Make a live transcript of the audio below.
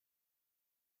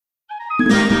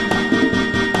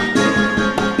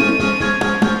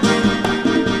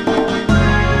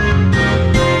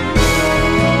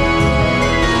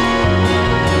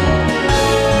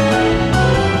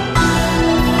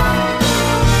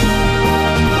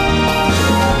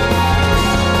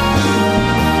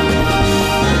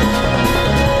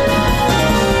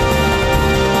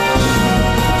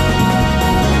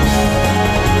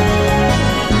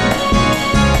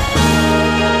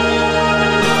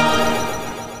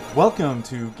Welcome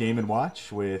to Game and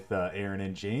Watch with Aaron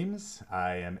and James.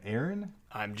 I am Aaron.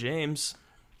 I'm James.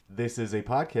 This is a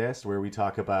podcast where we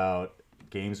talk about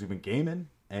games we've been gaming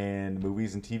and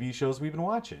movies and TV shows we've been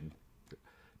watching.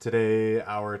 Today,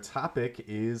 our topic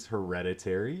is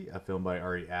Hereditary, a film by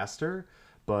Ari Aster.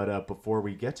 But before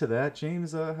we get to that,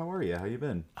 James, how are you? How you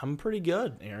been? I'm pretty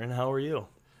good. Aaron, how are you?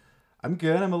 I'm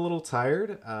good. I'm a little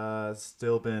tired.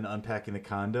 Still been unpacking the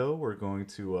condo. We're going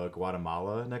to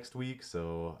Guatemala next week,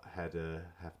 so I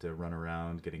have to run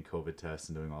around getting COVID tests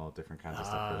and doing all different kinds of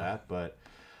stuff for that. But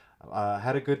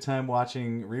had a good time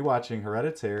rewatching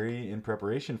Hereditary in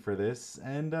preparation for this,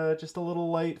 and just a little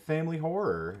light family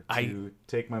horror to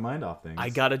take my mind off things. I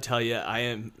gotta tell you,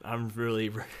 I'm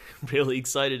really, really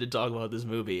excited to talk about this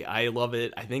movie. I love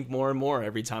it. I think more and more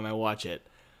every time I watch it.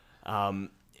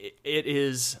 It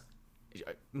is,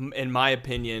 in my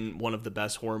opinion, one of the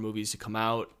best horror movies to come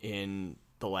out in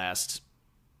the last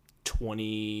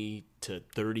 20 to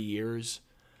 30 years.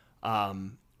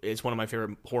 It's one of my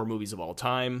favorite horror movies of all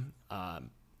time.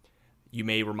 You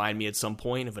may remind me at some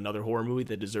point of another horror movie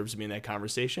that deserves to be in that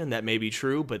conversation. That may be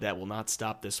true, but that will not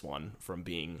stop this one from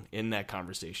being in that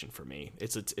conversation for me.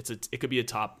 It could be a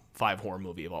top 5 horror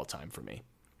movie of all time for me.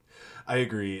 I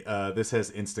agree. This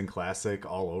has instant classic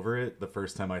all over it. The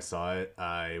first time I saw it,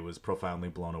 I was profoundly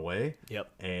blown away. Yep.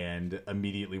 And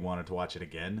immediately wanted to watch it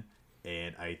again.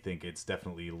 And I think it's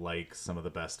definitely like some of the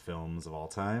best films of all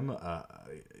time.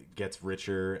 It gets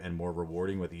richer and more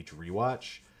rewarding with each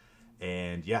rewatch.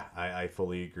 And yeah, I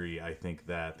fully agree. I think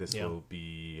that this will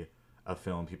be a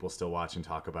film people still watch and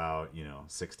talk about,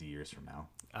 60 years from now.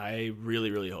 I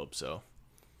really, really hope so.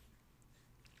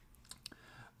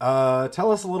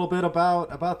 Tell us a little bit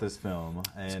about this film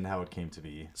and how it came to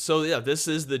be. So yeah, this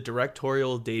is the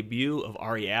directorial debut of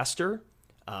Ari Aster.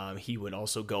 He would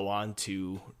also go on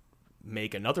to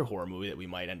make another horror movie that we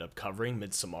might end up covering,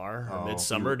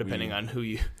 Midsummer, depending on who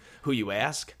you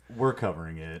ask. We're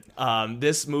covering it.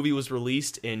 This movie was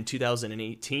released in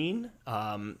 2018.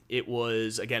 It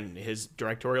was, again, his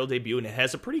directorial debut, and it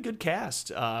has a pretty good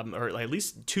cast, or at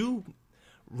least 2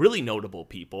 really notable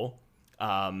people,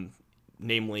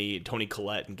 namely Toni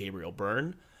Collette and Gabriel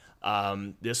Byrne.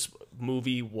 This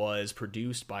movie was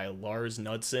produced by Lars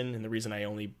Knudsen, and the reason I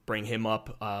only bring him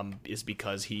up is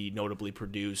because he notably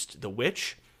produced The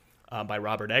Witch by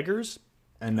Robert Eggers.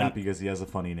 And not because he has a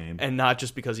funny name. And not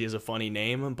just because he has a funny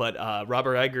name, but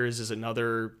Robert Eggers is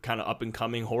another kind of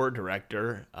up-and-coming horror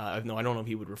director. I don't know if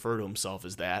he would refer to himself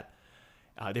as that.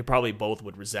 They probably both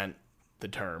would resent the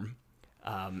term.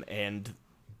 And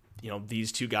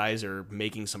these 2 guys are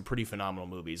making some pretty phenomenal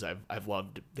movies. I've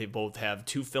loved. They both have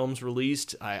 2 films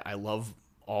released. I love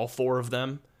all 4 of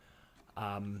them.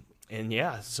 And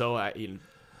yeah, so I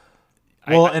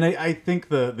think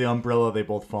the umbrella they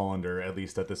both fall under, at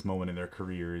least at this moment in their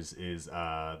careers, is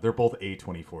they're both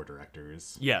A24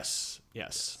 directors. Yes.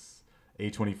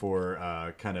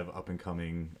 A24, kind of up and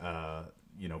coming,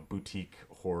 boutique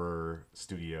horror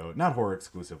studio, not horror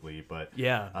exclusively, but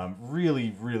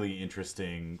really, really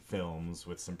interesting films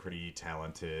with some pretty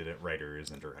talented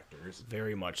writers and directors.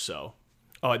 Very much so.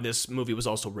 Oh, and this movie was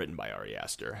also written by Ari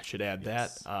Aster. I should add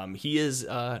that. He is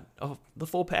the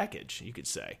full package, you could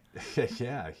say.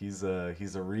 Yeah, he's a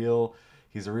real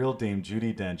Dame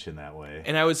Judi Dench in that way.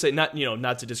 And I would say not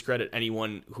to discredit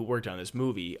anyone who worked on this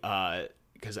movie,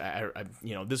 because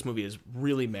this movie is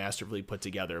really masterfully put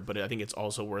together. But I think it's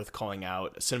also worth calling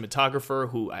out a cinematographer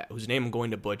whose name I'm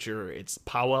going to butcher. It's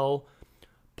Paweł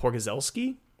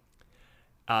Pogorzelski.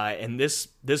 And this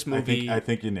movie, I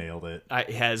think you nailed it.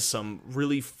 Has some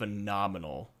really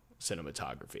phenomenal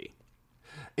cinematography.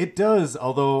 It does,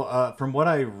 although from what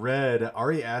I read,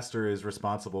 Ari Aster is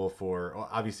responsible for, well,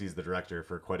 obviously he's the director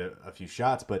for quite a few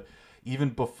shots, but even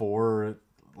before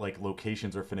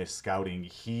locations are finished scouting,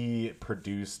 he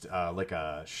produced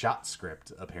a shot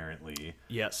script apparently.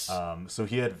 Yes. So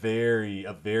he had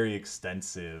a very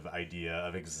extensive idea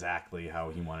of exactly how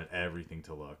he wanted everything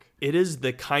to look. It is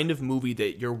the kind of movie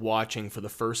that you're watching for the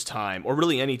first time, or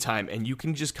really any time, and you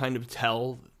can just kind of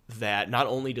tell that not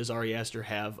only does Ari Aster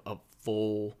have a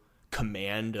full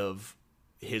command of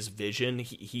his vision,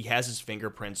 he has his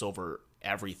fingerprints over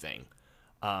everything.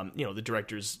 The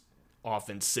directors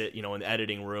often sit, in the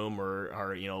editing room or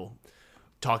are,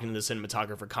 talking to the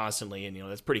cinematographer constantly, and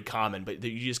that's pretty common. But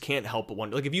you just can't help but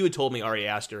wonder. Like, if you had told me Ari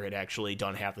Aster had actually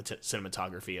done half the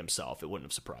cinematography himself, it wouldn't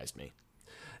have surprised me.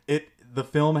 The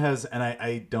film has, and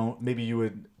I don't. Maybe you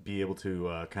would be able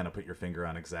to kind of put your finger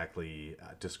on exactly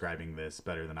describing this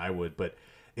better than I would. But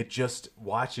it just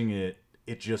watching it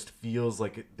just feels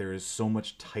like there is so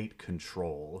much tight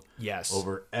control. Yes.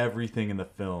 Over everything in the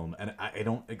film, and I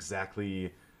don't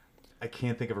exactly. I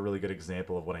can't think of a really good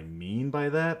example of what I mean by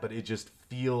that, but it just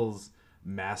feels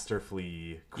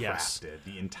masterfully crafted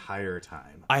the entire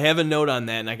time. I have a note on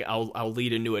that, and I'll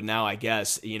lead into it now, I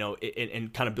guess.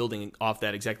 And kind of building off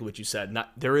that, exactly what you said.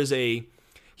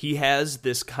 He has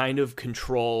this kind of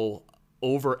control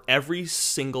over every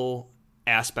single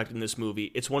aspect in this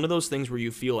movie. It's one of those things where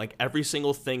you feel like every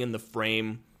single thing in the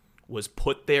frame was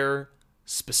put there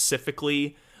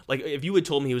specifically. Like, if you had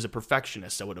told me he was a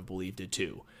perfectionist, I would have believed it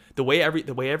too. The way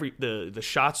the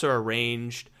shots are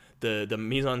arranged, the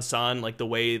mise en scène, like the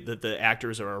way that the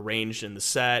actors are arranged in the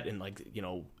set, and like,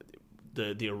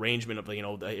 the arrangement of,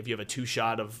 if you have a two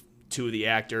shot of two of the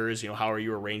actors, how are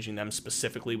you arranging them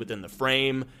specifically within the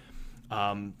frame?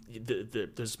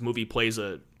 This movie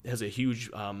has a huge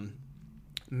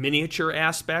miniature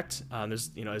aspect. There's,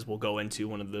 as we'll go into,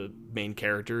 one of the main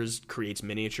characters creates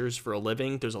miniatures for a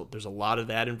living. There's a lot of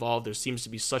that involved. There seems to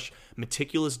be such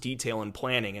meticulous detail and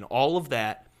planning, and all of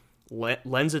that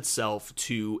lends itself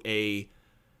to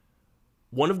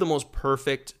one of the most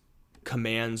perfect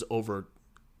commands over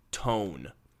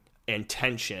tone and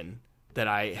tension that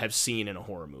I have seen in a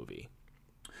horror movie.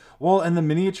 Well, and the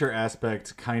miniature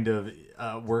aspect kind of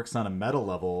works on a meta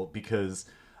level because,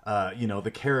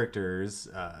 the character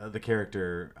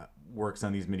works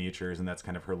on these miniatures, and that's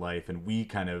kind of her life, and we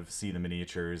kind of see the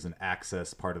miniatures and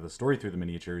access part of the story through the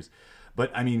miniatures.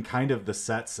 But, I mean, kind of the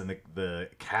sets and the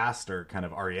cast are kind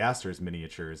of Ari Aster's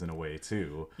miniatures in a way,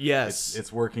 too. Yes.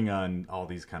 It's working on all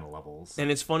these kind of levels. And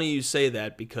it's funny you say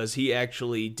that, because he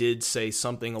actually did say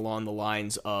something along the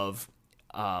lines of,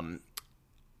 I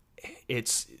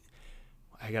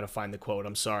got to find the quote.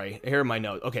 I'm sorry. Here are my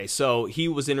notes. Okay, so he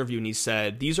was interviewed and he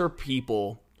said, these are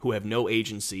people who have no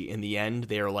agency. In the end,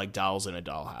 they are like dolls in a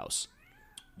dollhouse.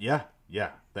 Yeah,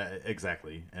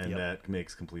 exactly. And that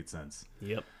makes complete sense.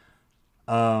 Yep.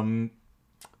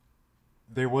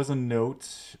 There was a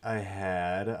note I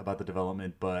had about the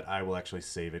development, but I will actually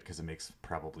save it because it makes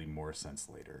probably more sense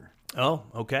later. Oh,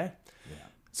 okay. Yeah.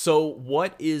 So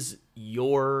what is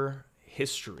your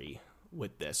history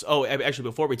with this? Oh, actually,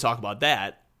 before we talk about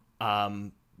that,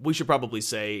 we should probably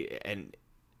say, and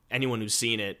anyone who's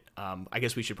seen it, I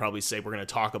guess we should probably say we're going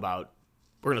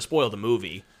to spoil the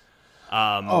movie.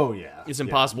 It's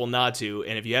impossible not to,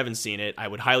 and if you haven't seen it, I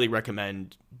would highly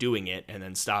recommend doing it and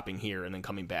then stopping here and then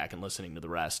coming back and listening to the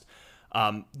rest.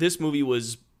 This movie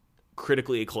was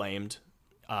critically acclaimed.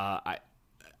 I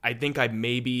think I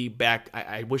may be back.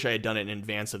 I wish I had done it in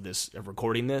advance of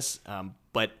recording this,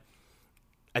 but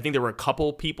I think there were a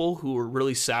couple people who were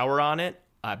really sour on it,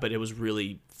 but it was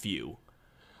really few.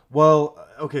 Well,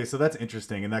 okay, so that's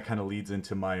interesting, and that kind of leads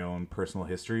into my own personal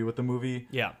history with the movie.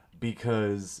 Yeah.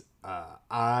 Because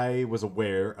I was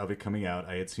aware of it coming out.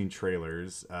 I had seen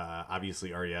trailers.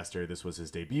 Obviously, Ari Aster, this was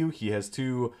his debut. He has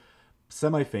two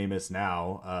semi-famous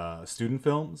now student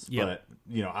films, but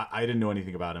I didn't know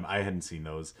anything about him. I hadn't seen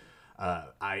those.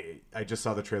 I just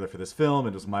saw the trailer for this film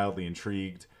and was mildly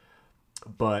intrigued.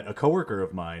 But a coworker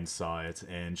of mine saw it,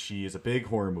 and she is a big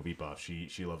horror movie buff.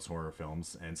 She loves horror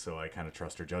films, and so I kind of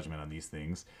trust her judgment on these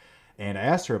things. And I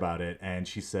asked her about it, and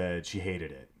she said she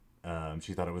hated it.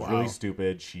 She thought it was really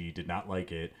stupid. She did not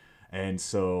like it. And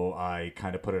so I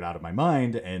kind of put it out of my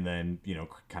mind and then,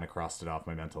 kind of crossed it off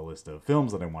my mental list of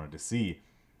films that I wanted to see.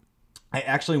 I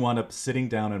actually wound up sitting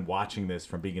down and watching this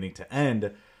from beginning to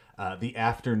end the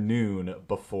afternoon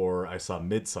before I saw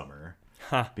Midsummer.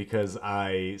 Because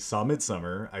I saw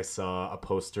Midsummer. I saw a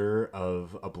poster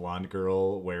of a blonde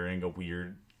girl wearing a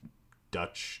weird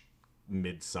Dutch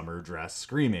midsummer dress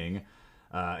screaming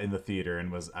in the theater,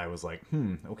 and I was like,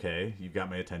 okay, you've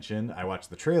got my attention. I watched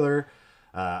the trailer.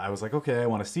 I was like, okay, I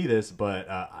want to see this, but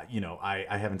I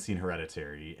haven't seen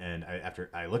Hereditary, and after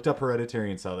I looked up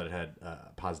Hereditary and saw that it had a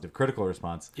positive critical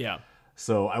response. Yeah.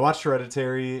 So I watched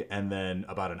Hereditary, and then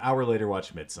about an hour later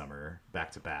watched Midsummer back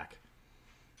to back.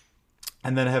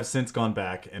 And then I have since gone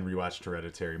back and rewatched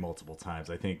Hereditary multiple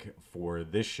times. I think for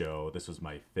this show, this was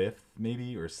my fifth,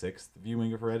 maybe, or sixth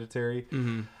viewing of Hereditary.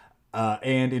 Mm-hmm.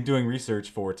 And in doing research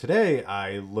for today,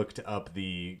 I looked up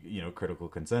the critical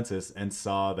consensus and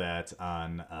saw that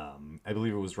on, I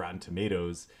believe it was Rotten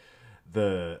Tomatoes,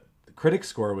 the critic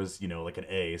score was like an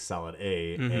A, solid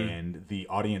A, mm-hmm. and the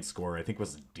audience score I think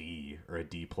was a D or a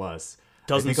D plus.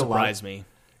 Doesn't surprise me.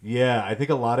 Yeah, I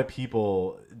think a lot of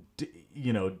people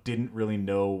didn't really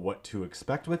know what to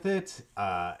expect with it,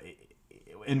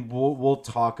 and we'll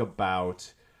talk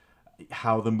about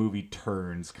how the movie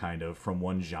turns kind of from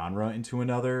one genre into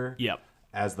another. Yep.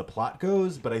 As the plot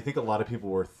goes, but I think a lot of people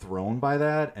were thrown by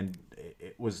that, and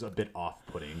it was a bit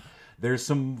off-putting. There's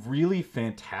some really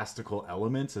fantastical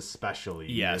elements, especially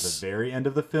near the very end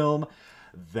of the film,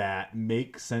 that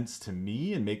make sense to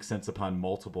me and make sense upon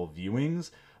multiple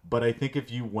viewings. But I think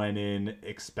if you went in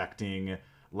expecting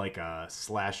like a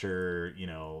slasher,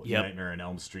 Nightmare on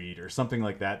Elm Street or something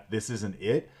like that, this isn't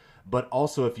it. But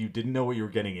also, if you didn't know what you were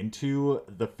getting into,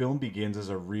 the film begins as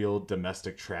a real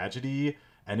domestic tragedy,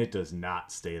 and it does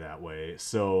not stay that way.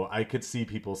 So I could see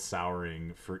people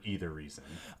souring for either reason.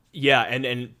 Yeah, and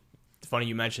it's funny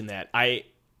you mentioned that.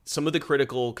 Some of the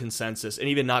critical consensus, and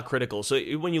even not critical, so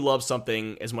when you love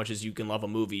something as much as you can love a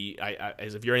movie,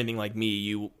 as if you're anything like me,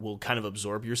 you will kind of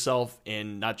absorb yourself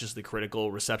in not just the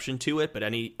critical reception to it, but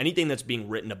anything that's being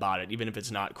written about it, even if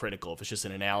it's not critical, if it's just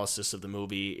an analysis of the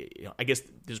movie. I guess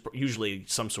there's usually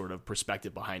some sort of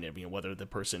perspective behind it, whether the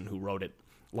person who wrote it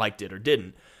liked it or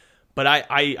didn't. But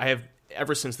I have,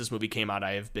 ever since this movie came out,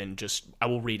 I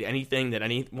will read anything that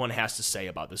anyone has to say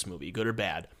about this movie, good or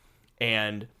bad.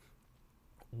 And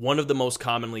one of the most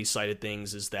commonly cited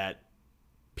things is that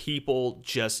people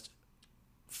just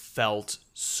felt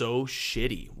so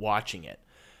shitty watching it,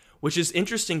 which is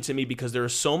interesting to me because there are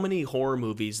so many horror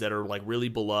movies that are like really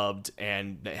beloved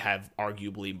and that have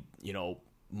arguably,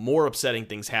 more upsetting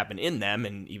things happen in them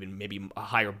and even maybe a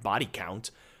higher body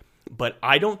count. But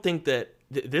I don't think that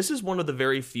this is one of the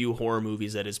very few horror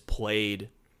movies that is played.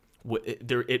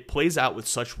 It plays out with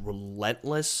such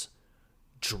relentless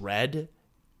dread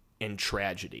and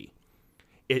tragedy.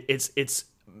 It's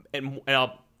and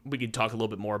we can talk a little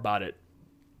bit more about it,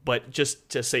 but just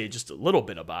to say just a little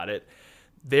bit about it,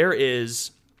 there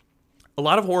is a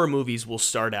lot of horror movies will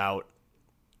start out,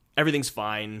 everything's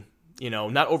fine,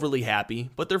 not overly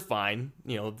happy, but they're fine.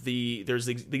 There's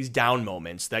these down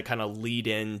moments that kind of lead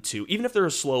into, even if they're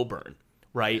a slow burn,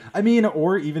 right? I mean,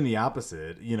 or even the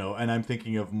opposite, and I'm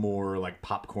thinking of more like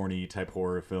popcorny type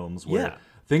horror films where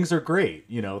things are great.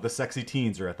 The sexy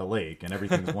teens are at the lake and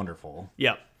everything's wonderful.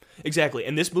 Yeah, exactly.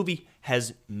 And this movie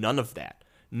has none of that.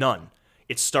 None.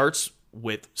 It starts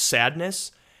with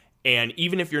sadness. And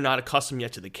even if you're not accustomed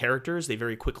yet to the characters, they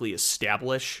very quickly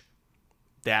establish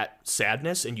that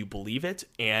sadness and you believe it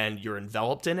and you're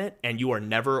enveloped in it and you are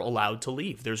never allowed to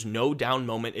leave. There's no down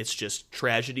moment. It's just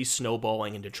tragedy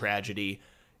snowballing into tragedy,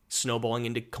 snowballing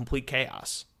into complete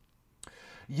chaos.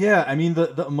 Yeah, I mean,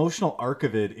 the emotional arc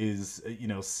of it is,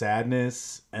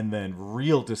 sadness and then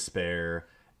real despair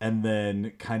and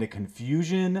then kind of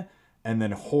confusion and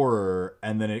then horror,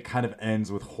 and then it kind of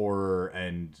ends with horror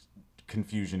and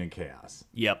confusion and chaos.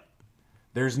 Yep.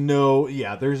 There's really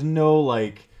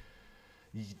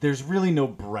no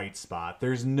bright spot.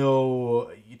 There's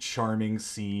no charming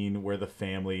scene where the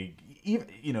family,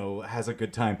 has a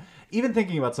good time. Even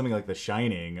thinking about something like The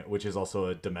Shining, which is also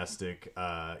a domestic,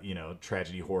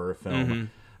 tragedy horror film. Mm-hmm.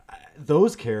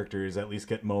 Those characters at least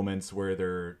get moments where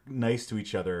they're nice to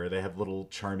each other. They have little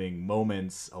charming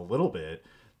moments a little bit.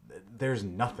 There's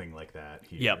nothing like that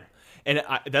here. Yep. And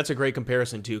that's a great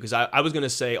comparison, too, because I was going to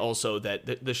say also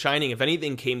that The Shining, if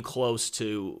anything, came close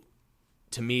to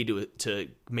me to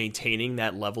maintaining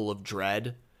that level of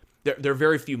dread. There are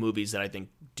very few movies that I think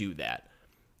do that.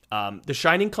 The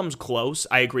Shining comes close.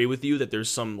 I agree with you that there's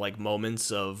some like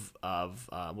moments of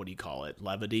what do you call it,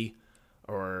 levity,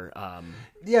 or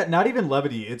not even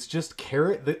levity. It's just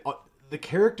the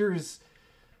characters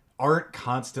aren't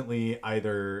constantly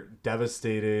either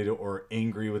devastated or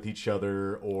angry with each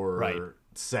other or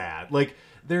sad. Like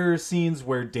there are scenes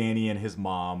where Danny and his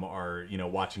mom are,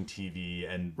 watching TV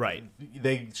and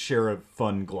they share a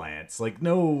fun glance. Like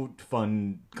no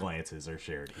fun glances are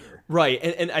shared here. Right.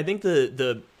 And I think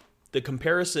the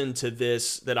comparison to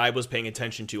this that I was paying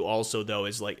attention to also though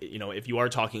is like, if you are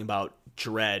talking about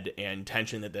dread and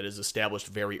tension that is established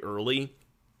very early,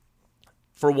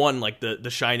 for one, like the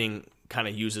Shining kind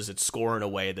of uses its score in a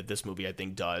way that this movie I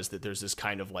think does, that there's this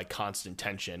kind of like constant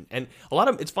tension. And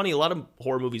it's funny, a lot of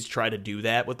horror movies try to do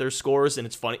that with their scores, and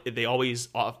it's funny, they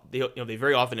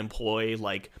very often employ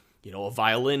like, a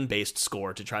violin based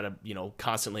score to try to,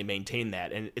 constantly maintain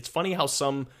that. And it's funny how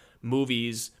some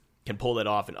movies can pull that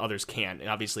off and others can't. And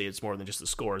obviously it's more than just the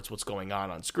score, it's what's going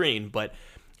on screen. But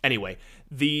anyway,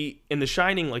 in The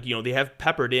Shining, like, they have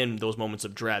peppered in those moments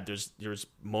of dread. There's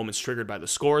moments triggered by the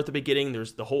score at the beginning.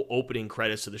 There's the whole opening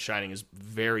credits to The Shining is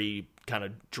very kind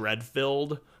of dread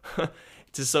filled,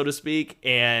 so to speak.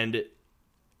 And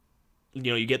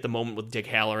you get the moment with Dick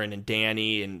Halloran and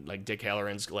Danny, and like Dick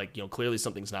Halloran's like, clearly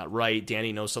something's not right.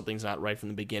 Danny knows something's not right from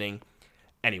the beginning.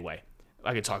 Anyway,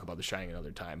 I could talk about The Shining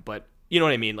another time, but you know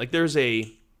what I mean? Like there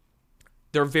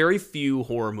are very few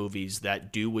horror movies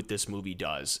that do what this movie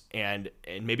does. And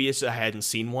maybe it's I hadn't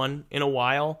seen one in a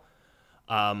while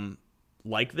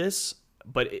like this.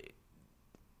 But,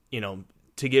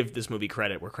 to give this movie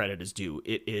credit where credit is due,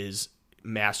 it is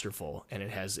masterful. And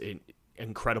it has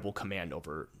incredible command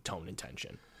over tone and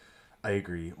tension. I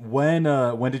agree. When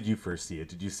did you first see it?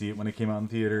 Did you see it when it came out in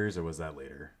theaters, or was that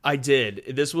later? I did.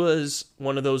 This was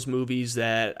one of those movies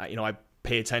that, I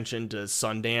pay attention to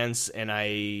Sundance,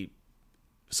 and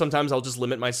sometimes I'll just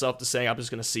limit myself to saying I'm just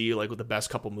going to see like the best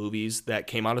couple movies that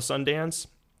came out of Sundance.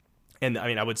 And I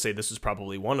mean, I would say this is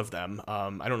probably one of them.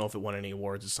 I don't know if it won any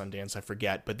awards at Sundance. I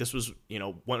forget. But this was,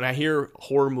 when I hear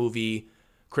horror movie,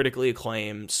 critically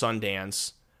acclaimed,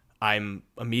 Sundance, I'm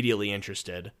immediately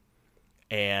interested.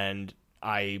 And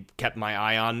I kept my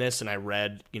eye on this, and I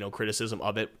read, criticism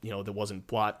of it, that wasn't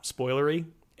plot spoilery,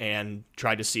 and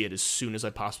tried to see it as soon as I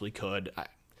possibly could.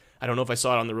 I don't know if I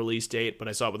saw it on the release date, but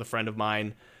I saw it with a friend of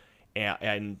mine.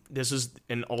 And this is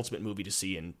an ultimate movie to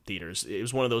see in theaters. It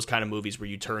was one of those kind of movies where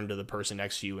you turn to the person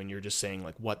next to you and you're just saying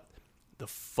like, what the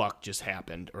fuck just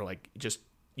happened? Or like just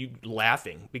you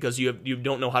laughing because you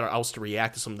don't know how else to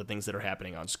react to some of the things that are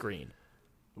happening on screen.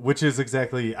 Which is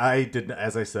exactly,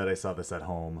 as I said, I saw this at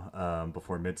home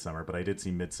before Midsummer, but I did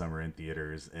see Midsummer in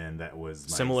theaters, and that was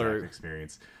my Similar exact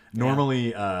experience.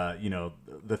 Normally,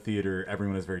 the theater,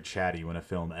 everyone is very chatty when a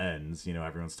film ends.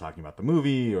 Everyone's talking about the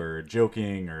movie or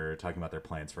joking or talking about their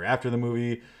plans for after the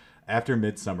movie. After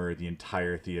Midsummer, the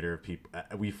entire theater of people,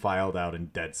 we filed out in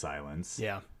dead silence.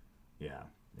 Yeah.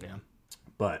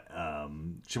 But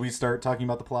should we start talking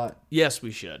about the plot? Yes,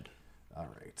 we should. All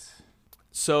right.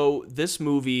 So this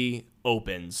movie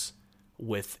opens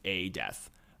with a death.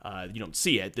 You don't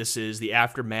see it. This is the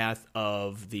aftermath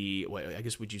of I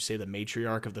guess would you say the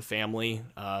matriarch of the family,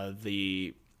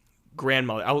 the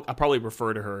grandmother. I'll probably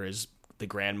refer to her as the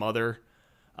grandmother,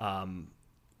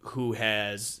 who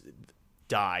has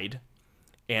died,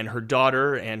 and her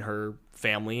daughter and her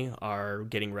family are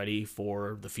getting ready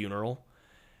for the funeral.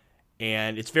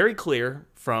 And it's very clear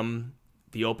from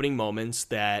the opening moments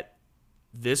that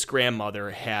this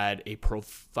grandmother had a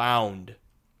profound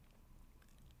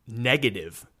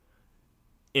negative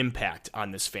impact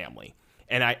on this family.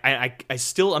 And I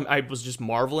was just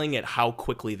marveling at how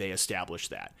quickly they established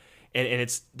that. And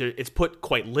it's put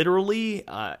quite literally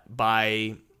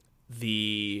by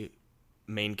the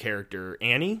main character,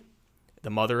 Annie, the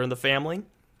mother in the family,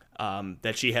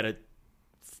 that she had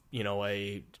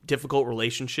a difficult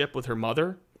relationship with her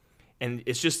mother. And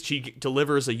it's just, she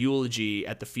delivers a eulogy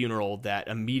at the funeral that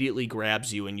immediately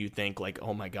grabs you, and you think like,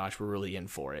 oh my gosh, we're really in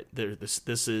for it.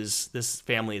 This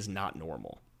family is not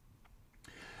normal.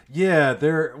 Yeah,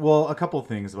 a couple of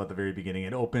things about the very beginning.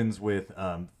 It opens with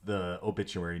the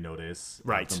obituary notice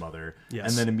of the mother, yes,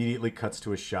 and then immediately cuts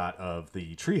to a shot of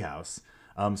the treehouse.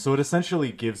 So it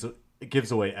essentially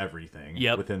gives away everything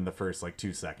within the first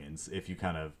 2 seconds if you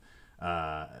kind of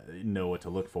know what to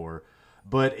look for.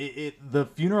 But the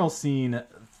funeral scene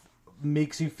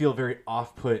makes you feel very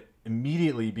off-put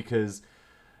immediately because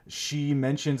she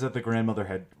mentions that the grandmother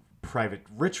had private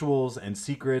rituals and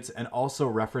secrets, and also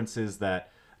references that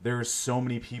there are so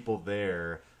many people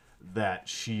there that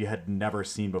she had never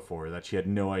seen before, that she had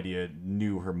no idea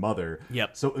knew her mother.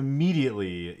 Yep. So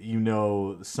immediately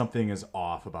something is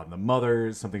off about the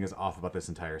mother, something is off about this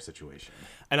entire situation.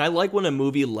 And I like when a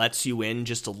movie lets you in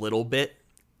just a little bit.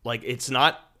 Like, it's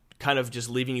not kind of just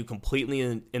leaving you completely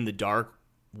in the dark,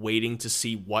 waiting to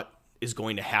see what is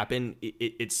going to happen.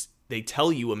 They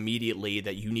tell you immediately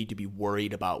that you need to be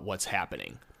worried about what's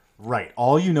happening. Right.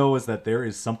 All you know is that there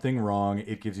is something wrong.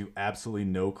 It gives you absolutely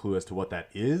no clue as to what that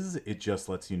is. It just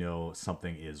lets you know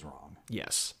something is wrong.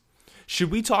 Yes. Should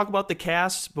we talk about the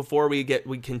cast before we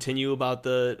continue about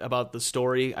the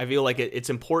story? I feel like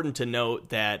it's important to note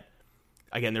that,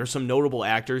 again, there's some notable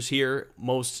actors here.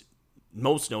 Most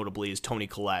notably is Toni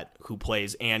Collette, who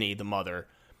plays Annie, the mother,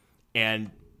 and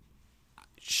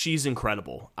she's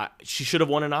incredible. She should have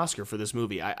won an Oscar for this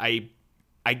movie. I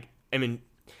mean,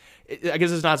 I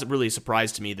guess it's not really a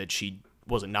surprise to me that she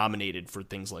wasn't nominated for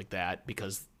things like that,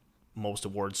 because most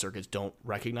award circuits don't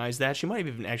recognize that. She might have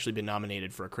even actually been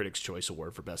nominated for a Critics' Choice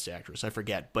Award for Best Actress. I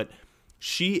forget, but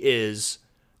she is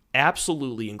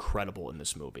absolutely incredible in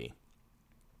this movie.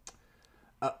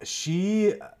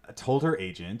 She told her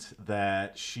agent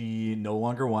that she no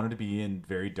longer wanted to be in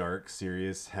very dark,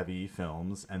 serious, heavy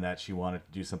films, and that she wanted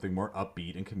to do something more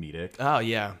upbeat and comedic. Oh,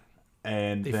 yeah.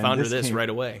 And they found her this right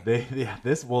away.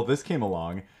 This came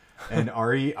along, and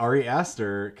Ari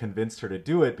Aster convinced her to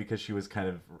do it because she was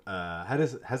kind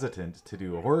of hesitant to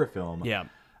do a horror film. Yeah.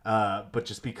 But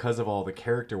just because of all the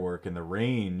character work and the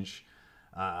range,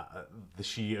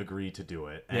 she agreed to do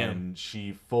it, and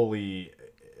she fully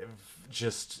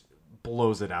just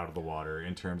blows it out of the water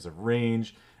in terms of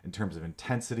range, in terms of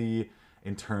intensity,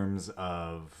 in terms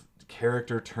of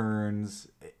character turns.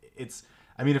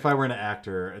 I mean, if I were an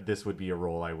actor, this would be a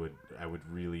role I would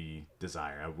really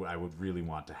desire. I would really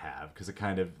want to have, because it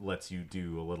kind of lets you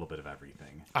do a little bit of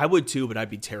everything. I would too, but I'd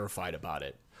be terrified about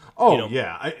it. Oh, you know?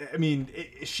 yeah. I mean,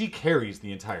 she carries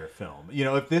the entire film. You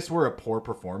know, if this were a poor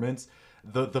performance,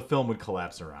 the film would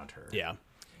collapse around her. Yeah.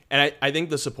 And I think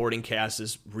the supporting cast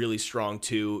is really strong,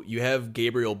 too. You have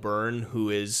Gabriel Byrne, who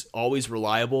is always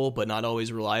reliable, but not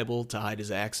always reliable to hide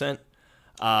his accent.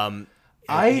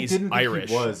 I didn't Irish. think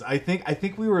he was. I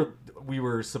think we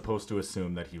were supposed to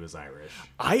assume that he was Irish.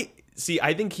 I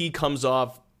think he comes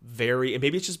off very, and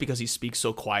maybe it's just because he speaks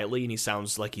so quietly and he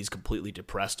sounds like he's completely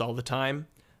depressed all the time.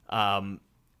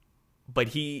 But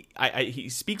he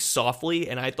speaks softly,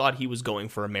 and I thought he was going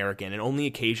for American, and only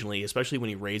occasionally, especially when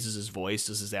he raises his voice,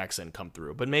 does his accent come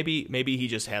through. But maybe he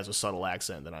just has a subtle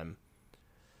accent that I'm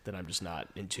just not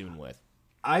in tune with.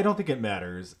 I don't think it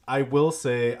matters. I will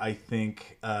say I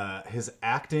think his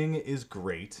acting is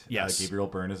great. Yes. Gabriel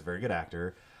Byrne is a very good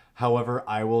actor. However,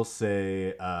 I will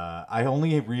say I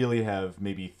only really have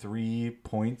maybe 3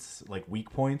 points, like weak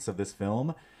points of this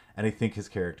film, and I think his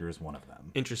character is one of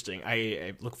them. Interesting.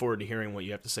 I look forward to hearing what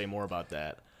you have to say more about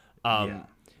that.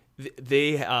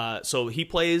 Yeah. So he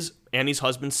plays Annie's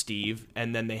husband, Steve,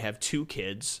 and then they have 2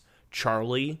 kids,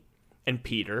 Charlie and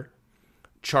Peter.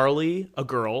 Charlie, a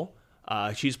girl.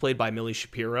 She's played by Millie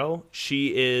Shapiro.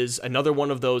 She is another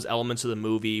one of those elements of the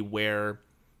movie where,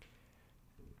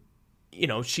 you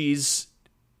know, she's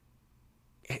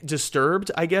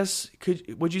disturbed, I guess.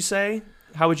 Would you say?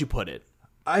 How would you put it?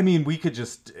 I mean, we could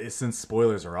just, since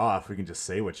spoilers are off, we can just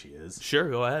say what she is. Sure,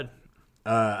 go ahead.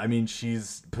 I mean,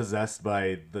 she's possessed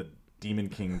by the Demon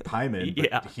King Paimon, but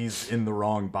Yeah. he's in the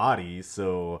wrong body,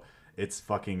 so it's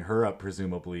fucking her up,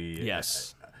 presumably.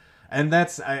 Yes. And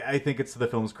that's, I think it's to the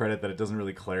film's credit that it doesn't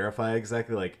really clarify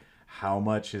exactly, like, how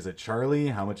much is it Charlie?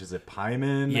 How much is it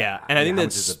Paimon? Yeah, and I think how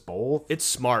that's... much is it both? It's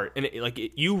smart. And,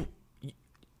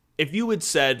 if you had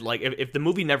said, like, if the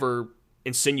movie never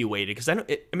insinuated, because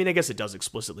I guess it does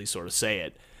explicitly sort of say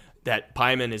it, that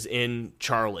Paimon is in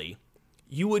Charlie,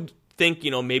 you would think,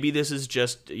 you know, maybe this is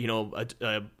just, you know,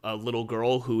 a little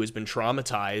girl who has been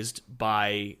traumatized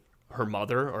by her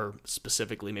mother, or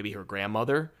specifically maybe her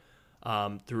grandmother,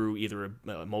 through either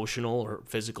emotional or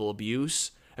physical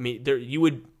abuse. I mean, you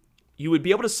would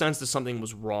be able to sense that something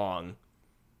was wrong.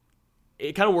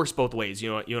 It kind of works both ways,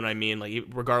 you know what I mean? Like,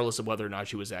 regardless of whether or not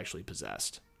she was actually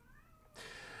possessed.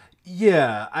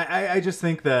 Yeah, I just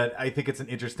think it's an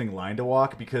interesting line to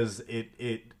walk, because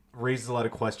it raises a lot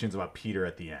of questions about Peter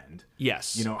at the end.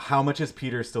 Yes. You know, how much is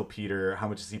Peter still Peter? How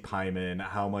much is he Paimon?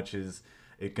 How much is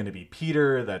it going to be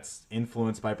Peter that's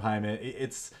influenced by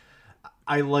Paimon?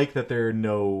 I like that there are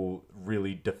no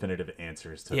really definitive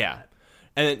answers to that.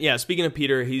 And then, yeah, speaking of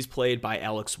Peter, he's played by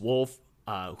Alex Wolff,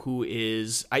 who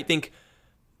is, I think,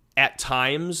 at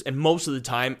times, and most of the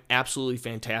time, absolutely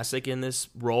fantastic in this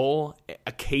role.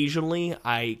 Occasionally,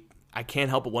 I can't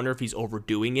help but wonder if he's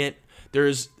overdoing it.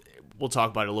 We'll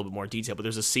talk about it in a little bit more detail, but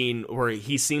there's a scene where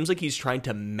he seems like he's trying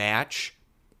to match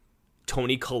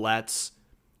Toni Collette's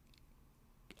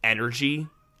energy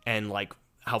and, like,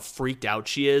 how freaked out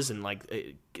she is, and,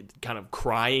 like, kind of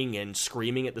crying and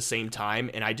screaming at the same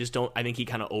time. And I think he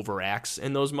kind of overacts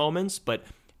in those moments. But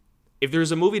if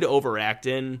there's a movie to overact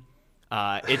in,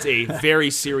 it's a very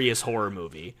serious horror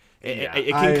movie.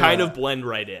 It can kind of blend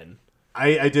right in.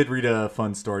 I did read a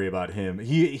fun story about him.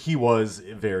 He was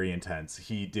very intense.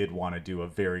 He did want to do a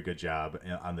very good job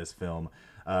on this film.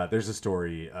 There's a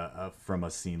story from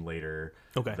a scene later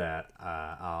that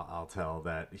I'll tell,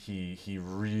 that he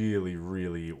really,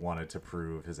 really wanted to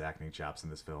prove his acting chops in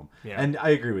this film. Yeah. And I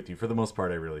agree with you. For the most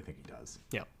part, I really think he does.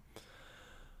 Yeah.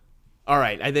 All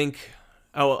right. I think...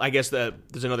 Oh, I guess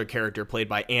there's another character played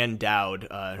by Ann Dowd.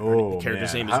 Her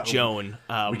character's name is Joan.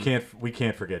 We can't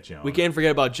forget Joan. We can't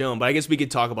forget about Joan, but I guess we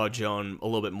could talk about Joan a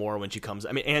little bit more when she comes.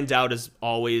 I mean, Ann Dowd is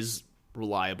always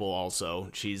reliable. Also,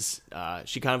 she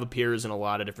kind of appears in a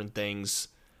lot of different things.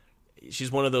 She's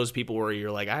one of those people where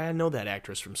you're like, I know that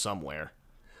actress from somewhere.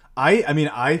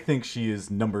 I think she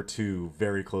is number 2,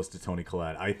 very close to Toni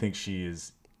Collette. I think she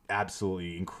is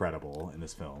absolutely incredible in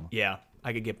this film. Yeah,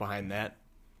 I could get behind that.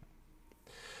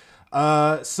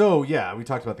 So yeah, we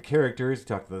talked about the characters. We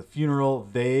talked about the funeral.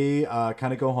 They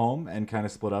kind of go home and kind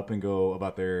of split up and go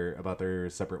about their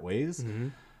separate ways.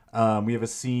 Mm-hmm. We have a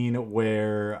scene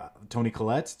where Toni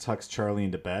Collette tucks Charlie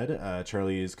into bed.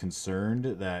 Charlie is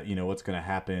concerned that, you know, what's going to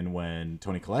happen when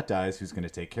Toni Collette dies. Who's going to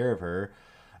take care of her?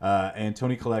 And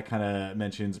Toni Collette kind of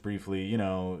mentions briefly, you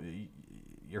know,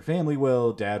 your family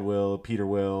will, Dad will, Peter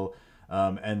will.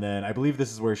 And then I believe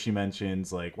this is where she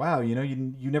mentions, like, wow, you know,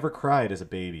 you never cried as a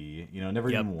baby, you know, never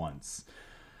even once.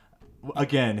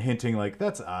 again, hinting like,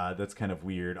 that's odd, that's kind of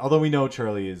weird. Although we know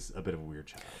Charlie is a bit of a weird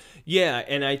child. Yeah,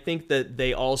 and I think that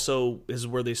they also, is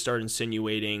where they start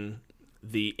insinuating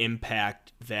the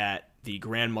impact that the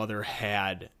grandmother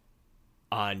had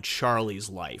on Charlie's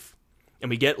life. And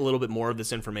we get a little bit more of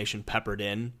this information peppered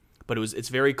in, but it's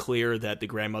very clear that the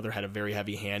grandmother had a very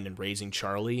heavy hand in raising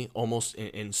Charlie, almost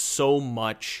in so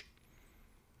much,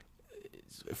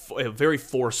 very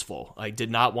forceful. I did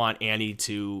not want Annie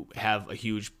to have a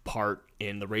huge part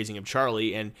in the raising of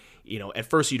Charlie, and at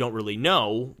first you don't really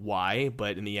know why,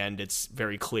 but in the end it's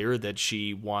very clear that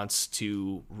she wants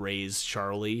to raise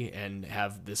Charlie and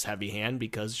have this heavy hand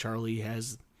because Charlie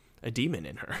has a demon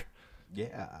in her.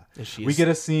 Yeah. We get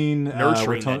a scene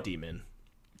nurturing that demon.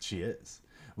 She is.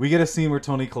 We get a scene where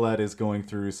Toni Collette is going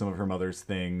through some of her mother's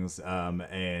things,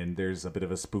 and there's a bit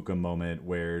of a spookum moment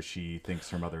where she thinks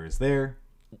her mother is there.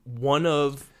 One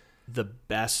of the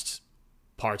best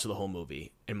parts of the whole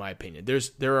movie, in my opinion.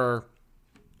 There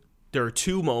are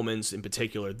two moments in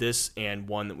particular, this and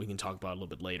one that we can talk about a little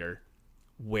bit later,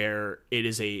 where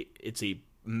it's a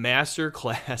master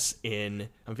class in,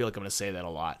 I feel like I'm going to say that a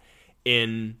lot,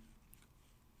 in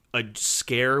a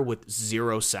scare with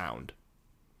zero sound.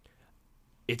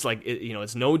 It's like,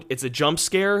 it's a jump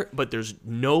scare, but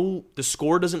the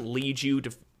score doesn't lead you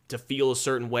to feel a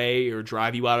certain way or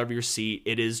drive you out of your seat.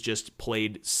 It is just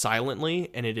played silently,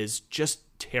 and it is just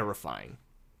terrifying.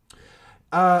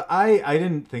 I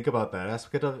didn't think about that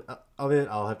aspect of it.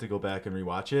 I'll have to go back and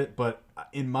rewatch it. But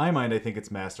in my mind, I think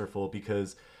it's masterful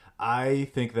because I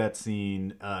think that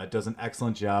scene does an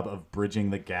excellent job of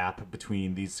bridging the gap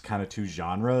between these kind of two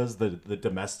genres, the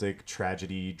domestic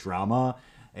tragedy drama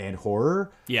and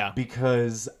horror. Yeah.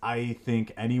 Because I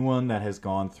think anyone that has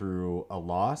gone through a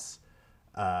loss,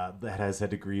 that has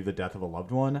had to grieve the death of a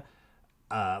loved one,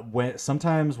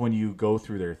 sometimes when you go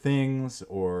through their things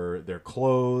or their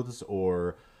clothes,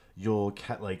 or you'll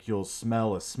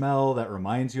smell a smell that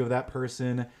reminds you of that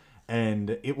person,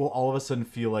 and it will all of a sudden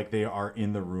feel like they are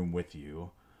in the room with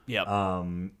you. Yep.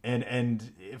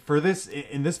 And for this,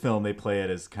 in this film, they play it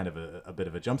as kind of a bit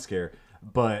of a jump scare,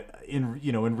 but in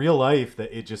real life, that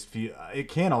it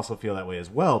can also feel that way as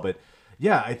well. But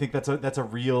yeah, I think that's a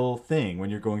real thing when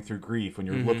you're going through grief, when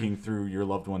you're looking through your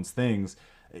loved one's things.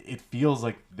 It feels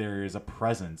like there is a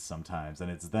presence sometimes,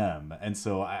 and it's them. And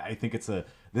so I think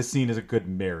this scene is a good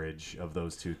marriage of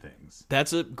those two things.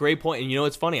 That's a great point. And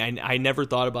it's funny. I never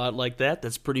thought about it like that.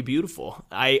 That's pretty beautiful.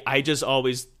 I just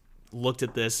always looked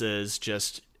at this as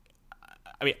just,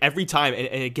 every time, and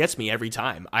it gets me every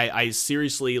time. I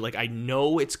seriously, I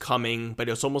know it's coming, but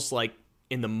it's almost like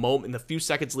in the moment, in the few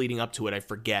seconds leading up to it, I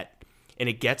forget, and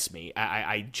it gets me.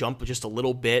 I jump just a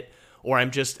little bit. Or I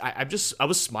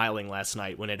was smiling last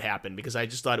night when it happened because I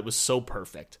just thought it was so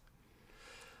perfect.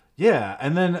 Yeah,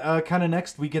 and then kind of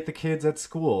next we get the kids at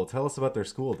school. Tell us about their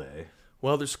school day.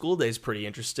 Well, their school day is pretty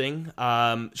interesting.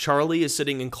 Charlie is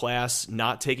sitting in class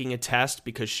not taking a test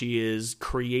because she is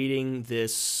creating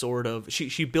this sort of...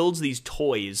 She builds these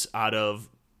toys out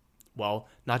of, well,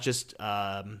 not just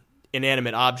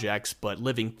inanimate objects, but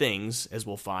living things, as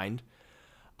we'll find.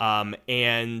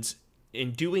 And...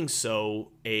 in doing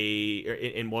so,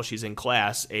 while she's in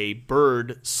class, a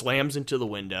bird slams into the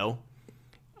window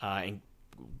and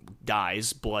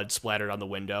dies, blood splattered on the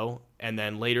window. And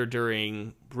then later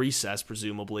during recess,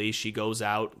 presumably, she goes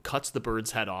out, cuts the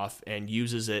bird's head off, and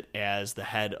uses it as the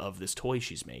head of this toy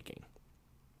she's making.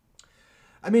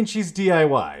 She's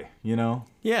DIY,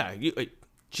 Yeah,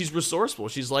 she's resourceful.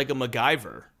 She's like a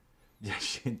MacGyver. Yeah,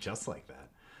 just like that.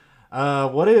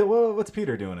 What's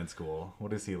Peter doing in school?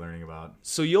 What is he learning about?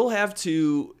 So you'll have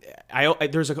to...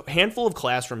 there's a handful of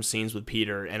classroom scenes with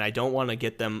Peter, and I don't want to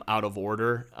get them out of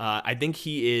order. I think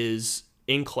he is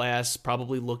in class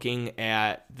probably looking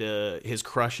at his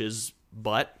crush's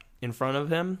butt in front of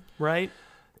him, right?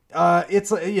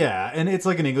 It's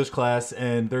like an English class,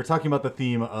 and they're talking about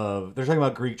they're talking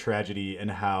about Greek tragedy and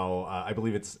how I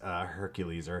believe it's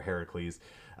Hercules or Heracles.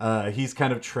 He's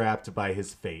kind of trapped by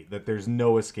his fate, that there's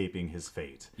no escaping his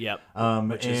fate. Yep.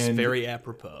 Which is very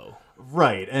apropos.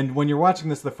 Right. And when you're watching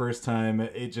this the first time,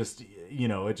 it's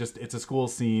a school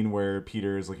scene where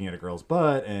Peter is looking at a girl's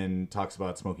butt and talks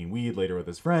about smoking weed later with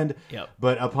his friend. Yep.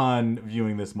 But upon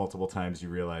viewing this multiple times, you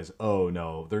realize, oh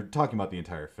no, they're talking about the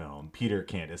entire film. Peter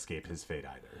can't escape his fate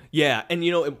either. Yeah. And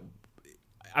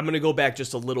I'm going to go back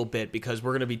just a little bit because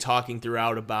we're going to be talking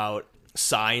throughout about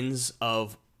signs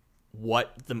of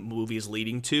what the movie is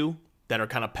leading to that are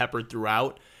kind of peppered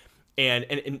throughout.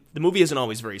 And the movie isn't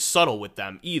always very subtle with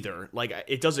them either.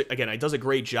 It does a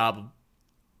great job of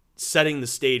setting the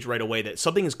stage right away that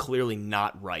something is clearly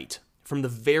not right from the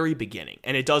very beginning.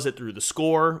 And it does it through the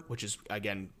score, which is,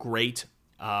 again, great.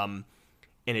 And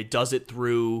it does it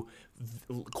through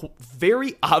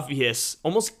very obvious,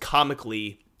 almost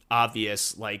comically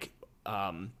obvious, like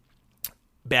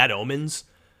bad omens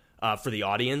for the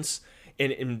audience.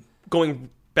 And going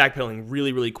backpedaling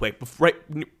really, really quick,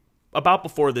 about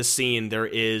before this scene, there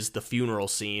is the funeral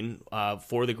scene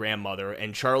for the grandmother,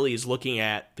 and Charlie is looking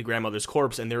at the grandmother's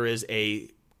corpse, and there is a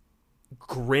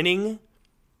grinning,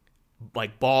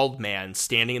 like, bald man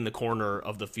standing in the corner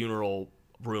of the funeral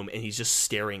room, and he's just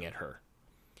staring at her.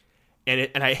 And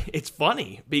it's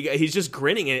funny because he's just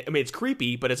grinning. And I mean, it's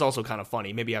creepy, but it's also kind of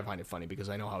funny. Maybe I find it funny because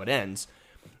I know how it ends.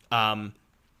 And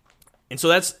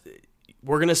so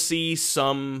we're gonna see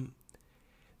some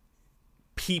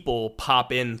people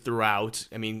pop in throughout.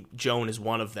 I mean, Joan is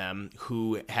one of them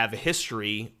who have a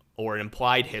history or an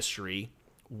implied history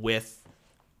with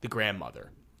the grandmother,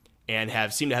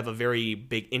 and seem to have a very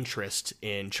big interest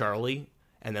in Charlie,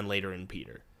 and then later in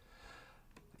Peter.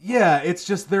 Yeah, it's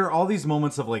just there are all these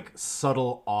moments of like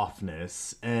subtle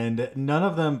offness, and none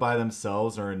of them by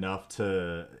themselves are enough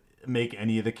to make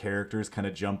any of the characters kind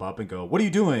of jump up and go, "What are you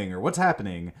doing?" or "What's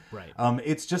happening?" Right.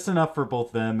 It's just enough for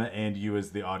both them and you as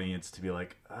the audience to be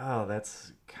like, "Oh,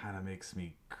 that's kind of makes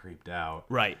me creeped out."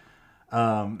 Right.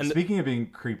 Speaking of being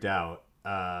creeped out,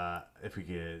 if we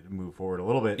could move forward a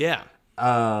little bit. Yeah.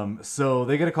 So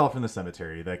they get a call from the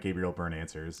cemetery that Gabriel Byrne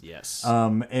answers. Yes.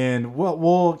 And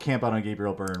we'll camp out on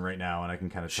Gabriel Byrne right now, and I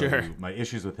can kind of tell you my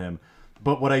issues with him.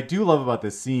 But what I do love about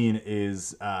this scene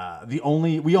is we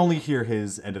only hear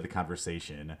his end of the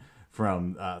conversation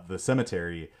from the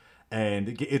cemetery,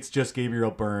 and it's just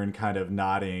Gabriel Byrne kind of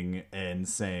nodding and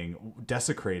saying,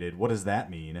 "Desecrated, what does that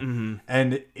mean?" Mm-hmm.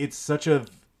 And it's such a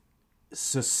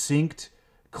succinct,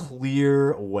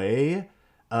 clear way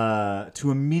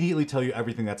to immediately tell you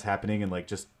everything that's happening in like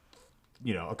just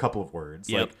a couple of words.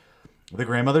 Yep. Like, the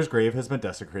grandmother's grave has been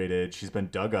desecrated. She's been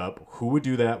dug up. Who would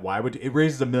do that? Why would it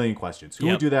raises a million questions? Who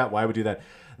would do that? Why would do that?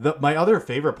 My other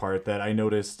favorite part that I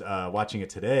noticed watching it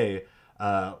today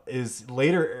is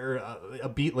later, a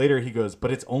beat later, he goes,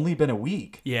 "But it's only been a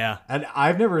week." Yeah. And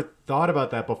I've never thought about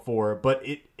that before, but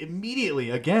it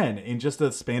immediately, again, in just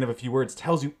a span of a few words,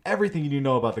 tells you everything you need to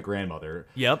know about the grandmother.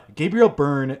 Yep. Gabriel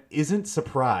Byrne isn't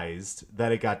surprised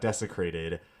that it got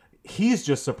desecrated. He's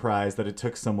just surprised that it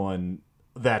took someone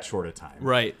that short a time.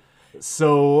 Right.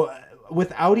 So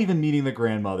without even meeting the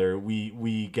grandmother,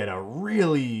 we get a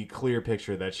really clear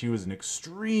picture that she was an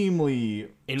extremely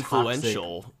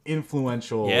influential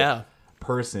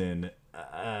person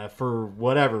for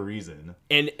whatever reason.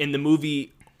 And in the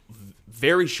movie,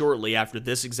 very shortly after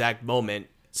this exact moment,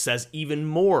 says even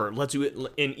more, lets you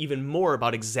in even more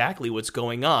about exactly what's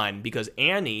going on, because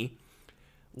Annie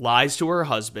lies to her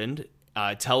husband,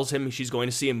 tells him she's going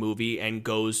to see a movie, and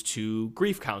goes to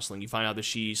grief counseling. You find out that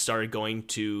she started going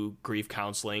to grief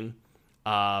counseling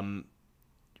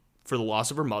for the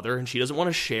loss of her mother, and she doesn't want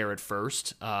to share at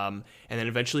first. And then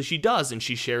eventually she does, and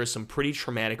she shares some pretty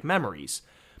traumatic memories.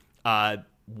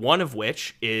 One of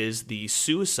which is the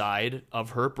suicide of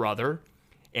her brother,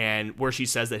 and where she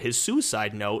says that his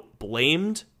suicide note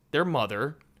blamed their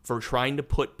mother for trying to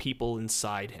put people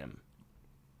inside him.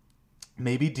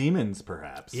 Maybe demons,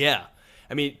 perhaps. Yeah.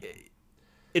 I mean,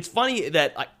 it's funny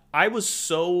that I was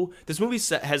so... This movie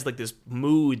has like this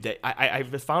mood that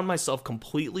I've found myself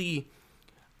completely...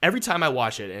 Every time I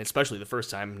watch it, and especially the first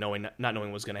time, not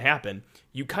knowing what's going to happen,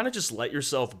 you kind of just let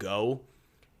yourself go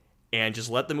and just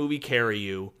let the movie carry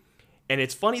you. And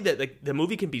it's funny that the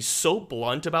movie can be so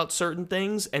blunt about certain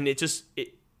things, and it's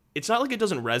not like it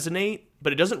doesn't resonate,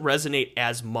 but it doesn't resonate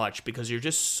as much because you're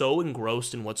just so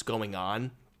engrossed in what's going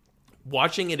on.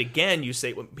 Watching it again, you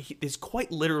say, well, he's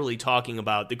quite literally talking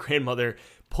about the grandmother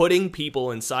putting people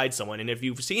inside someone. And if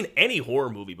you've seen any horror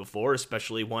movie before,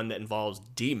 especially one that involves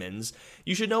demons,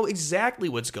 you should know exactly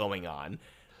what's going on.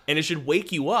 And it should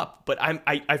wake you up. But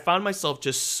I found myself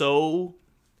just so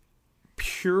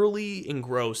purely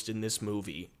engrossed in this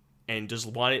movie and just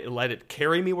wanted to let it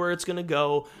carry me where it's going to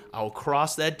go. I'll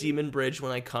cross that demon bridge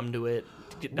when I come to it.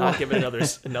 Not give it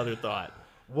another thought.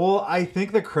 Well, I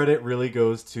think the credit really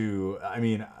goes to,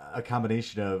 a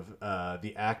combination of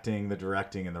the acting, the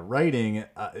directing, and the writing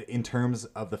in terms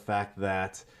of the fact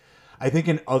that I think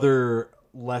in other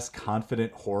less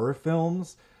confident horror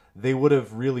films, they would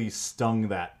have really stung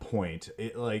that point.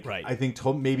 Right. I think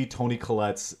maybe Toni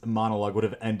Collette's monologue would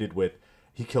have ended with,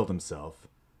 he killed himself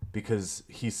because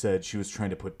he said she was trying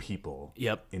to put people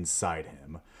inside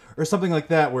him. Or something like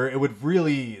that, where it would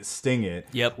really sting it.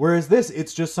 Yep. Whereas this,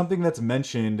 it's just something that's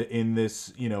mentioned in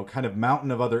this, kind of mountain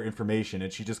of other information,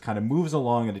 and she just kind of moves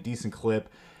along at a decent clip,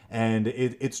 and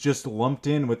it's just lumped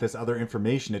in with this other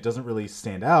information. It doesn't really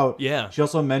stand out. Yeah. She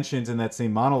also mentions in that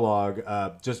same monologue,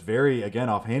 just very, again,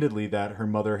 offhandedly, that her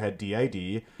mother had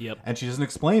DID. Yep. And she doesn't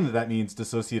explain that means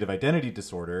dissociative identity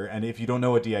disorder. And if you don't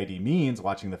know what DID means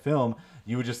watching the film,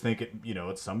 you would just think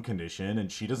it's some condition,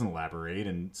 and she doesn't elaborate.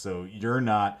 And so you're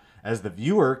not, as the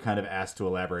viewer, kind of asked to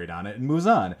elaborate on it and moves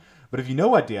on. But if you know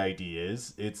what DID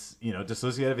is, it's,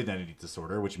 dissociative identity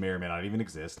disorder, which may or may not even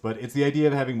exist, but it's the idea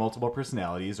of having multiple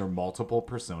personalities or multiple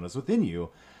personas within you.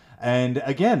 And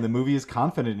again, the movie is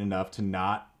confident enough to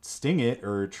not sting it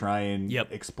or try and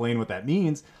explain what that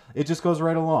means. It just goes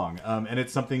right along. And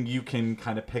it's something you can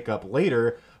kind of pick up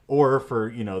later, or for,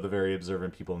 the very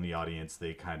observant people in the audience,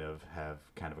 they kind of have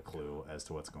kind of a clue as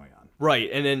to what's going on. Right.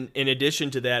 And then in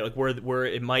addition to that, like where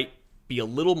it might be a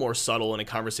little more subtle in a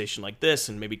conversation like this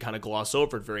and maybe kind of gloss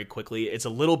over it very quickly, it's a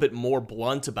little bit more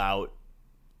blunt about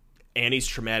Annie's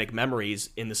traumatic memories,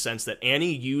 in the sense that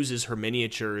Annie uses her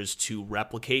miniatures to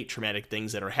replicate traumatic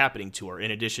things that are happening to her,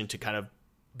 in addition to kind of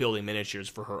building miniatures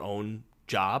for her own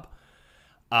job.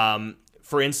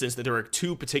 For instance, that there are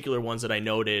two particular ones that I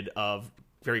noted of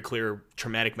very clear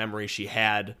traumatic memories she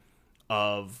had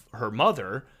of her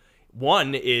mother.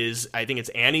 One is, I think it's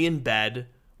Annie in bed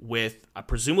with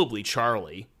presumably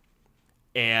Charlie,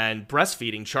 and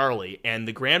breastfeeding Charlie, and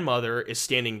the grandmother is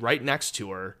standing right next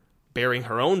to her, bearing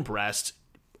her own breast,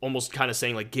 almost kind of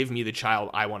saying, like, give me the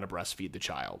child, I want to breastfeed the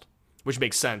child. Which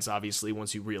makes sense, obviously,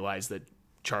 once you realize that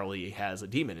Charlie has a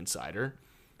demon inside her.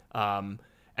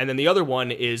 And then the other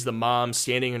one is the mom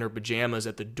standing in her pajamas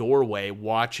at the doorway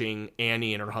watching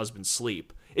Annie and her husband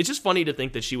sleep. It's just funny to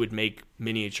think that she would make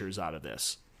miniatures out of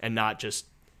this and not just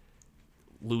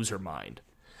lose her mind.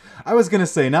 I was going to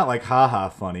say, not like haha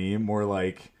funny, more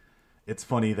like it's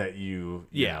funny that you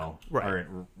aren't,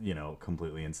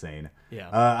 completely insane. Yeah.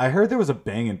 I heard there was a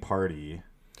banging party.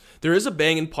 There is a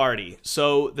banging party.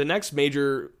 So the next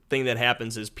major thing that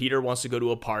happens is Peter wants to go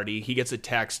to a party. He gets a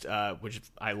text, which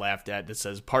I laughed at, that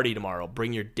says, "Party tomorrow,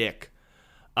 bring your dick."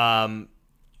 And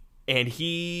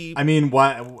he... I mean,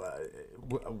 why...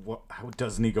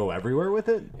 doesn't he go everywhere with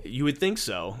it? You would think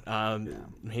so.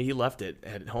 He left it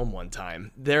at home one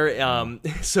time.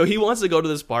 So he wants to go to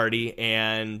this party,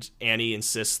 and Annie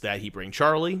insists that he bring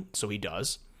Charlie, so he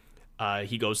does.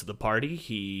 He goes to the party.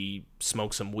 He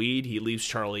smokes some weed. He leaves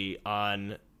Charlie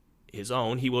on his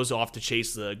own. He goes off to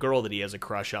chase the girl that he has a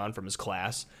crush on from his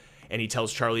class, and he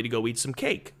tells Charlie to go eat some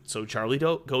cake. So Charlie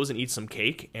goes and eats some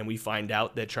cake, and we find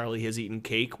out that Charlie has eaten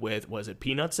cake with, was it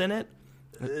peanuts in it?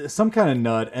 Some kind of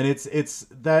nut, and it's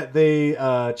that they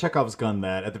Chekhov's gun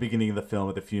that at the beginning of the film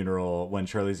at the funeral when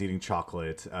Charlie's eating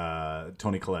chocolate,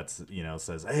 Toni Collette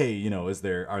says, "Hey,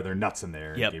 are there nuts in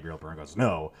there?" Yep. And Gabriel Byrne goes,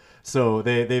 "No." So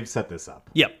they've set this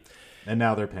up. Yep. And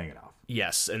now they're paying it off.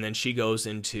 Yes, and then she goes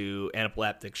into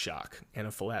anaphylactic shock.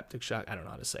 Anaphylactic shock? I don't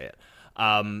know how to say it.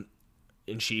 And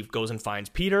she goes and finds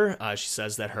Peter. She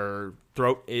says that her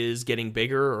throat is getting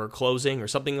bigger or closing or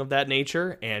something of that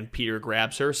nature, and Peter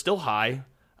grabs her, still high,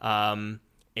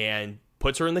 and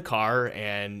puts her in the car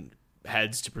and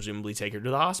heads to presumably take her to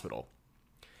the hospital.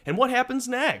 And what happens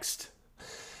next?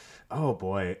 Oh,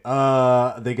 boy.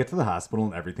 They get to the hospital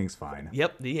and everything's fine.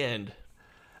 Yep, the end.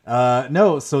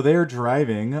 No, so they're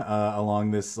driving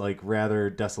along this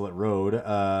rather desolate road.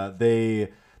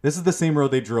 This is the same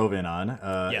road they drove in on.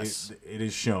 Yes. It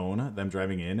is shown, them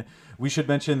driving in. We should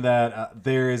mention that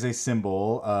there is a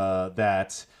symbol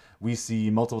that we see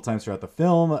multiple times throughout the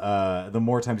film. The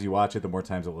more times you watch it, the more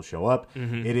times it will show up.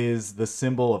 Mm-hmm. It is the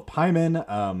symbol of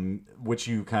Paimon, which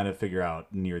you kind of figure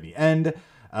out near the end.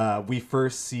 We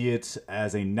first see it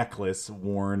as a necklace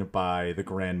worn by the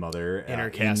grandmother in her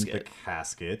casket. In the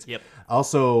casket. Yep.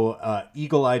 Also,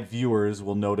 eagle-eyed viewers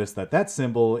will notice that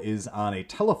symbol is on a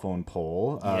telephone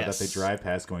pole Yes. that they drive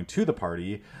past going to the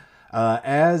party.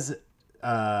 The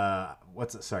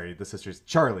sister's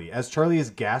Charlie. As Charlie is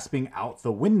gasping out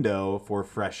the window for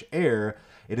fresh air,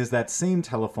 it is that same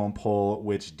telephone pole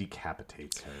which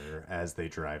decapitates her as they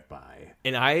drive by.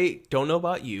 And I don't know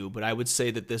about you, but I would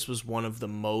say that this was one of the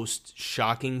most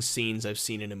shocking scenes I've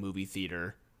seen in a movie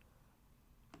theater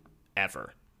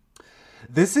ever.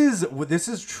 This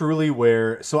is truly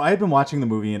where... So I had been watching the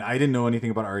movie and I didn't know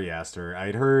anything about Ari Aster. I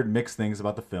had heard mixed things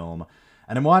about the film.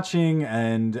 And I'm watching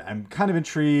and I'm kind of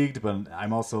intrigued, but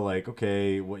I'm also like,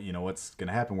 okay, what's going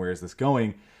to happen? Where is this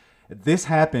going? This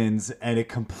happens and it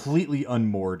completely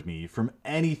unmoored me from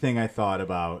anything I thought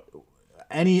about,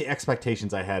 any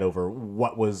expectations I had over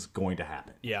what was going to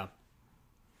happen. Yeah.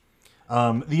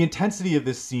 The intensity of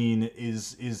this scene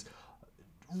is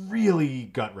really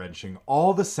gut-wrenching.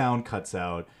 All the sound cuts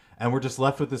out and we're just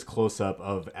left with this close-up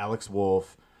of Alex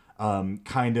Wolff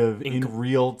kind of in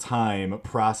real time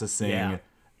processing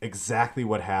exactly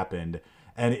what happened.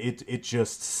 And it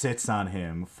just sits on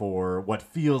him for what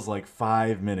feels like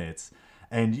 5 minutes.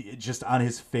 And just on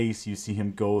his face, you see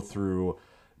him go through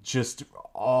just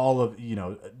all of,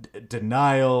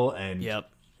 denial and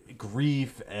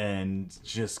grief and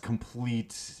just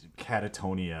complete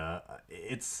catatonia.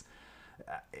 It's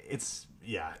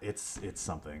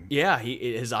something. Yeah,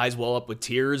 his eyes well up with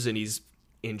tears and he's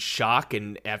in shock.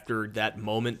 And after that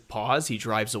moment pause, he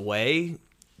drives away,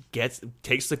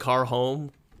 takes the car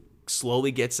home,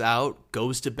 slowly gets out,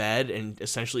 goes to bed, and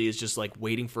essentially is just like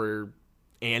waiting for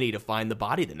Annie to find the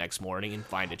body the next morning, and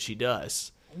find it she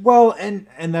does. Well, and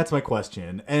that's my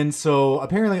question. And so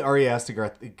apparently Ari Aster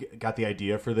got the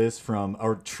idea for this from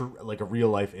a real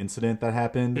life incident that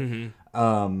happened.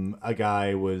 A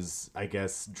guy was, I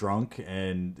guess, drunk,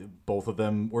 and both of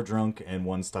them were drunk, and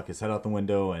one stuck his head out the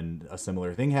window, and a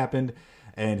similar thing happened.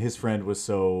 And his friend was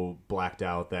so blacked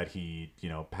out that he,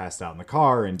 passed out in the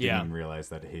car and didn't even realize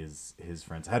that his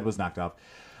friend's head was knocked off.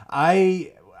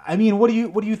 I mean, what do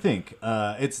you think?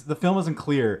 The film isn't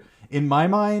clear. In my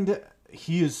mind,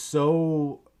 he is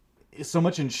so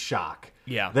much in shock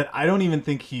that I don't even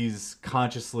think he's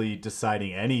consciously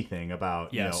deciding anything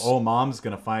about, mom's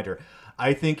going to find her.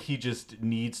 I think he just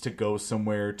needs to go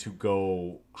somewhere to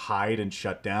go hide and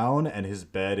shut down, and his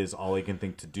bed is all he can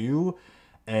think to do.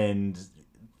 And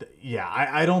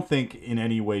I don't think in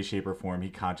any way, shape, or form he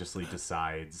consciously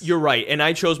decides. You're right, and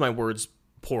I chose my words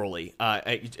poorly.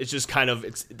 It's just kind of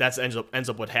ends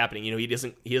up what happening. He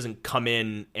doesn't come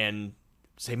in and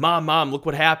say, "Mom, look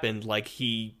what happened." Like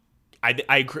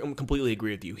I completely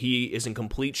agree with you. He is in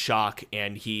complete shock,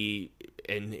 and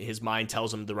his mind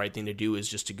tells him the right thing to do is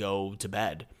just to go to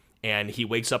bed. And he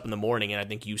wakes up in the morning, and I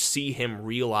think you see him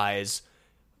realize,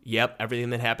 "Yep,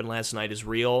 everything that happened last night is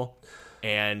real."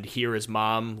 And here is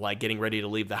Mom, like, getting ready to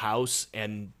leave the house,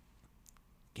 and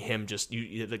him just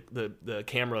the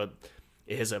camera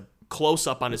has a close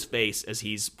up on his face as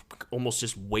he's almost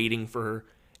just waiting for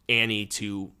Annie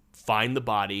to find the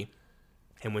body.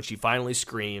 And when she finally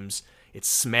screams, it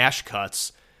smash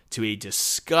cuts to a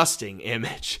disgusting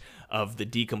image of the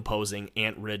decomposing,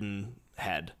 ant-ridden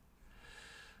head.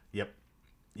 Yep.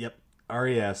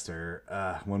 Ari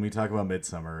Aster, when we talk about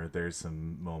Midsummer, there's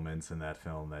some moments in that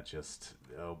film that just,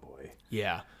 oh boy.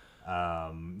 Yeah.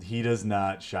 He does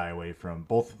not shy away from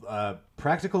both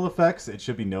practical effects, it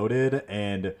should be noted,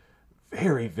 and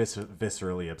very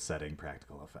viscerally upsetting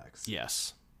practical effects.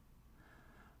 Yes.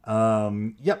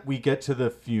 We get to the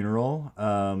funeral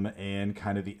and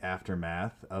kind of the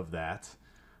aftermath of that.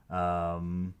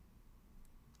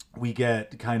 We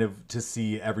get kind of to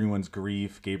see everyone's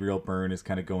grief. Gabriel Byrne is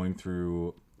kind of going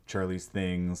through Charlie's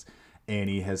things.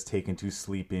 Annie has taken to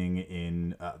sleeping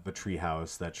in the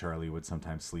treehouse that Charlie would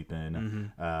sometimes sleep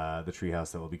in. The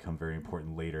treehouse that will become very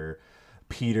important later.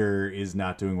 Peter is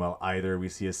not doing well either. We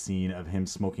see a scene of him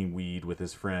smoking weed with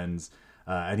his friends.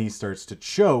 And he starts to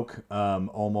choke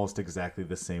almost exactly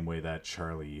the same way that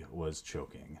Charlie was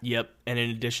choking. Yep. And in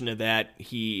addition to that,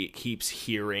 he keeps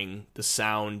hearing the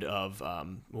sound of,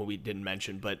 we didn't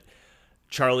mention, but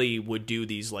Charlie would do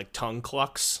these like tongue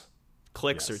clicks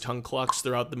or tongue clucks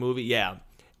throughout the movie. Yeah.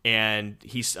 And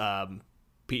he's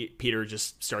Peter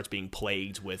just starts being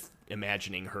plagued with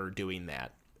imagining her doing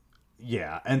that.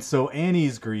 Yeah, and so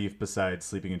Annie's grief, besides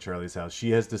sleeping in Charlie's house, she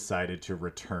has decided to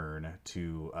return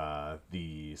to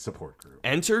the support group.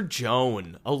 Enter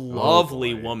Joan, a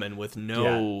lovely woman with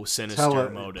no sinister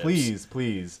motives.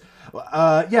 Please.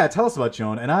 Tell us about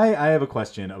Joan. And I have a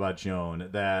question about Joan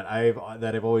that I've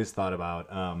always thought about,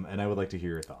 and I would like to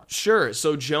hear your thoughts. Sure.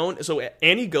 So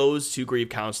Annie goes to grief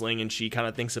counseling, and she kind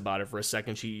of thinks about it for a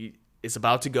second. She is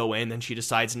about to go in, then she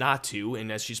decides not to,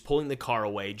 and as she's pulling the car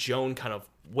away, Joan kind of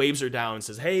waves her down and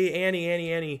says, "Hey,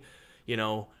 Annie,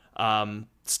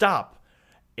 stop."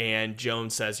 And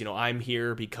Joan says, I'm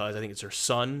here because I think it's her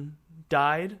son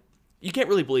died. You can't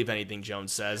really believe anything Joan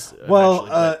says. Well,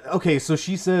 okay, so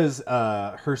she says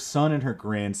her son and her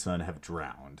grandson have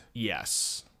drowned.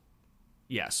 Yes.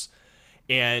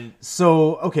 And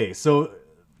so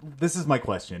this is my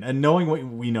question. And knowing what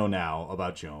we know now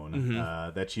about Joan,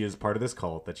 that she is part of this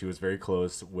cult, that she was very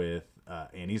close with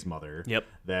Annie's mother,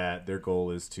 that their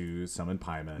goal is to summon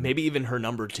Paimon. Maybe even her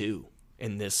number 2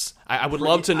 in this. I would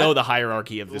love to know the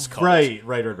hierarchy of this cult. Right.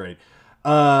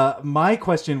 My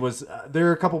question was, there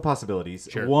are a couple possibilities.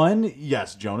 Sure. One,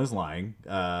 yes, Joan is lying,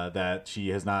 that she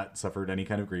has not suffered any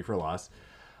kind of grief or loss.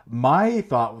 My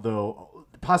thought, though,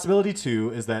 possibility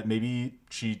 2 is that maybe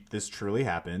this truly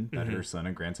happened, that her son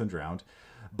and grandson drowned.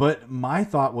 But my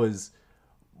thought was,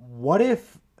 what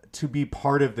if to be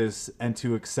part of this and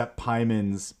to accept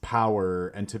Paimon's power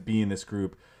and to be in this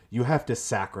group, you have to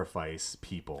sacrifice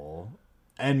people.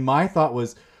 And my thought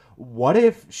was, what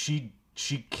if she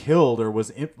killed or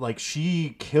was like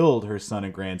she killed her son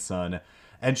and grandson,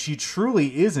 and she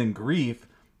truly is in grief,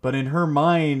 but in her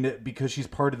mind, because she's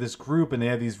part of this group and they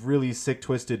have these really sick,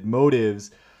 twisted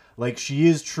motives, like she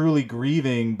is truly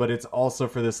grieving, but it's also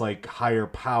for this like higher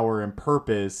power and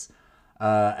purpose.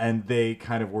 And they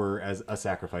kind of were as a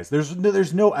sacrifice.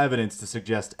 There's no evidence to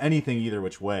suggest anything either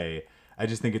which way. I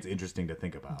just think it's interesting to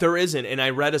think about. There isn't, and I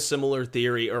read a similar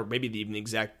theory, or maybe even the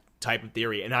exact type of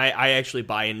theory, and I actually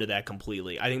buy into that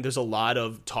completely. I think there's a lot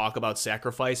of talk about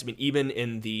sacrifice. I mean,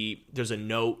 even there's a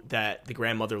note that the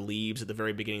grandmother leaves at the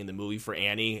very beginning of the movie for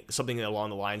Annie, something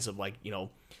along the lines of like,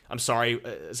 I'm sorry,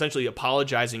 essentially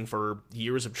apologizing for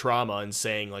years of trauma and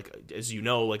saying like, as you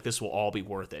know, like this will all be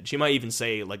worth it. She might even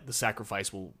say like the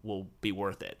sacrifice will be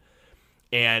worth it.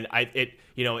 And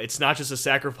it's not just a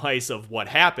sacrifice of what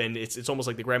happened. It's almost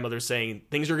like the grandmother saying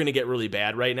things are going to get really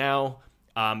bad right now,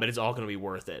 but it's all going to be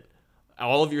worth it.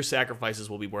 All of your sacrifices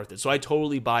will be worth it. So I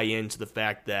totally buy into the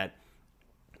fact that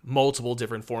multiple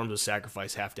different forms of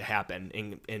sacrifice have to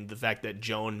happen, and the fact that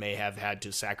Joan may have had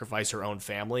to sacrifice her own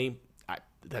family,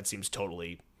 that seems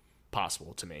totally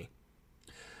possible to me.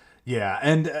 Yeah,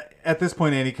 and at this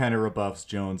point, Annie kind of rebuffs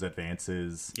Joan's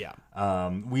advances. Yeah.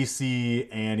 We see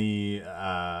Annie,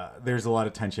 there's a lot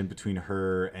of tension between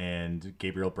her and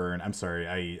Gabriel Byrne. I'm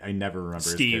sorry, I never remember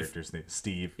his character's name.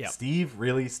 Steve. Yep. Steve?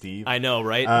 Really? Steve? I know,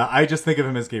 right? I just think of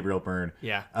him as Gabriel Byrne.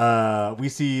 Yeah. We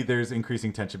see there's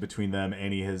increasing tension between them.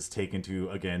 Annie has taken to,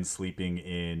 again, sleeping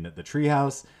in the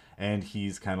treehouse, and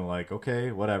he's kind of like,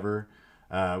 okay, whatever.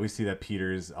 We see that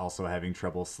Peter's also having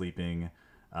trouble sleeping.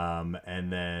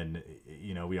 And then,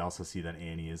 we also see that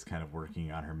Annie is kind of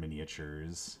working on her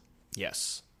miniatures.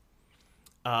 Yes.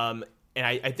 And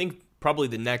I think probably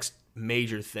the next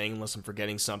major thing, unless I'm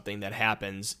forgetting something that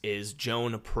happens, is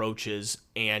Joan approaches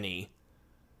Annie.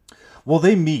 Well,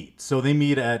 they meet. So they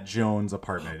meet at Joan's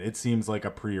apartment. It seems like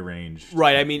a prearranged.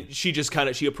 Right. I mean, she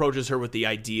approaches her with the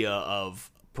idea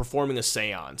of performing a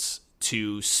seance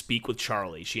to speak with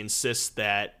Charlie. She insists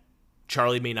that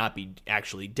Charlie may not be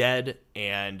actually dead,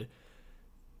 and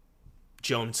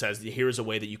Joan says, here's a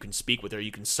way that you can speak with her.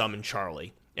 You can summon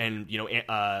Charlie. And,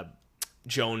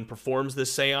 Joan performs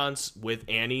this seance with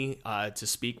Annie to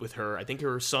speak with her, I think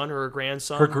her son or her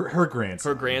grandson. Her grandson.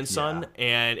 Her grandson, yeah.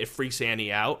 And it freaks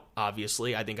Annie out,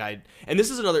 obviously. And this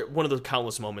is another one of those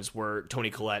countless moments where Toni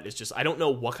Collette is just, I don't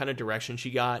know what kind of direction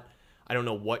she got. I don't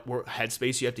know what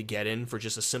headspace you have to get in for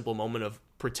just a simple moment of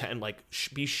pretend, like,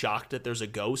 be shocked that there's a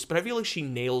ghost. But I feel like she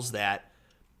nails that.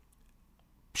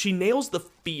 She nails the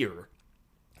fear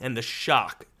and the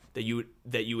shock that you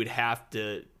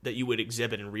would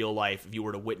exhibit in real life if you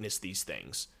were to witness these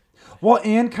things. Well,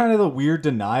 and kind of the weird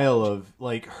denial of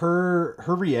like her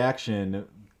reaction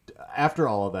after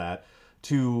all of that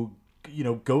to,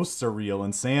 ghosts are real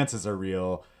and seances are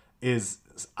real is,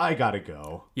 I gotta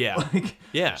go. Yeah.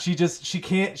 Yeah.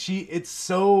 It's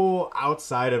so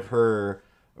outside of her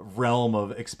realm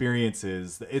of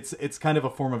experiences. It's kind of a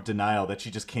form of denial that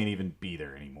she just can't even be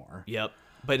there anymore. Yep.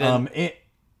 But then,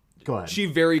 go ahead. She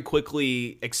very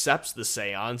quickly accepts the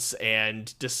seance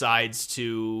and decides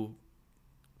to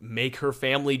make her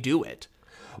family do it.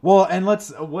 Well, and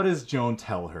what does Joan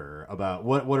tell her about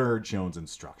what are Joan's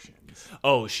instructions?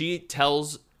 Oh, she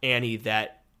tells Annie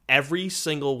that every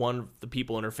single one of the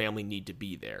people in her family need to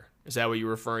be there. Is that what you're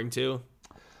referring to?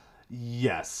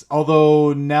 Yes.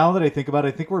 Although now that I think about it,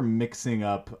 I think we're mixing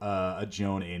up a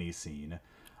Joan Annie scene.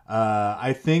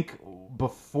 I think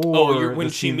before when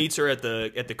she meets her at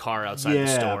the car outside the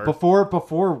store.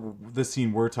 Before the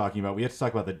scene we're talking about, we have to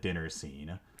talk about the dinner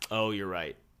scene. Oh, you're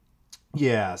right.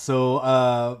 Yeah.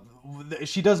 So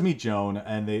she does meet Joan,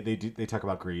 and they talk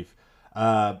about grief.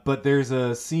 But there's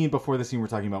a scene before the scene we're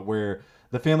talking about where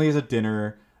the family is at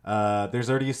dinner. There's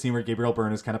already a scene where Gabriel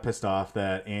Byrne is kind of pissed off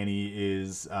that Annie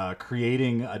is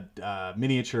creating a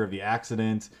miniature of the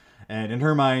accident. And in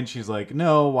her mind, she's like,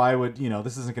 no, why would,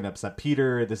 this isn't going to upset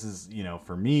Peter. This is,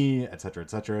 for me, et cetera, et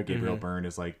cetera. Gabriel Byrne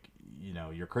is like,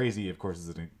 you're crazy. Of course, this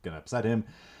isn't going to upset him.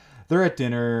 They're at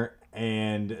dinner,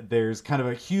 and there's kind of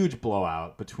a huge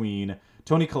blowout between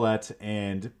Toni Collette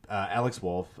and Alex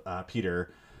Wolff,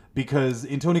 Peter, because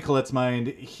in Toni Collette's mind,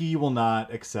 he will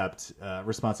not accept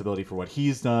responsibility for what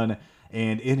he's done.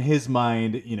 And in his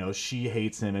mind, she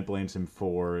hates him and blames him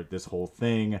for this whole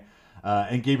thing.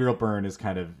 And Gabriel Byrne is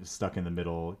kind of stuck in the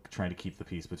middle, trying to keep the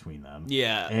peace between them.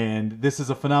 Yeah. And this is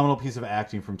a phenomenal piece of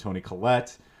acting from Toni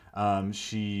Collette.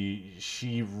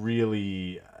 She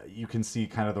really, you can see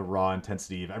kind of the raw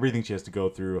intensity of everything she has to go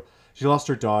through. She lost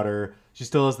her daughter. She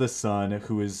still has this son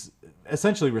who is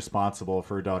essentially responsible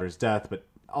for her daughter's death, but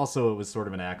also it was sort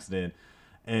of an accident.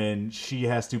 And she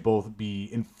has to both be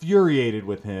infuriated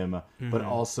with him, but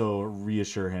also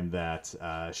reassure him that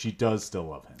she does still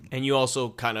love him. And you also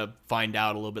kind of find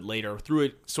out a little bit later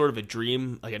through sort of a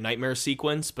dream, like a nightmare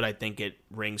sequence, but I think it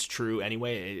rings true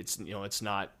anyway. It's, it's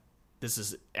not, this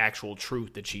is actual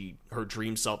truth that her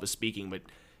dream self is speaking, but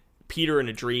Peter in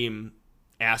a dream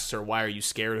asks her, "Why are you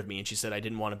scared of me?" And she said, "I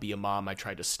didn't want to be a mom. I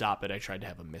tried to stop it. I tried to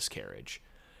have a miscarriage."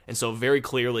 And so very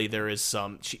clearly there is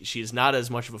she is not as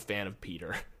much of a fan of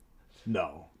Peter.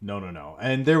 No.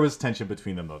 And there was tension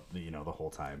between them, the whole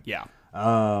time. Yeah.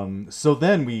 So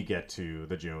then we get to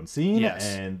the Jones scene. Yes.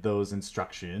 And those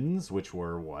instructions, which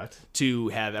were what? To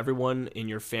have everyone in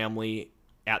your family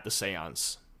at the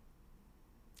seance.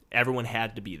 Everyone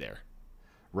had to be there.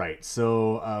 Right.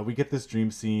 So we get this dream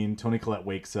scene. Toni Collette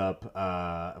wakes up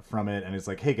from it and is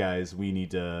like, "Hey guys, we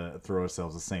need to throw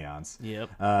ourselves a seance." Yep.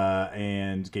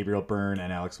 And Gabriel Byrne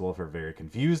and Alex Wolff are very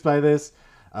confused by this.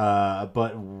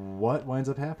 But what winds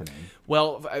up happening?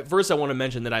 Well, first I want to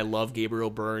mention that I love Gabriel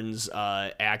Byrne's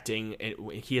acting.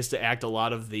 He has to act a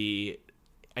lot of the...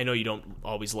 I know you don't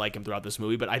always like him throughout this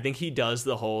movie, but I think he does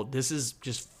the whole "this is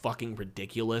just fucking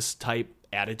ridiculous" type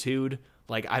attitude.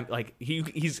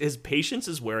 His patience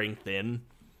is wearing thin.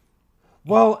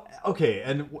 Well, okay,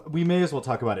 and we may as well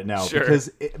talk about it now. Sure. Because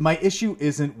my issue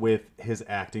isn't with his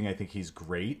acting. I think he's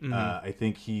great. I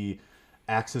think he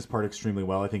acts his part extremely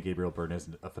well. I think Gabriel Byrne is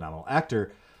a phenomenal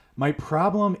actor. My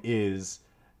problem is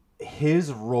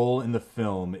his role in the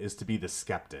film is to be the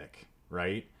skeptic,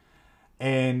 right?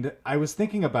 And I was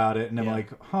thinking about it, and I'm like,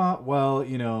 well,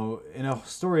 in a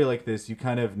story like this, you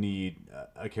kind of need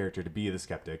a character to be the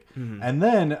skeptic. And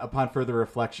then, upon further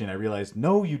reflection, I realized,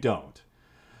 no, you don't.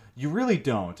 You really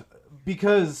don't.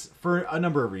 Because, for a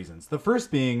number of reasons. The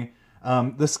first being,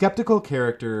 the skeptical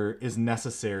character is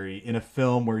necessary in a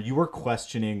film where you are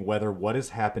questioning whether what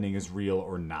is happening is real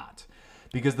or not.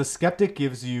 Because the skeptic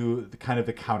gives you the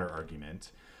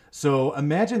counter-argument. So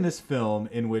imagine this film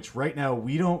in which right now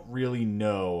we don't really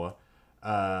know,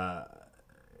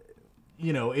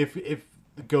 if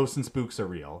the ghosts and spooks are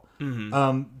real.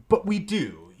 But we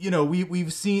do.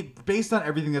 We've seen, based on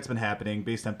everything that's been happening,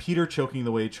 based on Peter choking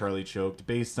the way Charlie choked,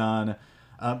 based on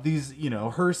these,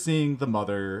 her seeing the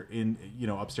mother in,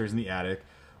 upstairs in the attic.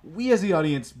 We as the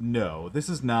audience know this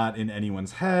is not in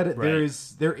anyone's head. Right.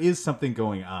 There is something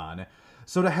going on.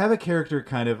 So to have a character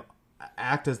kind of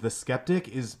act as the skeptic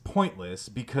is pointless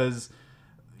because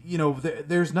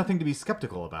there's nothing to be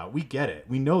skeptical about. We get it.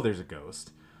 We know there's a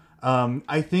ghost.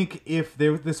 I think if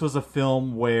this was a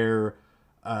film where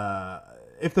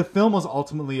if the film was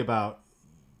ultimately about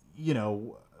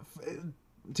to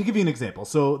give you an example,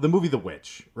 so the movie The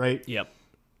Witch, right? Yep.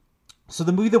 So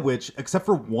the movie The Witch, except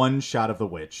for one shot of the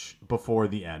witch before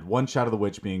the end, one shot of the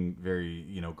witch being very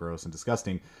gross and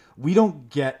disgusting, we don't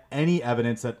get any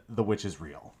evidence that the witch is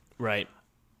real. Right.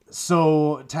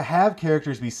 So to have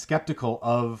characters be skeptical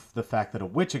of the fact that a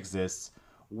witch exists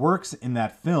works in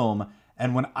that film.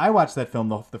 And when I watched that film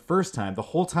the first time, the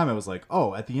whole time I was like,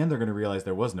 oh, at the end they're going to realize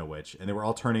there was no witch. And they were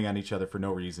all turning on each other for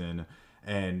no reason.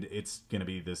 And it's going to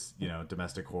be this,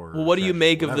 domestic horror. Well, what do you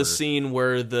make of the scene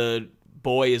where the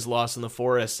boy is lost in the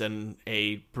forest and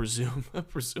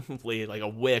presumably like a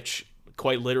witch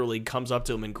quite literally comes up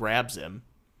to him and grabs him?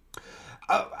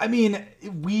 I mean,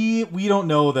 we don't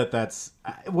know that's...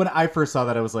 When I first saw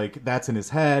that, I was like, that's in his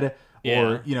head.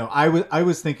 Yeah. Or, I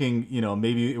was thinking,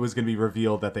 maybe it was going to be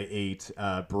revealed that they ate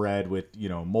bread with,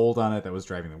 mold on it that was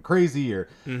driving them crazy or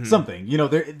something.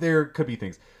 There could be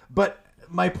things. But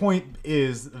my point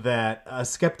is that a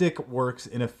skeptic works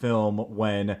in a film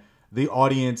when the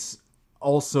audience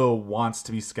also wants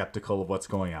to be skeptical of what's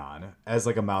going on as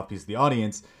like a mouthpiece of the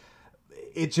audience.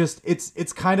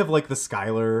 It's kind of like the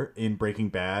Skyler in Breaking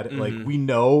Bad. Like, we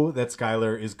know that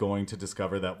Skyler is going to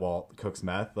discover that Walt cooks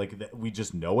meth. Like, we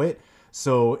just know it.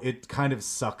 So it kind of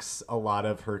sucks a lot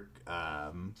of her,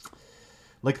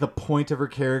 like the point of her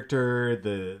character,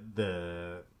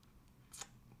 the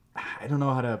I don't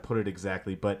know how to put it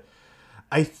exactly, but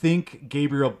I think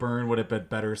Gabriel Byrne would have been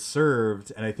better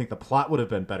served, and I think the plot would have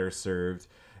been better served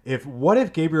if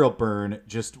Gabriel Byrne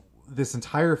just this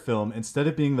entire film, instead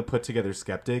of being the put together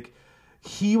skeptic,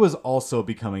 he was also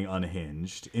becoming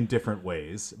unhinged in different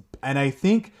ways. And I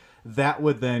think that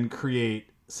would then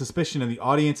create suspicion in the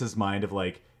audience's mind of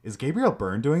like, is Gabriel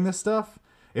Byrne doing this stuff?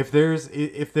 If there's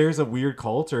a weird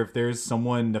cult or if there's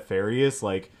someone nefarious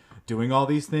like doing all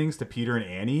these things to Peter and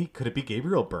Annie, could it be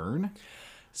Gabriel Byrne?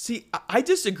 See, I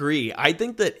disagree. I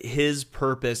think that his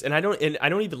purpose, and I don't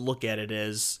even look at it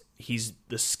as he's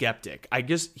the skeptic. I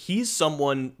guess he's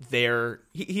someone there.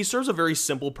 He serves a very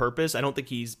simple purpose. I don't think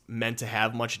he's meant to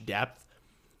have much depth,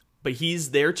 but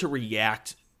he's there to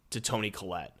react to Toni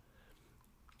Collette.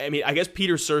 I mean, I guess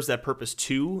Peter serves that purpose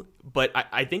too, but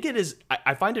I think it is.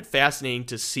 I find it fascinating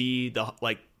to see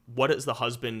what is the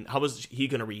husband? How is he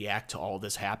going to react to all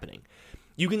this happening?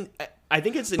 You can. I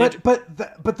think it's but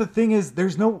the thing is,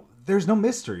 there's no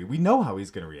mystery. We know how he's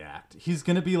going to react. He's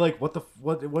going to be like,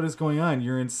 what is going on?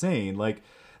 You're insane. Like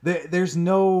there's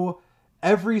no,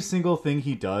 every single thing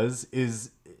he does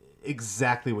is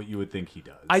exactly what you would think he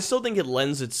does. I still think it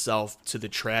lends itself to the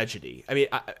tragedy. I mean,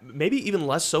 maybe even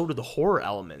less so to the horror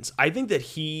elements. I think that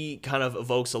he kind of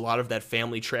evokes a lot of that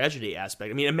family tragedy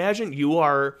aspect. I mean, imagine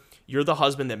you're the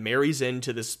husband that marries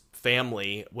into this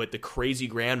family with the crazy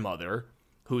grandmother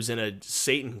who's in a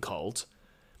Satan cult,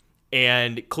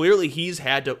 and clearly he's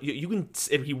had to. You can,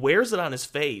 if he wears it on his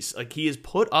face, like he has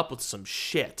put up with some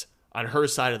shit on her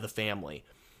side of the family,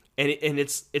 and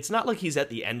it's not like he's at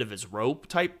the end of his rope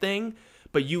type thing,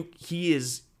 but he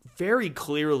is very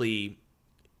clearly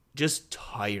just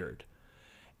tired,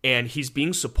 and he's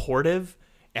being supportive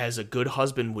as a good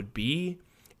husband would be,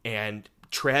 and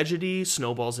tragedy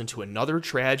snowballs into another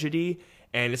tragedy.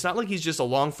 And it's not like he's just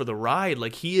along for the ride.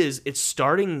 Like it's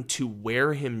starting to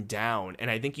wear him down. And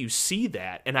I think you see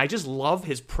that. And I just love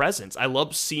his presence. I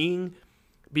love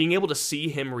being able to see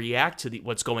him react to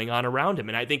what's going on around him.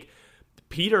 And I think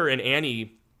Peter and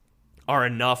Annie are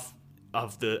enough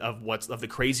of the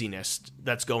craziness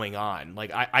that's going on.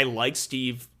 Like I like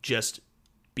Steve just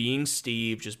being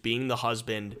the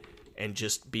husband and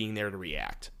just being there to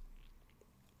react.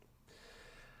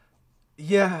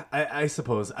 Yeah, I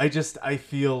suppose. I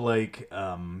feel like,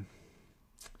 I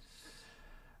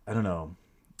don't know.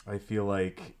 I feel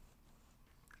like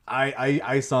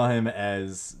I saw him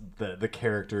as the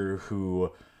character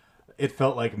who it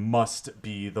felt like must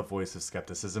be the voice of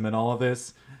skepticism in all of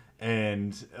this.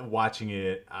 And watching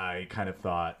it, I kind of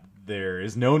thought there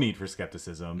is no need for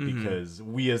skepticism because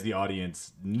we as the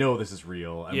audience know this is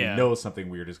real and we know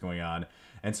something weird is going on.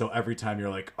 And so every time you're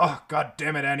like, oh, God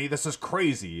damn it, Annie, this is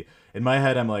crazy. In my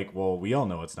head, I'm like, well, we all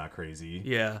know it's not crazy.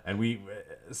 Yeah. And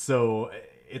so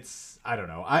it's, I don't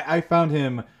know. I found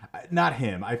him, not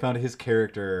him, I found his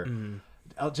character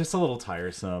just a little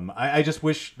tiresome. I just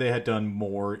wish they had done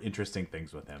more interesting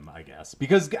things with him, I guess.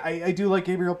 Because I do like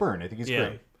Gabriel Byrne. I think he's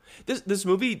great. This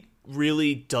movie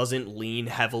really doesn't lean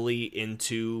heavily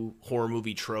into horror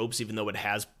movie tropes, even though it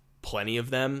has plenty of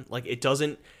them. Like, it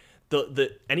doesn't...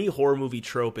 any horror movie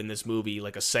trope in this movie,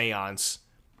 like a seance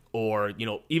or,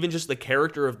 even just the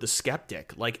character of the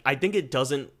skeptic, like, I think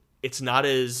it's not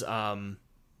as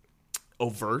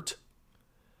overt.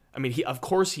 I mean, of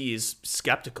course he is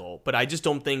skeptical, but I just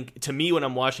don't think, to me, when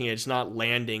I'm watching it, it's not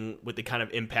landing with the kind of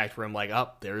impact where I'm like, oh,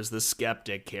 there's the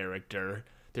skeptic character.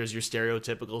 There's your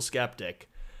stereotypical skeptic.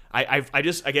 I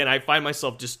find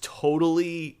myself just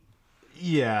totally...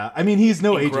 Yeah, I mean, he's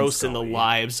no engrossed in the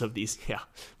lives of these. Yeah,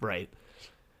 right.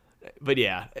 But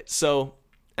yeah, so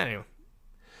anyway.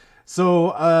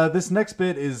 So this next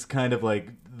bit is kind of like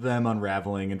them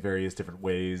unraveling in various different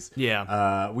ways.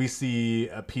 Yeah. We see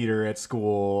Peter at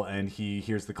school, and he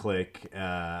hears the click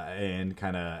and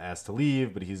kind of asks to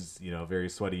leave, but he's very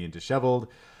sweaty and disheveled.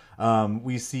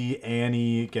 We see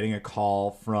Annie getting a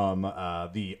call from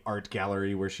the art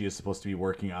gallery where she is supposed to be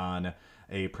working on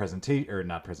a presentation, or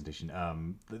not presentation.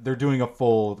 They're doing a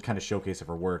full kind of showcase of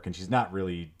her work, and she's not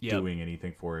really doing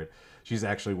anything for it. She's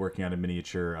actually working on a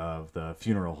miniature of the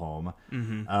funeral home.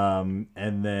 Mm-hmm.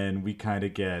 And then we kind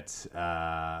of get,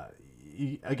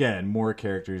 again, more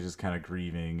characters just kind of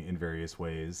grieving in various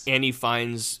ways. Annie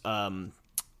finds,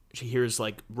 she hears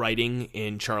like writing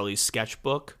in Charlie's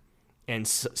sketchbook and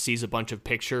sees a bunch of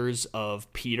pictures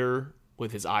of Peter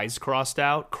with his eyes crossed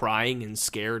out, crying and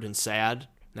scared and sad.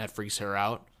 And that freaks her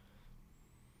out.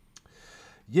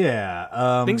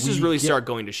 Yeah. Things just really start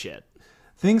going to shit.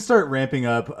 Things start ramping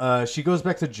up. She goes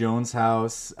back to Joan's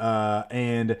house,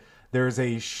 and there's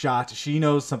a shot. She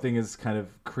knows something is kind of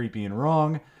creepy and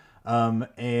wrong.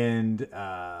 And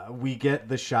we get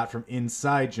the shot from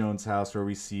inside Joan's house where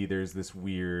we see there's this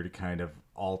weird kind of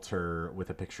altar with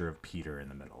a picture of Peter in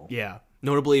the middle. Yeah.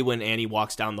 Notably, when Annie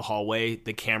walks down the hallway,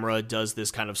 the camera does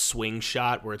this kind of swing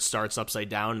shot where it starts upside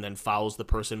down and then follows the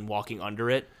person walking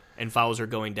under it and follows her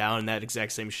going down. And that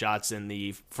exact same shot's in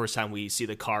the first time we see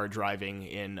the car driving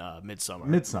in Midsommar.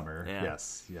 Midsommar, yeah.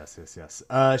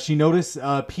 Yes. She noticed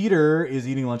Peter is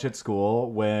eating lunch at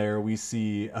school, where we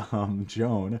see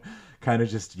Joan kind of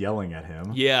just yelling at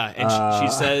him. Yeah, and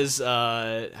she says,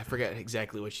 I forget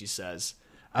exactly what she says.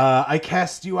 I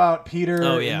cast you out, Peter.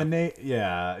 Oh, yeah. In the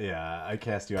yeah. I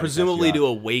cast you out. Presumably to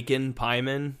awaken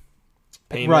Paimon.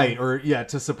 Right, or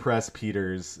to suppress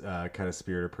Peter's kind of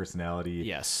spirit or personality.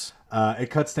 Yes. It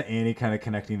cuts to Annie kind of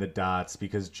connecting the dots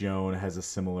because Joan has a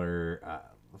similar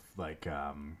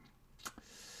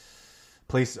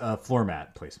floor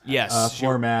mat placement. Yes,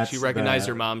 floor mats. She recognized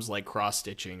her mom's like cross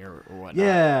stitching or whatnot.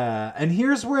 Yeah, and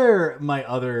here's where my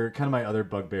other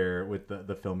bugbear with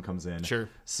the film comes in. Sure.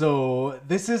 So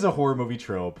this is a horror movie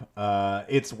trope.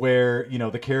 It's where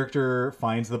the character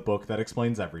finds the book that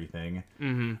explains everything,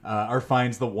 or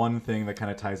finds the one thing that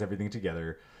kind of ties everything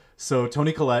together. So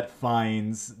Toni Collette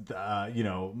finds,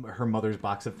 her mother's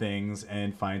box of things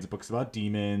and finds books about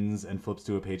demons and flips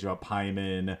to a page about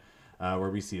Paimon, where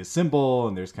we see a symbol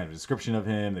and there's kind of a description of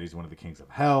him, that he's one of the kings of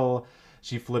hell.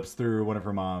 She flips through one of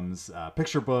her mom's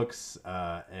picture books,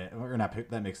 or not.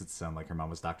 That makes it sound like her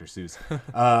mom was Dr. Seuss.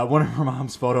 One of her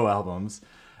mom's photo albums.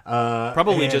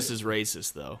 Probably just as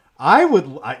racist, though. I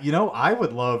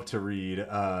would love to read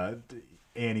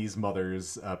Annie's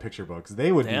mother's picture books.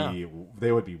 They would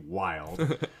be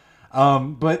wild.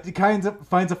 But it kind of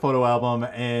finds a photo album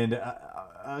and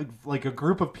like a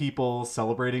group of people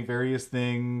celebrating various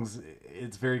things.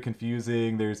 It's very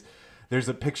confusing. There's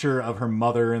a picture of her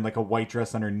mother in like a white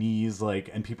dress on her knees,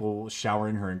 and people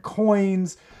showering her in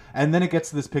coins. And then it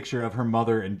gets to this picture of her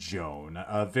mother and Joan,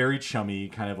 very chummy,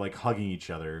 kind of like hugging each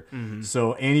other. Mm-hmm.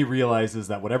 So Annie realizes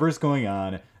that whatever is going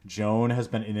on, Joan has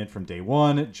been in it from day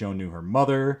one. Joan knew her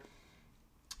mother.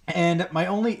 And my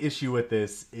only issue with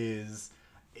this is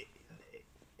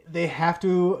they have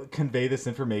to convey this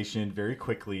information very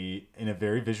quickly in a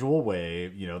very visual way.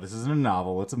 This isn't a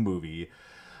novel, it's a movie.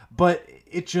 But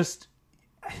it just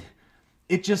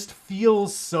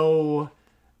feels so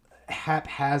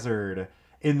haphazard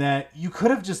in that you could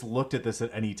have just looked at this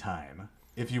at any time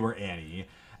if you were Annie.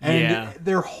 And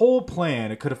their whole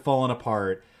plan, it could have fallen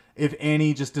apart if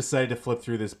Annie just decided to flip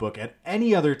through this book at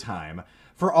any other time.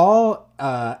 For all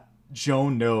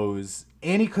Joan knows,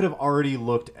 Annie could have already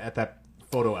looked at that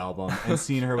photo album and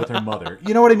seen her with her mother.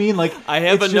 You know what I mean? Like, I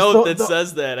have a note that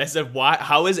says that. I said, "Why?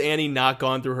 How has Annie not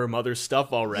gone through her mother's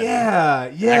stuff already?"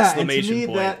 Yeah. Exclamation and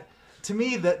point. To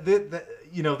me, that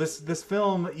this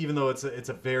film, even though it's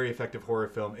a very effective horror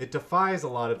film, it defies a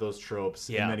lot of those tropes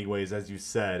in many ways, as you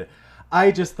said.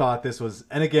 I just thought this was,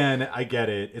 and again, I get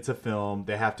it. It's a film.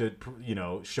 They have to,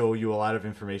 show you a lot of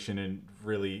information in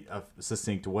really a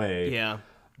succinct way. Yeah.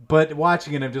 But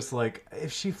watching it, I'm just like,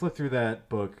 if she flipped through that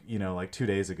book, like 2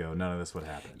 days ago, none of this would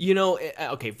happen.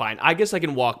 Okay, fine. I guess I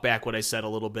can walk back what I said a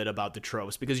little bit about the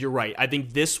tropes, because you're right. I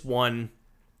think this one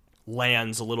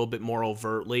lands a little bit more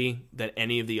overtly than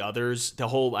any of the others. The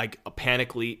whole, like,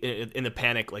 in the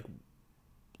panic, like,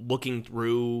 looking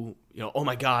through, oh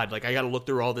my God, like, I got to look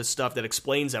through all this stuff that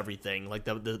explains everything, like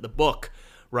the book,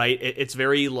 right? It's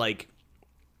very, like,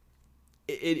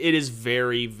 it is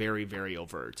very, very, very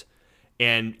overt.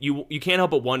 And you can't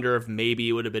help but wonder if maybe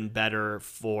it would have been better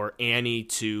for Annie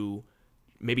to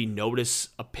maybe notice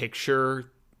a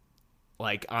picture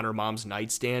like on her mom's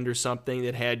nightstand or something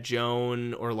that had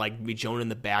Joan, or like maybe Joan in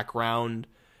the background,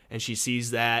 and she sees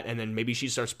that, and then maybe she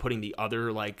starts putting the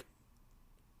other like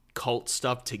cult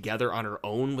stuff together on her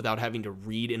own without having to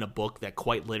read in a book that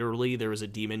quite literally there is a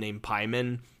demon named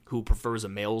Paimon who prefers a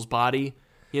male's body,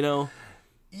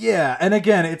 Yeah, and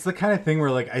again, it's the kind of thing where,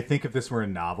 like, I think if this were a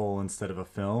novel instead of a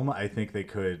film, I think they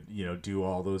could, do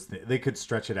all those things. They could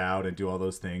stretch it out and do all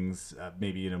those things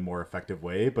maybe in a more effective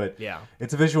way. But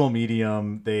it's a visual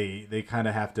medium. They kind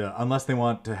of have to, unless they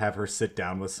want to have her sit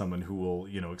down with someone who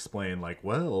will, explain, like,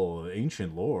 well,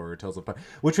 ancient lore tells us,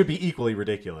 which would be equally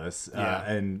ridiculous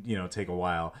and, take a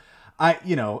while.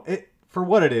 For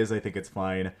what it is, I think it's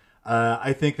fine.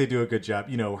 I think they do a good job.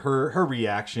 Her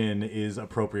reaction is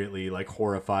appropriately like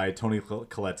horrified. Toni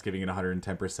Collette's giving it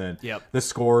 110%. Yep. The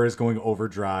score is going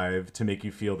overdrive to make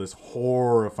you feel this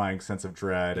horrifying sense of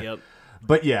dread. Yep.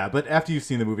 But after you've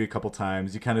seen the movie a couple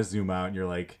times, you kind of zoom out and you're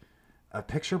like, a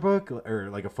picture book or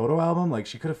like a photo album? Like,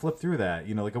 she could have flipped through that,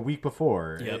 like a week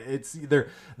before. Yep. It's either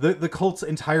the cult's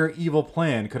entire evil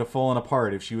plan could have fallen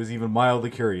apart if she was even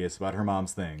mildly curious about her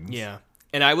mom's things. Yeah.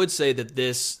 And I would say that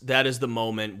that is the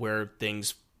moment where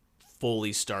things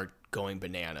fully start going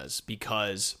bananas,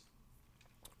 because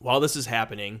while this is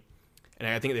happening, and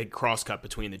I think they cross-cut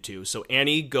between the two, so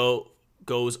Annie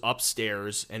goes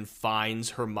upstairs and finds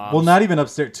her mom. Well, not even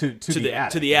upstairs, to the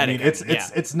attic. To the attic. I mean,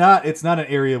 it's not an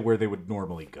area where they would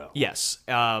normally go. Yes.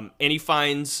 Annie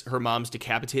finds her mom's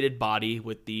decapitated body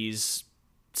with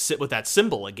that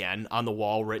symbol again on the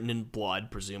wall, written in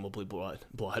blood, presumably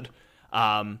blood.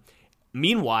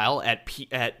 Meanwhile, at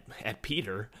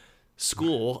Peter,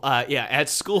 school. At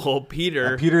school,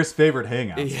 Peter. Peter's favorite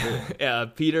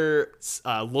hangout. Peter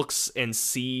looks and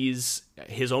sees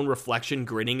his own reflection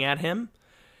grinning at him.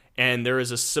 And there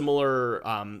is a similar,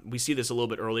 we see this a little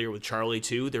bit earlier with Charlie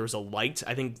too. There was a light.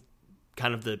 I think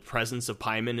kind of the presence of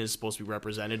Pyman is supposed to be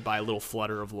represented by a little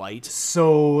flutter of light.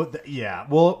 So,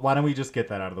 well, why don't we just get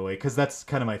that out of the way? Because that's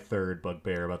kind of my third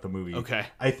bugbear about the movie. Okay.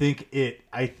 I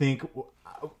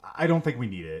don't think we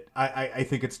need it. I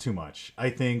think it's too much. I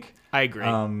agree.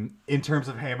 In terms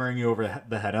of hammering you over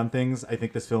the head on things, I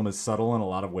think this film is subtle in a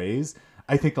lot of ways.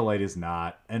 I think the light is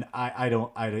not, and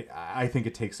I think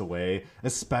it takes away,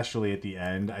 especially at the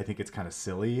end. I think it's kind of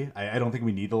silly. I don't think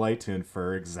we need the light to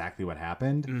infer exactly what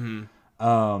happened.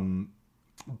 Mm-hmm.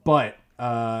 But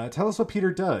tell us what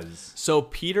Peter does. So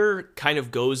Peter kind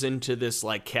of goes into this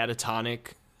like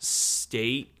catatonic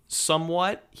state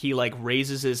somewhat. He like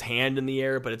raises his hand in the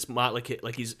air, but it's not like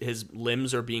his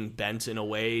limbs are being bent in a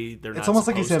way they're not. It's almost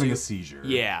like he's having to. A seizure.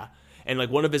 Yeah, and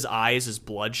like one of his eyes is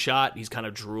bloodshot. He's kind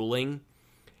of drooling.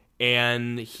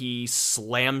 And he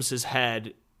slams his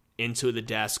head into the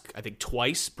desk, I think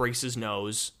twice, breaks his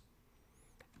nose,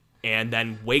 and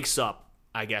then wakes up,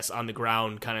 I guess, on the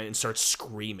ground kind of and starts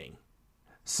screaming.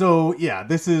 So, yeah,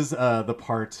 this is the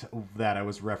part that I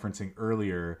was referencing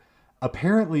earlier.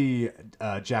 Apparently,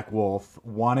 Jack Wolf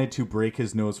wanted to break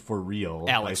his nose for real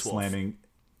Alex by Wolf. slamming...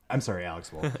 I'm sorry,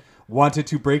 Alex Wolf. Wanted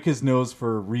to break his nose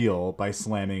for real by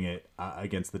slamming it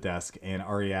against the desk, and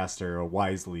Ari Aster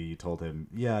wisely told him,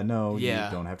 you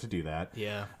don't have to do that.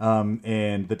 Yeah.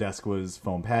 And the desk was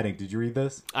foam padding. Did you read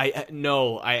this?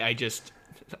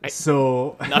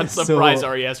 So not surprised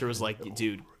Ari Aster was like,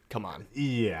 dude, come on.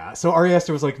 Yeah. So Ari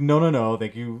Aster was like, no,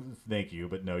 thank you,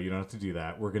 but no, you don't have to do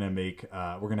that. We're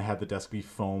gonna have the desk be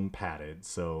foam padded,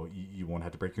 so you won't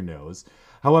have to break your nose.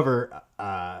 However,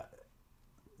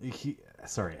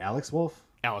 Alex Wolf?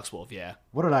 Alex Wolf, yeah.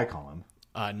 What did I call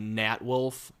him? Nat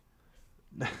Wolf.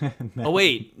 Oh,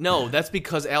 wait. No, that's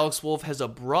because Alex Wolf has a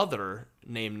brother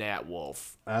named Nat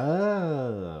Wolf.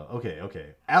 Oh,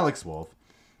 okay. Alex Wolf.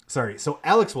 Sorry. So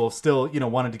Alex Wolf still,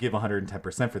 wanted to give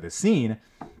 110% for this scene.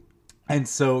 And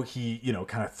so he,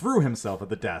 kind of threw himself at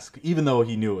the desk, even though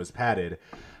he knew it was padded.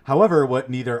 However, what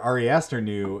neither Ari Aster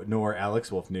knew nor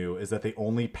Alex Wolf knew is that they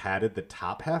only padded the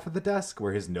top half of the desk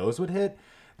where his nose would hit.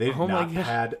 They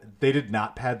did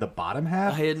not pad the bottom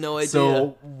half. I had no idea.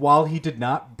 So while he did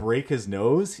not break his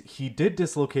nose, he did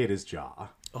dislocate his jaw.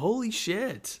 Holy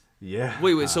shit. Yeah.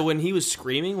 Wait, so when he was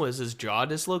screaming, was his jaw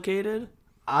dislocated?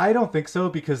 I don't think so,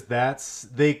 because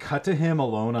they cut to him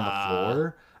alone on the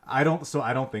floor. I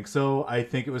don't think so. I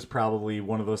think it was probably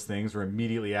one of those things where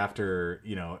immediately after,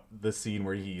 the scene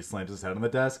where he slams his head on the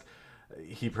desk,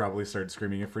 he probably started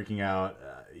screaming and freaking out,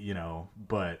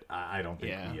 but I don't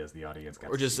think we as the audience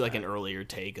got or just like that. an earlier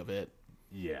take of it.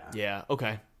 Yeah. Yeah.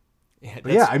 Okay.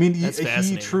 Yeah, I mean,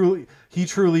 he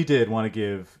truly did want to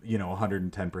give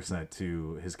 110%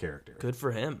 to his character. Good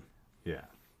for him. Yeah.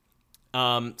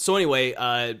 So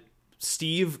anyway,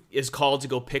 Steve is called to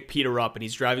go pick Peter up, and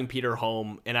he's driving Peter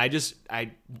home. And I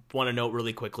want to note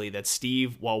really quickly that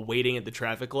Steve, while waiting at the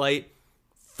traffic light,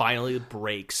 finally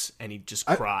breaks and he just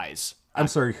cries. I'm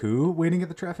sorry, who waiting at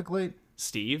the traffic light?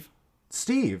 Steve.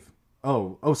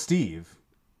 Oh, Steve.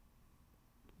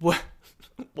 What?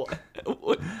 What?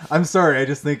 I'm sorry. I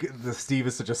just think the Steve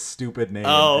is such a stupid name.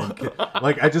 Oh.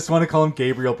 I just want to call him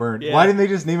Gabriel Byrne. Yeah. Why didn't they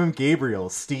just name him Gabriel?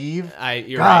 Steve?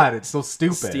 You're God, right. It's so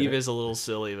stupid. Steve is a little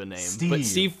silly of a name. But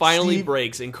Steve finally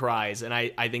breaks and cries, and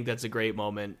I think that's a great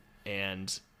moment,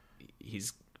 and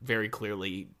he's very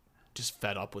clearly just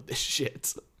fed up with this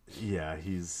shit. Yeah,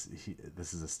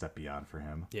 this is a step beyond for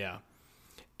him. Yeah.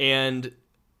 And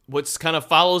what's kind of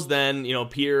follows then,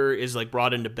 Peter is like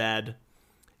brought into bed,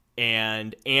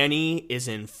 and Annie is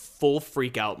in full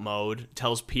freak out mode,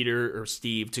 tells Peter or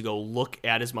Steve to go look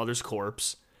at his mother's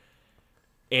corpse.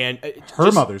 And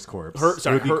her mother's corpse.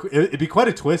 It'd be quite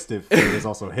a twist if it was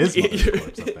also his mother's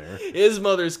corpse up there. His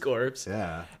mother's corpse.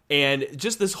 Yeah. And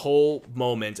just this whole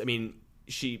moment, I mean,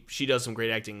 she does some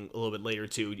great acting a little bit later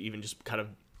too, even just kind of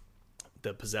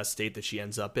the possessed state that she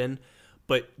ends up in.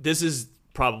 But this is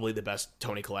probably the best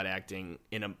Toni Collette acting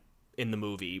in the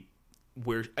movie,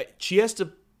 where she has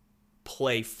to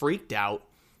play freaked out,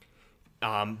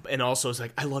 and also it's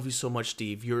like, I love you so much,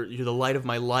 Steve. You're the light of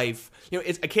my life.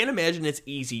 I can't imagine it's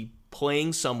easy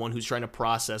playing someone who's trying to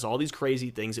process all these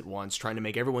crazy things at once, trying to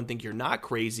make everyone think you're not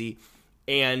crazy,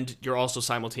 and you're also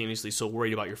simultaneously so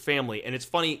worried about your family. And it's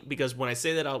funny because when I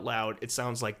say that out loud, it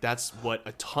sounds like that's what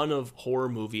a ton of horror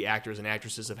movie actors and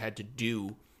actresses have had to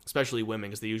do, especially women,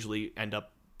 because they usually end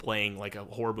up playing like a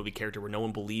horror movie character where no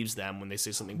one believes them when they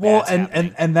say something Well, bad's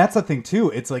happening. and that's the thing too.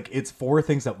 It's like it's four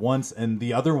things at once, and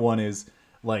the other one is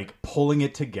like pulling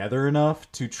it together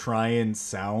enough to try and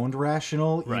sound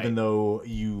rational, Right. even though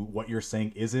what you're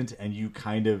saying isn't, and you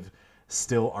kind of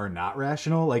still are not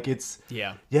rational. Like it's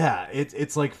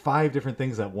it's like five different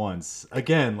things at once.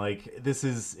 Again, like this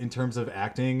is in terms of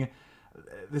acting,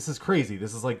 this is crazy.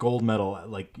 This is like gold medal,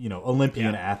 like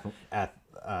Olympian level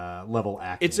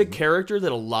acting. It's a character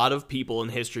that a lot of people in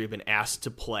history have been asked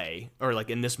to play, or like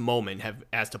in this moment have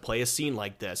asked to play a scene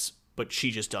like this, but she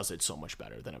just does it so much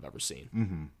better than I've ever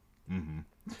seen.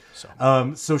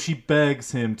 So she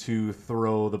begs him to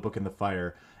throw the book in the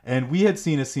fire. And we had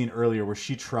seen a scene earlier where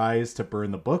she tries to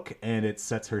burn the book and it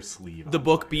sets her sleeve The on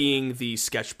book fire. being the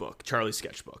sketchbook, Charlie's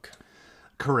sketchbook.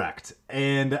 Correct.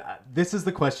 And this is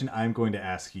the question I'm going to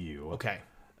ask you. Okay.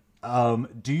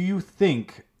 Do you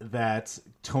think that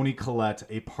Toni Collette,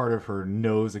 a part of her,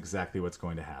 knows exactly what's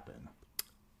going to happen?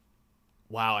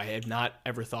 Wow, I had not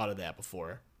ever thought of that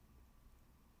before.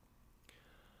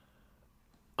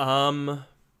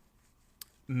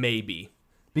 Maybe.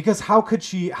 Because how could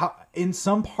she, in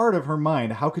some part of her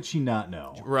mind, how could she not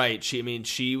know? Right.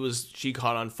 She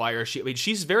caught on fire.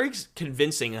 She's very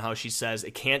convincing in how she says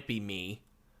it can't be me.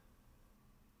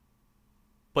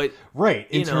 But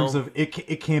right, in terms of it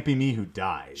can't be me who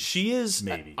dies. She is.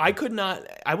 Maybe. I would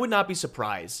not be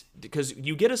surprised, because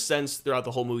you get a sense throughout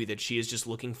the whole movie that she is just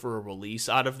looking for a release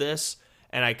out of this,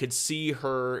 and I could see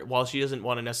her, while she doesn't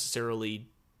want to necessarily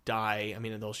die. I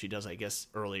mean, though she does, I guess,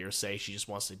 earlier say she just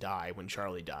wants to die when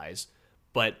Charlie dies.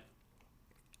 But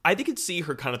I could see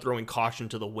her kind of throwing caution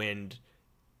to the wind,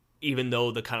 even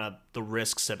though the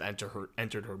risks have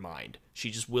entered her mind.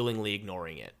 She's just willingly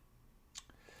ignoring it,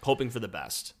 hoping for the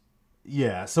best.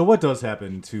 Yeah. So what does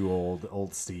happen to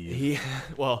old Steve?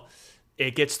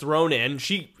 It gets thrown in.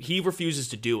 He refuses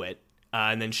to do it.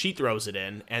 And then she throws it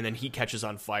in, and then he catches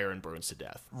on fire and burns to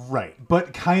death. Right,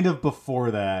 but kind of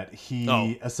before that, he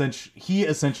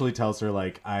essentially tells her,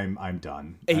 like, I'm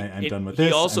done. I'm done with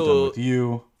this. I'm done with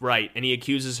you. Right, and he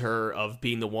accuses her of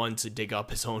being the one to dig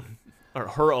up his own or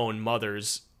her own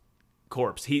mother's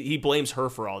corpse. He blames her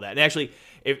for all that. And actually,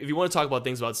 if you want to talk about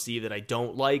things about Steve that I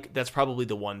don't like, that's probably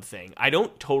the one thing. I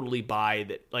don't totally buy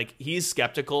that. Like, he's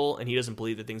skeptical and he doesn't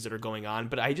believe the things that are going on,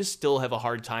 but I just still have a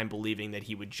hard time believing that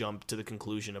he would jump to the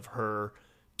conclusion of her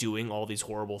doing all these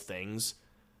horrible things.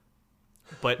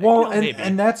 But maybe.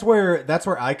 And that's where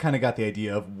I kind of got the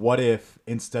idea of, what if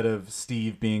instead of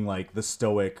Steve being like the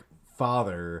stoic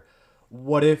father,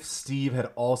 what if Steve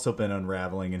had also been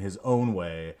unraveling in his own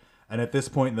way? And at this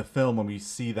point in the film, when we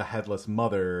see the headless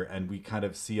mother and we kind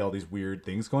of see all these weird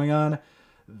things going on,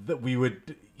 that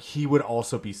he would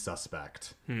also be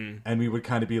suspect. And we would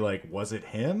kind of be like, was it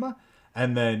him?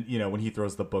 And then, when he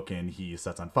throws the book in, he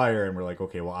sets on fire, and we're like,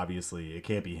 okay, well, obviously it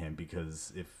can't be him,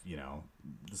 because if,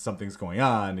 something's going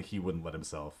on, he wouldn't let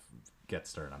himself get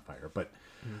started on fire. But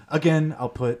again, I'll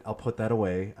put that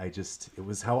away. It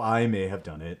was how I may have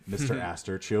done it. Mr.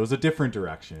 Aster chose a different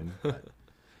direction. But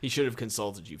he should have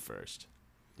consulted you first.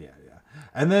 Yeah.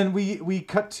 And then we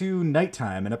cut to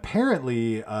nighttime, and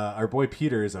apparently our boy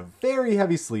Peter is a very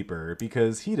heavy sleeper,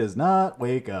 because he does not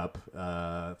wake up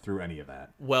through any of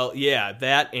that. Well, yeah,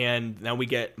 that, and now we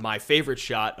get my favorite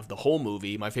shot of the whole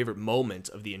movie, my favorite moment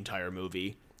of the entire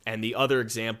movie, and the other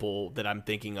example that I'm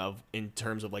thinking of in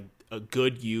terms of like a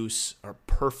good use or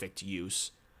perfect use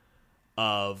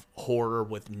of horror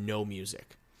with no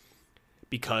music.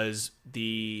 Because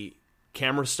the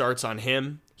camera starts on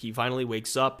him, he finally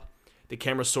wakes up, the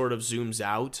camera sort of zooms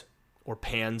out or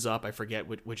pans up, I forget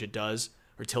which it does,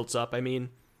 or tilts up, I mean.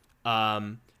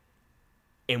 And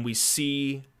we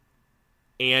see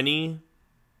Annie,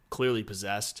 clearly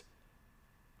possessed,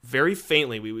 very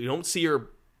faintly. We don't see her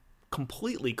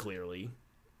completely clearly,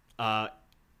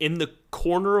 in the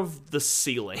corner of the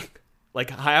ceiling, like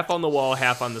half on the wall,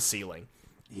 half on the ceiling.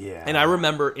 Yeah. And I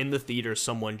remember in the theater,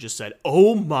 someone just said,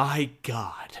 "Oh my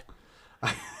God."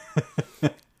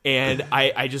 And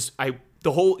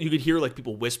you could hear like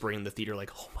people whispering in the theater,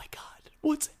 like, "Oh my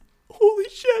God, holy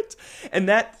shit." And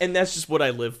that's just what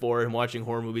I live for in watching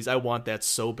horror movies. I want that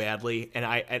so badly. And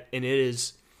it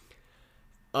is,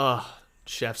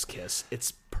 chef's kiss.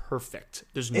 It's perfect.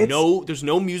 There's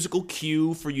no musical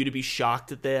cue for you to be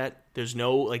shocked at that. There's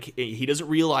no, like, he doesn't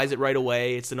realize it right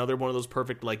away. It's another one of those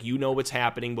perfect, like, what's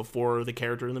happening before the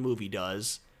character in the movie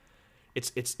does.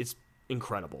 It's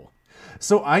incredible.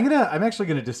 So I'm actually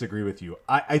gonna disagree with you.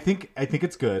 I think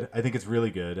it's good. I think it's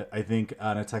really good. I think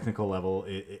on a technical level,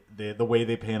 the way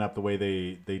they pan up, the way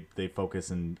they focus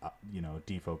and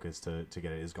defocus to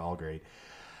get it is all great.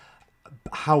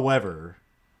 However,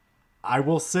 I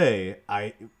will say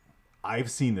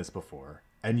I've seen this before,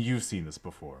 and you've seen this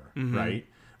before, right?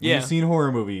 Yeah. We've seen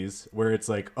horror movies where it's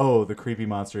like, oh, the creepy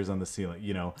monster is on the ceiling.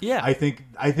 You know. Yeah. I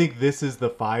think this is the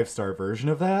 5-star version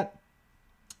of that.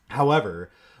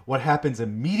 However, what happens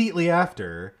immediately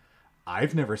after,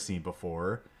 I've never seen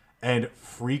before, and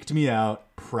freaked me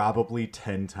out probably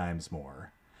 10 times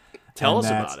more. Tell us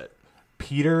about it.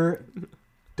 Peter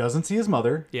doesn't see his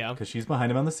mother. Yeah. Because she's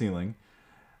behind him on the ceiling.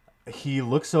 He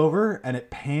looks over, and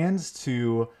it pans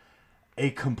to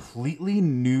a completely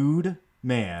nude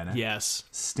man. Yes.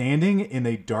 Standing in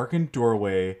a darkened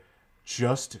doorway,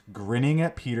 just grinning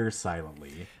at Peter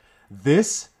silently.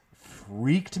 This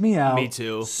freaked me out. Me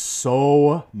too.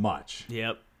 So much.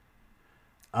 Yep.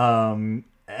 And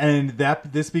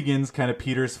this begins kind of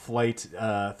Peter's flight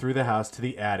through the house to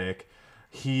the attic.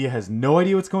 He has no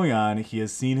idea what's going on. He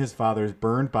has seen his father's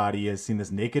burned body. He has seen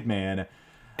this naked man.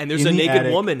 And there's a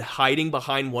naked woman hiding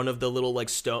behind one of the little like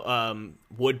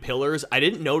wood pillars. I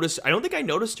didn't notice. I don't think I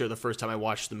noticed her the first time I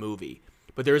watched the movie.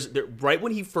 But right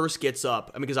when he first gets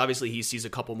up, I mean, because obviously he sees a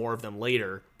couple more of them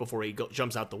later before he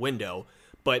jumps out the window.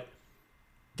 But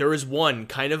there is one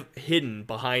kind of hidden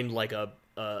behind like a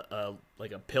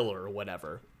pillar or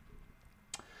whatever.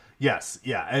 Yes,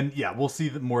 yeah, and yeah, we'll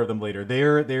see more of them later.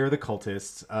 They're the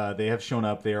cultists. They have shown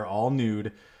up. They are all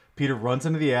nude. Peter runs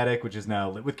into the attic, which is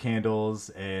now lit with candles,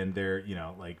 and they're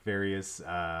like various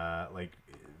like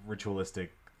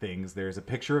ritualistic things. There's a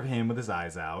picture of him with his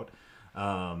eyes out,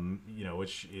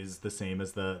 which is the same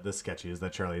as the sketches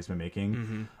that Charlie's been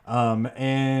making.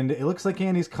 And it looks like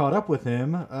Annie's caught up with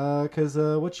him because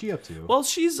what's she up to? Well,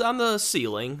 she's on the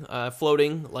ceiling,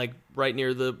 floating like right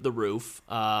near the roof,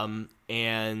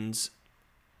 and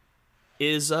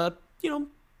is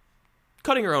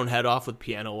cutting her own head off with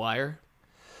piano wire.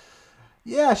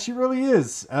 Yeah, she really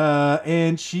is.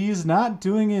 And she's not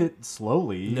doing it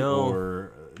slowly. No,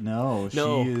 she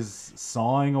is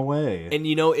sawing away. And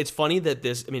it's funny that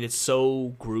it's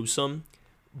so gruesome,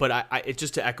 but I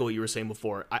just to echo what you were saying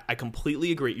before, I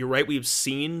completely agree. You're right. We've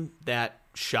seen that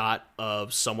shot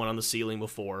of someone on the ceiling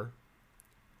before.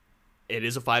 It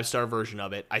is a 5-star version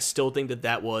of it. I still think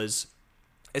that was,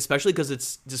 especially because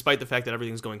it's, despite the fact that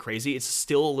everything's going crazy, it's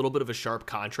still a little bit of a sharp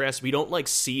contrast. We don't like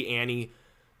see Annie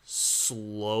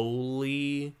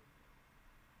slowly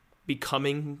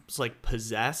becoming like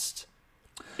possessed.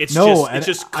 It's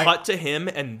just cut to him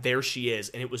and there she is,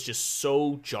 and it was just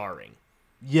so jarring.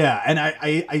 Yeah, and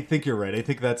I think you're right. I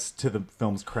think that's to the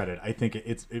film's credit. I think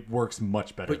it works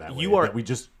much better that way. You are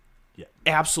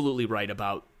absolutely right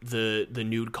about the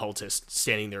nude cultist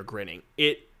standing there grinning.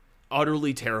 It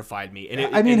utterly terrified me.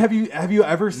 And have you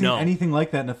ever seen anything like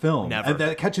that in a film? Never. And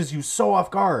that catches you so off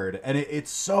guard, and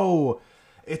it's so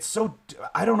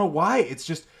I don't know why. It's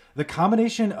just the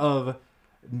combination of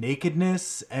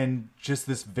nakedness and just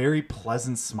this very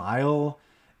pleasant smile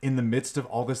in the midst of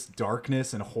all this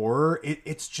darkness and horror.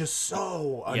 It's just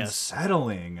so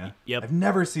unsettling. Yep. I've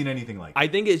never seen anything like that. I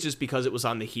think it's just because it was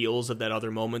on the heels of that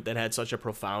other moment that had such a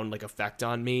profound like effect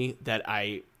on me that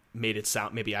I made it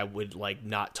sound, maybe I would like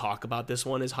not talk about this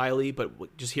one as highly,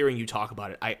 but just hearing you talk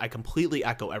about it, I completely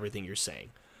echo everything you're saying.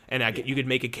 And you could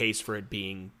make a case for it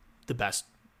being the best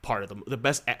part of the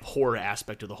best horror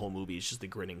aspect of the whole movie is just the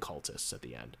grinning cultists at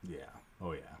the end. Yeah.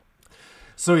 Oh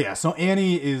yeah. So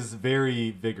Annie is very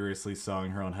vigorously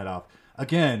sawing her own head off.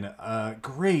 Again,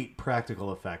 great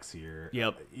practical effects here.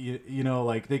 Yep.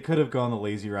 Like they could have gone the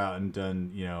lazy route and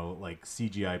done, like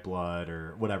CGI blood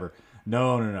or whatever.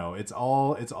 No. It's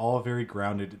all very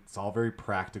grounded. It's all very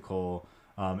practical.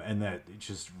 And that it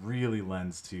just really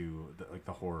lends to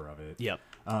the horror of it. Yep.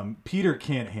 Peter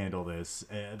can't handle this.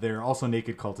 There are also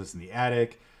naked cultists in the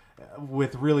attic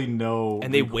with really no.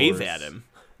 And they wave at him.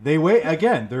 They wave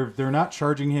again. They're not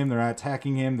charging him. They're not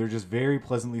attacking him. They're just very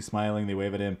pleasantly smiling. They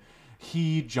wave at him.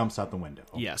 He jumps out the window.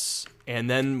 Yes. And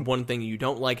then one thing you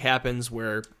don't like happens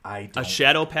where a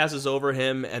shadow passes over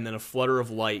him and then a flutter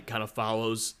of light kind of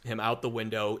follows him out the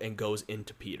window and goes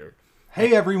into Peter.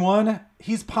 Hey everyone,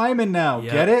 he's Pyman now.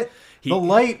 Yep. Get it? The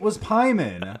light was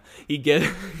Pyman. He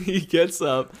gets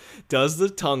up, does the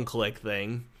tongue click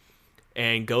thing,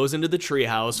 and goes into the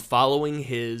treehouse following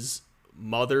his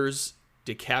mother's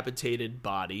decapitated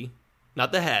body.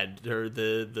 Not the head,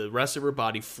 the rest of her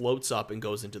body floats up and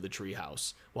goes into the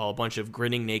treehouse while a bunch of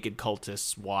grinning naked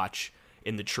cultists watch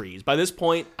in the trees. By this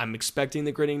point, I'm expecting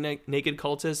the grinning naked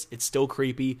cultists. It's still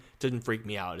creepy. Didn't freak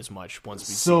me out as much once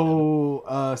we see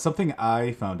them. Something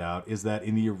I found out is that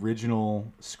in the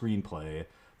original screenplay,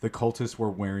 the cultists were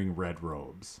wearing red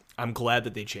robes. I'm glad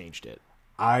that they changed it.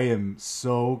 I am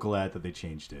so glad that they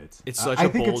changed it. It's such a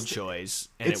bold choice.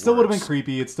 It still would have been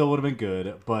creepy. It still would have been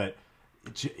good, but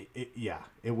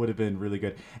it would have been really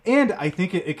good. And I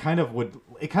think it kind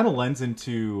of lends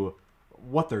into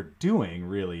what they're doing,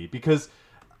 really, because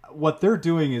what they're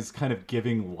doing is kind of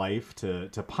giving life to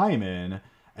Paimon.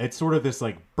 It's sort of this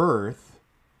like birth,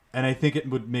 and I think it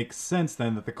would make sense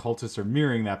then that the cultists are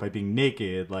mirroring that by being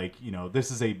naked. Like,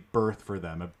 this is a birth for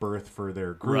them, a birth for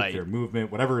their group, right. their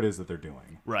movement, whatever it is that they're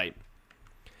doing. Right.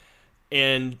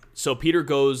 And so Peter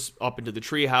goes up into the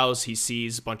treehouse. He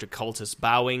sees a bunch of cultists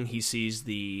bowing. He sees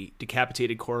the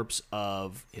decapitated corpse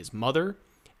of his mother,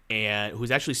 and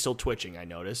who's actually still twitching, I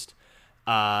noticed,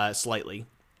 slightly.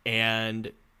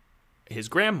 And his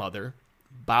grandmother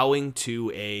bowing to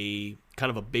a kind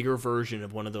of a bigger version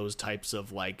of one of those types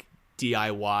of like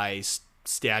DIY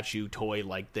statue toy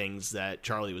like things that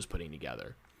Charlie was putting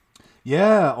together.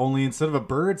 Yeah, only instead of a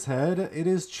bird's head, it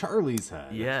is Charlie's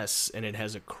head. Yes, and it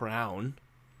has a crown.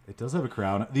 It does have a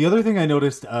crown. The other thing I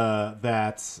noticed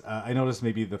I noticed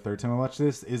maybe the third time I watched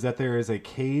this is that there is a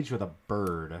cage with a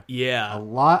bird. Yeah. A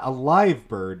live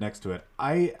bird next to it.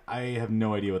 I have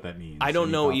no idea what that means. I don't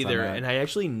know either, and I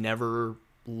actually never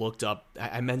looked up.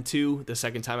 I meant to the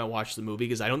second time I watched the movie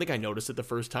because I don't think I noticed it the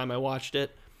first time I watched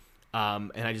it,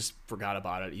 and I just forgot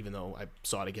about it even though I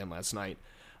saw it again last night.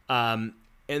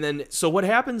 And then, so what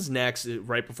happens next,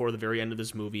 right before the very end of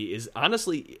this movie, is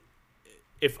honestly,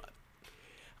 if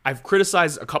I've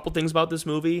criticized a couple things about this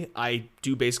movie, I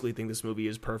do basically think this movie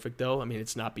is perfect, though. I mean,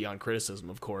 it's not beyond criticism,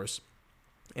 of course,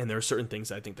 and there are certain things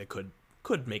I think that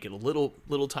could make it a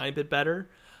little tiny bit better.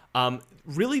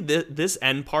 Really, this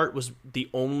end part was the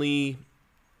only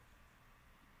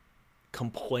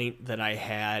complaint that I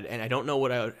had, and I don't know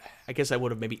what I guess I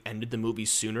would have maybe ended the movie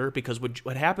sooner, because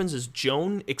what happens is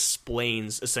Joan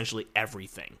explains essentially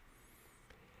everything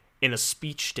in a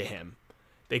speech to him.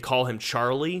 They call him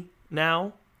Charlie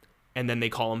now, and then they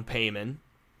call him Paimon,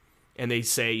 and they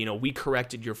say, we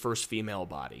corrected your first female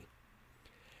body.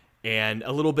 And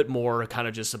a little bit more kind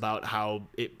of just about how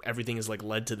everything is like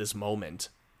led to this moment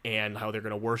and how they're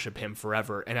going to worship him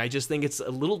forever. And I just think it's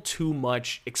a little too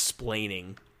much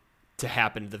explaining to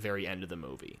happen at the very end of the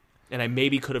movie. And I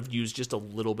maybe could have used just a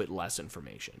little bit less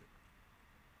information.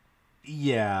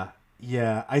 Yeah.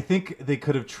 I think they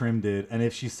could have trimmed it. And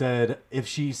if she said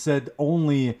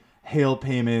only, "Hail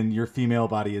Paimon, your female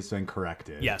body has been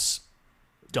corrected." Yes.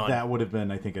 Done. That would have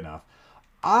been, I think, enough.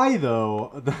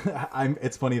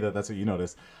 It's funny that that's what you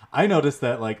noticed. I noticed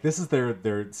that like this is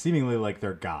their seemingly like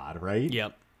their god, right?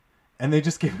 Yep. And they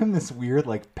just give him this weird,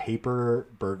 like, paper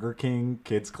Burger King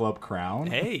Kids Club crown.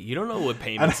 Hey, you don't know what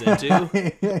Paimon's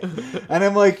into. And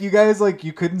I'm like, you guys, like,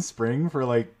 you couldn't spring for,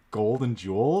 like, gold and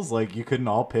jewels? Like, you couldn't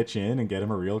all pitch in and get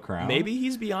him a real crown? Maybe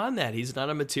he's beyond that. He's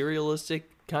not a materialistic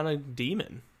kind of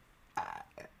demon.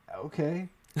 Okay.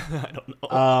 I don't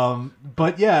know.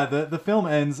 But yeah, the film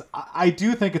ends. I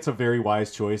do think it's a very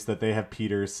wise choice that they have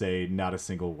Peter say not a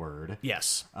single word.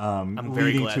 Yes. I'm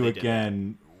very leading glad to, they did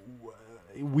again,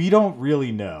 we don't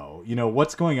really know,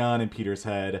 what's going on in Peter's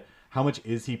head. How much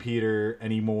is he Peter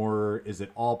anymore? Is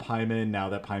it all Paimon now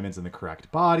that Paimon's in the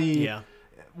correct body? Yeah.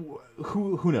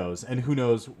 Who knows? And who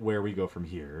knows where we go from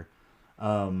here?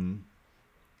 I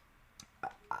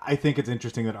think it's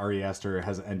interesting that Ari Aster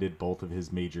has ended both of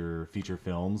his major feature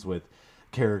films with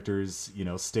characters,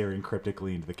 staring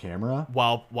cryptically into the camera,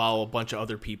 while a bunch of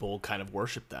other people kind of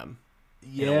worship them.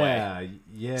 Yeah,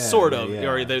 sort of. Yeah.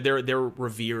 Or they're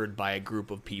revered by a group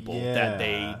of people that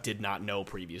they did not know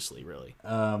previously, really.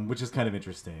 Which is kind of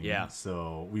interesting. Yeah.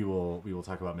 So we will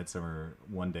talk about Midsummer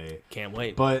one day. Can't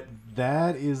wait. But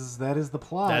that is the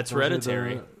plot. That's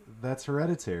Hereditary. That's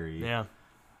Hereditary. Yeah.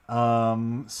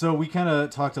 So we kind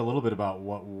of talked a little bit about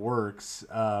what works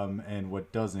and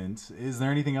what doesn't. Is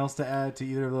there anything else to add to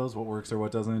either of those? What works or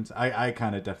what doesn't? I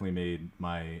kind of definitely made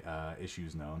my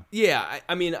issues known. Yeah,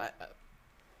 I mean,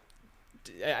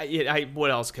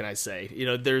 what else can I say?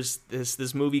 There's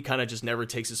this movie kind of just never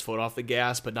takes its foot off the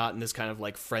gas, but not in this kind of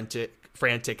like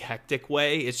frantic, hectic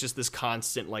way. It's just this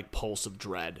constant like pulse of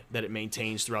dread that it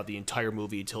maintains throughout the entire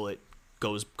movie until it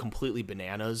goes completely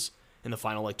bananas in the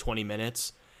final like 20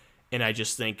 minutes. And I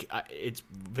just think it's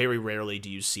very rarely do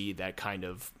you see that kind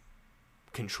of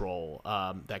control,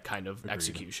 that kind of Agreed.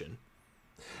 Execution.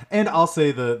 And I'll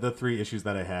say the three issues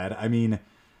that I had. I mean,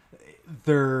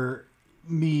 they're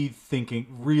me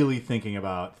really thinking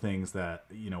about things that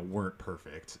weren't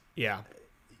perfect. Yeah.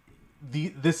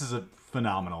 This is a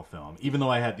phenomenal film. Even though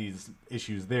I had these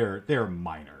issues, they're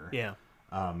minor. Yeah.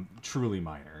 Truly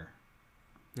minor.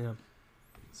 Yeah.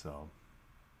 So.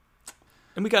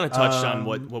 And we kind of touched on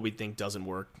what we think doesn't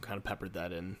work. Kind of peppered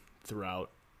that in throughout.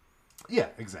 Yeah,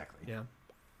 exactly. Yeah.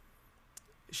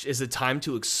 is it time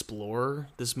to explore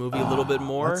this movie a little bit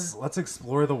more? Let's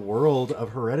explore the world of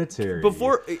Hereditary.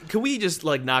 Can we just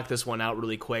like knock this one out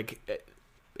really quick?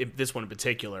 If this one in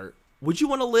particular, would you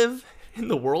want to live in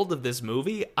the world of this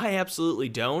movie? I absolutely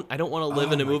don't. I don't want to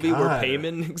live in a movie where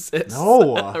payment exists.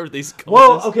 No. Or these cultists.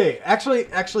 Well, okay.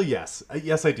 Actually, yes.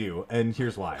 Yes, I do. And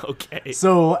here's why. Okay.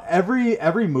 So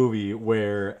every movie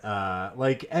where,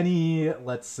 like any,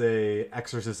 let's say,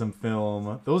 exorcism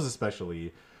film, those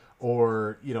especially,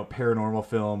 or, paranormal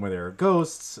film where there are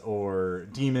ghosts or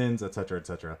demons, etc.,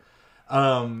 etc.,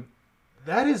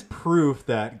 that is proof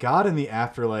that God and the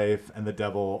afterlife and the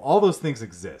devil, all those things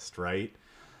exist, right?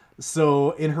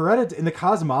 So in the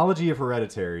cosmology of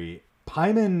Hereditary,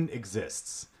 Paimon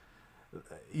exists.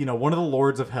 One of the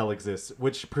lords of hell exists,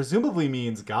 which presumably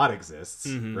means God exists,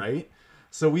 right?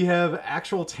 So we have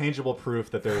actual tangible proof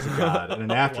that there is a God and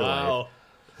an afterlife. Wow.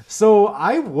 So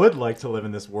I would like to live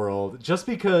in this world just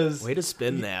because... Way to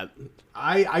spin that.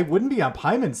 I wouldn't be on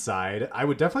Paimon's side. I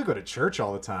would definitely go to church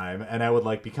all the time, and I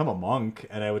would become a monk,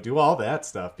 and I would do all that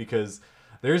stuff because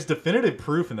there's definitive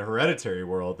proof in the Hereditary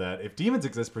world that if demons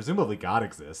exist, presumably God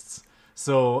exists.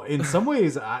 So in some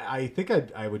ways, I think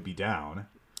I would be down.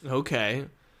 Okay.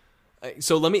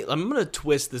 So I'm going to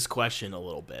twist this question a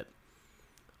little bit.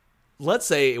 Let's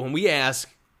say when we ask,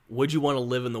 would you want to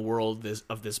live in the world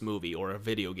of this movie or a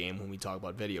video game when we talk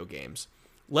about video games?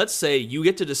 Let's say you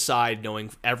get to decide, knowing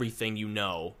everything you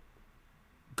know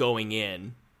going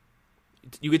in,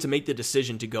 you get to make the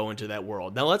decision to go into that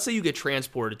world. Now, let's say you get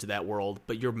transported to that world,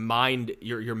 but your mind,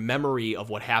 your memory of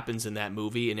what happens in that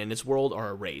movie and in its world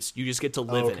are erased. You just get to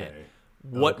live in it.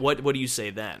 What do you say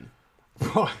then?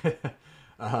 No.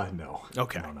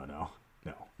 Okay. No.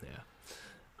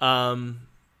 Yeah.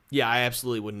 Yeah, I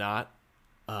absolutely would not.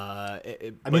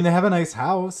 They have a nice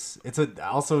house.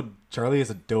 Also Charlie has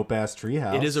a dope ass tree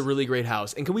house. It is a really great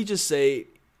house. And can we just say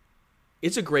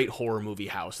it's a great horror movie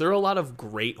house. There are a lot of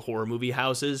great horror movie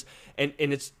houses, and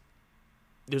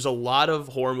there's a lot of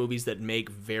horror movies that make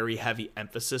very heavy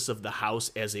emphasis of the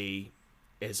house as a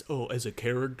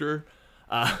character.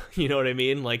 You know what I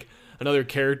mean? Like another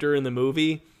character in the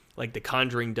movie. Like The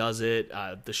Conjuring does it.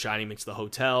 The Shining makes The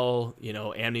Hotel.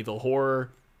 Amityville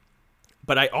Horror.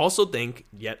 But I also think,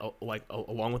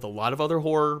 along with a lot of other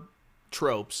horror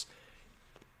tropes,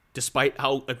 despite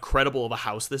how incredible of a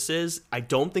house this is, I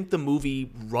don't think the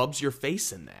movie rubs your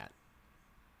face in that.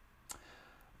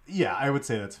 Yeah, I would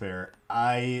say that's fair.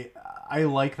 I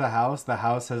like the house. The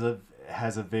house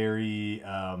has a very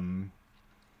I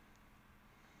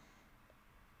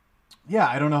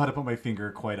don't know how to put my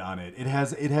finger quite on it. It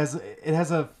has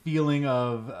a feeling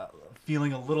of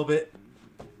feeling a little bit.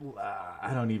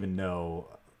 I don't even know,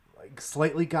 like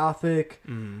slightly gothic.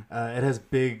 It has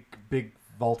big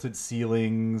vaulted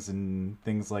ceilings and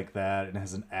things like that. It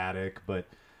has an attic, but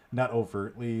not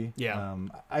overtly. Yeah.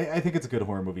 I think it's a good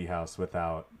horror movie house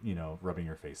without rubbing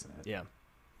your face in it. Yeah.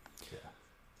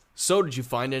 So, did you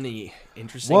find any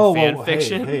interesting fan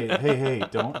fiction? Hey!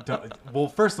 Don't. Well,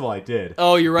 first of all, I did.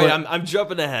 Oh, you're right. I'm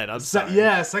jumping ahead. I'm sorry.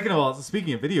 Yeah. Second of all,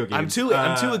 speaking of video games,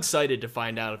 I'm too excited to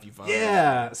find out if you found.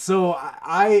 Yeah. So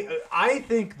I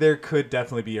think there could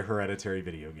definitely be a Hereditary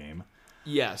video game.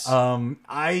 Yes.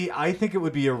 I think it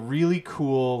would be a really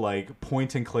cool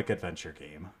point and click adventure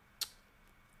game.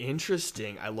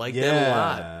 Interesting. I like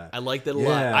that a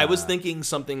lot. I was thinking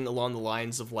something along the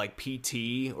lines of like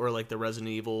PT or like the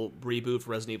Resident Evil reboot for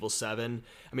Resident Evil 7.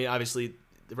 I mean, obviously,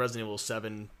 the Resident Evil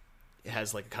 7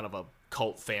 has like kind of a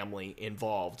cult family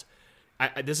involved.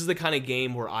 This is the kind of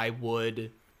game where I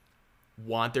would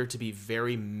want there to be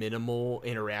very minimal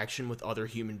interaction with other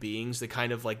human beings. The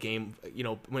kind of like game,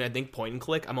 when I think point and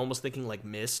click, I'm almost thinking like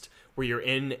Myst, where you're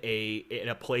in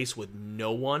a place with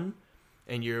no one,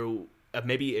 and you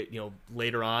maybe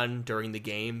later on during the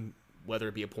game, whether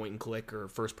it be a point and click or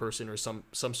first person or some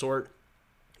sort,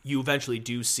 you eventually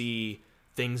do see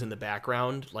things in the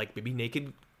background, like maybe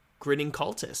naked grinning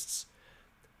cultists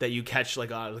that you catch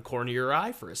like out of the corner of your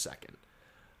eye for a second,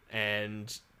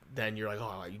 and then you're like,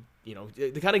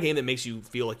 the kind of game that makes you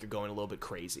feel like you're going a little bit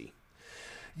crazy.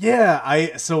 Yeah,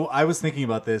 I was thinking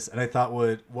about this, and I thought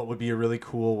what would be a really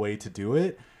cool way to do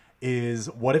it is,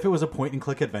 what if it was a point and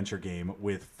click adventure game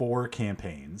with 4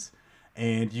 campaigns,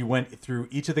 and you went through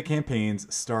each of the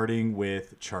campaigns starting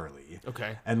with Charlie.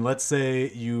 Okay. And let's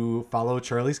say you follow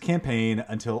Charlie's campaign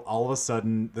until all of a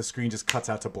sudden the screen just cuts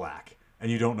out to black and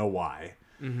you don't know why.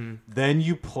 Mm-hmm. Then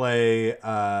you play,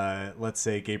 let's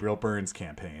say, Gabriel Byrne's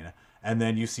campaign. And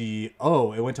then you see,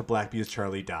 it went to black because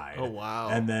Charlie died. Oh, wow.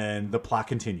 And then the plot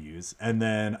continues. And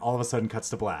then all of a sudden cuts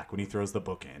to black when he throws the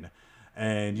book in.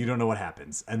 And you don't know what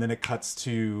happens. And then it cuts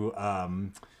to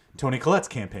Toni Collette's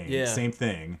campaign, Yeah. same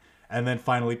thing. And then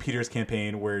finally Peter's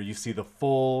campaign, where you see the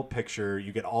full picture,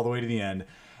 you get all the way to the end.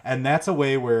 And that's a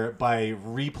way where by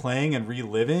replaying and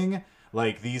reliving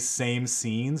like these same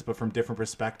scenes, but from different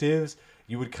perspectives,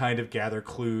 you would kind of gather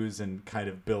clues and kind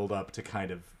of build up to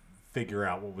kind of figure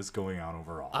out what was going on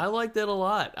overall. I like that a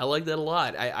lot.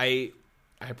 I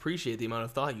appreciate the amount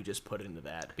of thought you just put into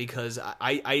that, because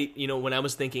I when I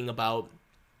was thinking about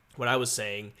what I was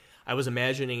saying, I was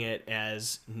imagining it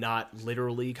as not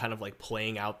literally kind of like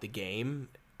playing out the game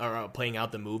or playing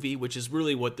out the movie, which is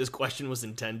really what this question was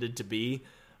intended to be,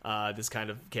 this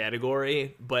kind of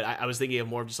category. But I was thinking of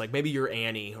more of just like maybe you're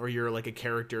Annie, or you're like a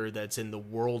character that's in the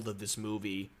world of this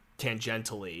movie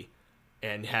tangentially,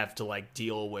 and have to like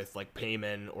deal with like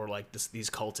Payman or like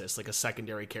these cultists, like a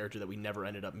secondary character that we never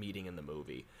ended up meeting in the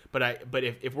movie. But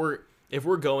if we're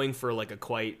going for like a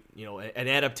quite an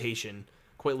adaptation,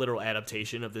 quite literal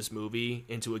adaptation of this movie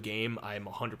into a game, I'm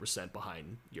 100%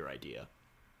 behind your idea.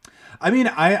 I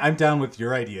mean, I'm down with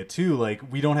your idea too.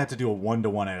 Like, we don't have to do a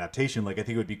 1-to-1 adaptation. Like, I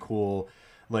think it would be cool.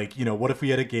 Like, what if we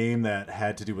had a game that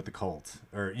had to do with the cult,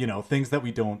 or things that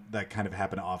that kind of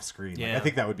happen off screen. Yeah. Like, I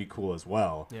think that would be cool as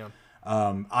well. Yeah.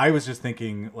 I was just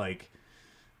thinking like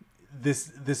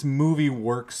this movie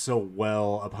works so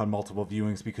well upon multiple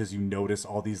viewings because you notice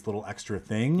all these little extra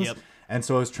things. Yep. And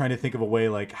so I was trying to think of a way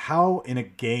like how in a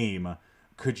game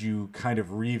could you kind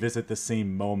of revisit the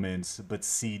same moments but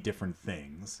see different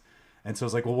things. And so I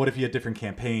was like, well, what if you had different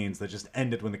campaigns that just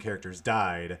ended when the characters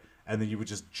died, and then you would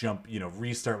just jump,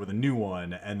 restart with a new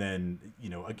one, and then,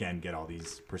 again, get all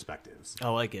these perspectives. I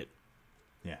like it.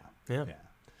 Yeah. Yeah.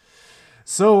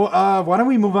 So why don't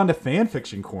we move on to fan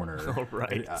fiction corner? All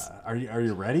right. Are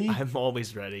you ready? I'm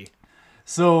always ready.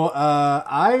 So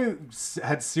I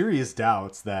had serious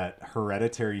doubts that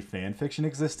Hereditary fan fiction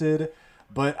existed,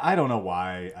 but I don't know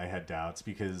why I had doubts,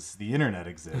 because the internet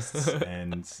exists,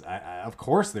 and of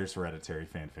course there's Hereditary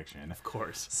fan fiction. Of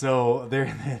course. So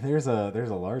there's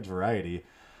a large variety.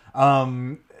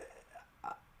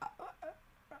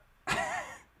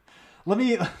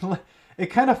 It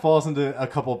kind of falls into a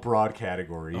couple broad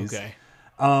categories. Okay.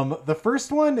 The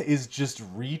first one is just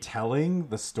retelling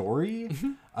the story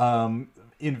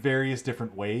in various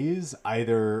different ways,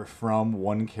 either from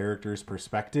one character's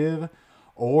perspective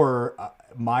or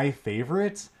my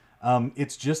favorite.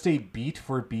 It's just a beat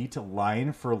for beat,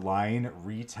 line for line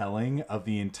retelling of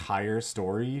the entire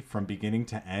story from beginning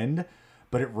to end,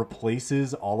 but it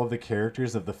replaces all of the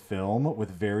characters of the film with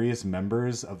various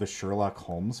members of the Sherlock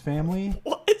Holmes family.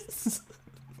 What?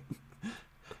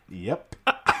 Yep.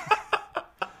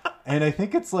 And I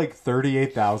think it's like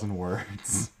 38,000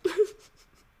 words.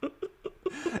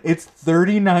 It's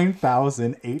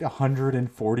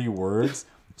 39,840 words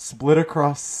split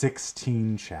across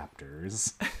 16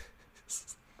 chapters.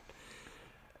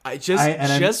 I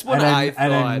thought.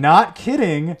 And I'm not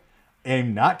kidding.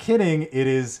 It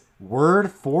is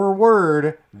word for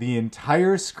word the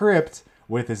entire script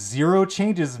with 0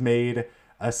 changes made,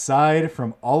 aside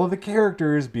from all of the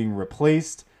characters being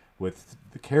replaced with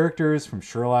the characters from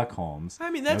Sherlock Holmes. I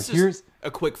mean, that's just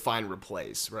a quick find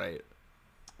replace, right?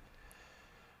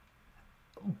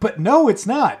 But no, it's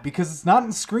not, because it's not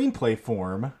in screenplay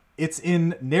form. It's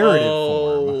in narrative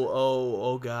form.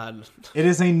 Oh, God. It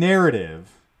is a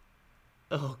narrative.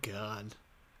 Oh, God.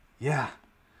 Yeah.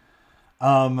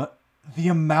 The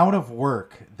amount of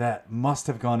work that must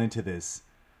have gone into this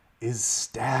is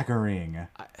staggering.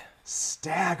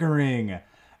 Staggering.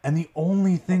 And the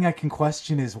only thing I can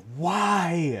question is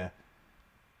why?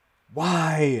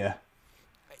 Why?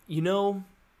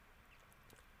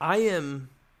 I am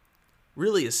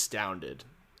really astounded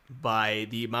by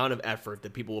the amount of effort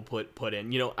that people will put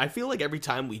in. I feel like every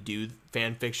time we do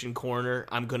fan fiction corner,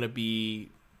 I'm going to be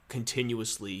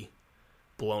continuously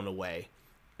blown away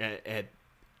at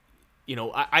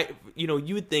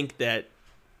you would think that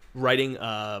writing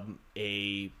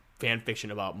a fan fiction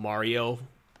about Mario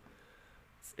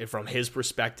from his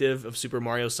perspective of Super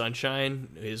Mario Sunshine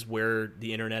is where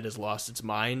the internet has lost its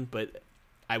mind, but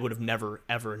I would have never,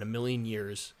 ever in a million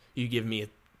years, you give me a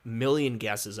million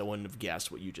guesses, I wouldn't have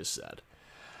guessed what you just said.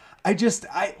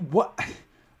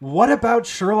 What about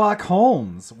Sherlock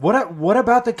Holmes? What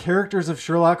about the characters of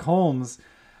Sherlock Holmes?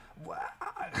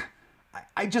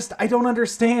 I don't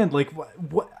understand. Like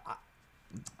what?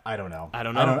 I don't know. I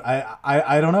don't know.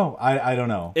 I don't know. I don't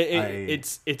know.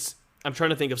 It's. I'm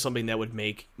trying to think of something that would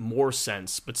make more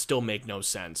sense, but still make no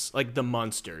sense. Like the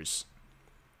Munsters.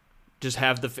 Just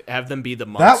have them be the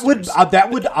Munsters.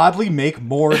 That would oddly make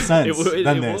more sense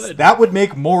than this. would. That would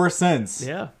make more sense.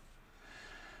 Yeah.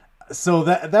 So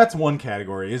that's one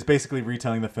category, is basically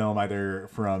retelling the film either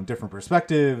from different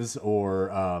perspectives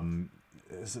or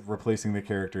replacing the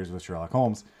characters with Sherlock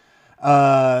Holmes.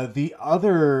 The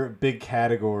other big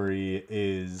category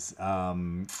is,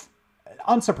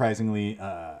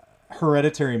 unsurprisingly,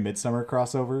 Hereditary Midsummer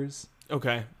crossovers.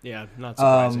 Okay, yeah, not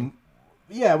surprising.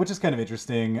 Yeah, which is kind of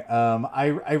interesting.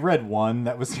 I read one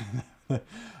that was...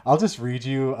 I'll just read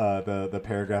you the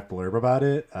paragraph blurb about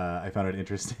it. I found it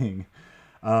interesting.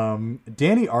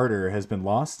 Danny Arter has been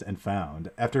lost and found.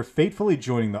 After fatefully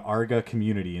joining the Arga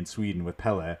community in Sweden with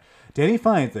Pelle, Danny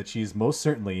finds that she's most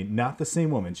certainly not the same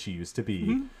woman she used to be.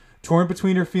 Mm-hmm. Torn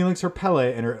between her feelings for Pelle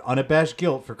and her unabashed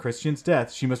guilt for Christian's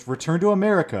death, she must return to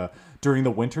America during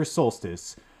the winter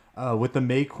solstice with the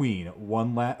May Queen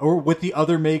with the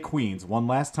other May Queens one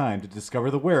last time to discover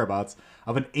the whereabouts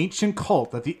of an ancient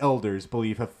cult that the elders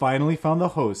believe have finally found the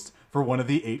host for one of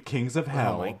the 8 kings of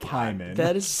hell, Pyman.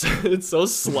 That is it's so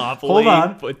sloppily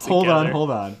put together.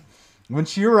 Hold on. When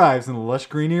she arrives in the lush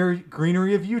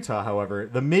greenery of Utah, however,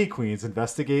 the May Queens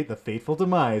investigate the fateful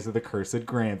demise of the cursed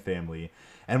Graham family.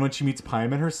 And when she meets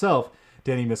Pyman herself,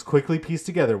 Danny must quickly piece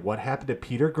together what happened to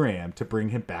Peter Graham to bring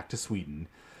him back to Sweden.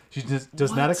 She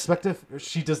does not expect to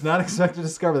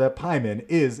discover that Pyman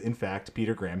is, in fact,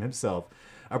 Peter Graham himself,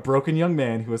 a broken young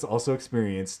man who has also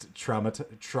experienced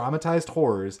traumatized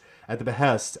horrors at the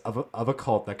behest of a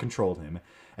cult that controlled him.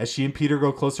 As she and Peter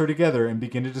grow closer together and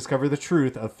begin to discover the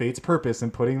truth of fate's purpose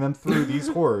in putting them through these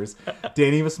horrors,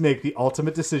 Danny must make the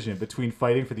ultimate decision between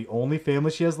fighting for the only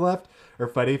family she has left or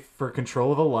fighting for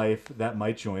control of a life that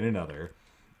might join another. ...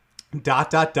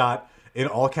 in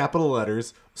all capital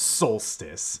letters,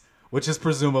 Solstice, which is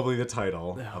presumably the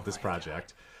title of this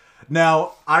project. God.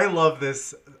 Now, I love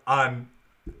this on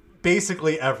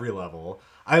basically every level.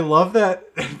 I love that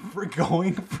we're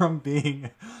going from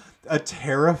being a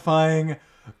terrifying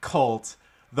cult,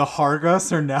 the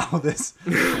Hargas are now this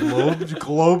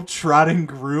globe-trotting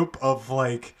group of,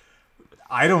 like,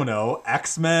 I don't know,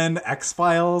 X-Men,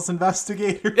 X-Files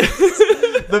investigators.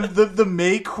 the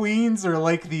May Queens are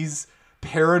like these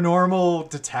paranormal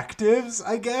detectives,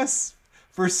 I guess,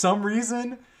 for some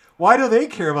reason. Why do they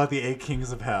care about the 8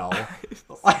 Kings of Hell?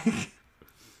 Like,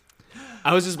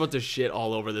 I was just about to shit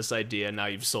all over this idea, and now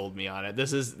you've sold me on it.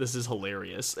 This is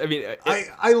hilarious. I mean,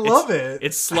 I love it.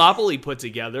 It's sloppily put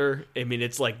together. I mean,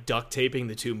 it's like duct taping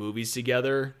the 2 movies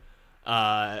together.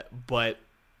 But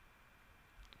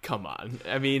come on.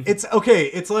 I mean, it's okay.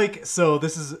 It's like, so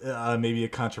this is maybe a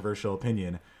controversial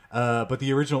opinion. But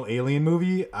the original Alien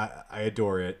movie, I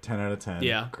adore it. 10 out of 10.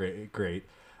 Yeah. Great.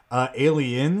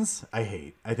 Aliens, I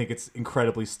hate. I think it's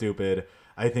incredibly stupid.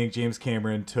 I think James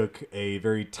Cameron took a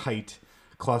very tight,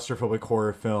 claustrophobic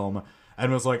horror film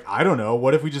and was like, I don't know,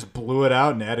 what if we just blew it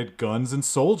out and added guns and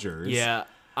soldiers? Yeah.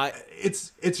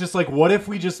 It's just like, what if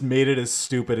we just made it as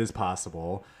stupid as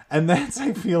possible? And that's,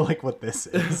 I feel like, what this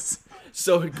is.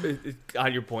 So,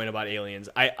 on your point about Aliens,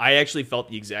 I actually felt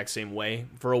the exact same way.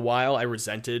 For a while, I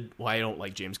don't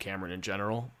like James Cameron in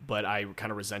general, but I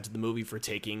kind of resented the movie for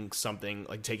taking something,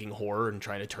 like taking horror and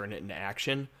trying to turn it into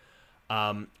action.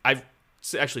 I've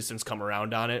actually since come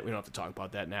around on it. We don't have to talk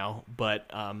about that now, but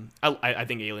I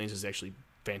think Aliens is actually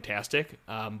fantastic,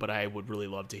 but I would really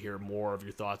love to hear more of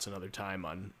your thoughts another time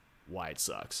on why it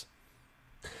sucks.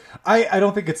 I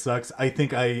don't think it sucks. I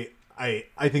think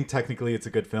technically it's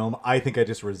a good film. I think I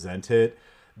just resent it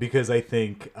because I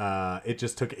think it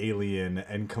just took Alien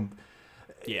and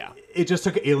it just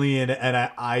took Alien, and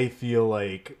I feel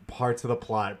like parts of the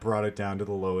plot brought it down to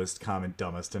the lowest common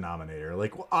dumbest denominator.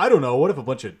 Like, I don't know, what if a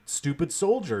bunch of stupid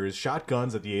soldiers shot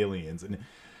guns at the aliens?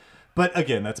 But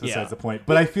again, that's besides the point.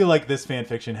 But I feel like this fan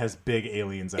fiction has big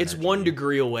aliens energy. It's 1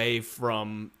 degree away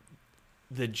from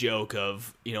the joke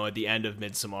of, at the end of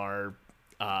Midsommar,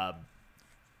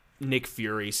 Nick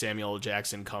Fury, Samuel L.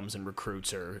 Jackson comes and recruits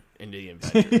her into the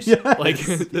Avengers.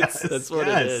 That's what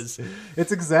it is.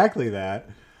 It's exactly that.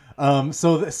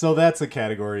 So that's a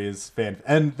category is fan,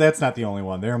 and that's not the only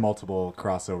one. There are multiple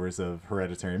crossovers of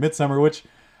Hereditary and Midsommar, which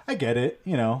I get it.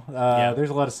 There's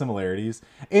a lot of similarities,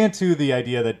 and to the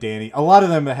idea that a lot of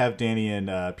them have Danny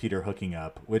and Peter hooking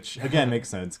up, which again makes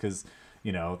sense because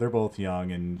they're both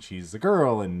young and she's a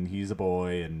girl and he's a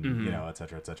boy, and et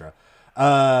cetera, et cetera.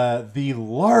 The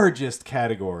largest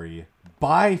category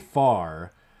by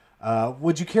far,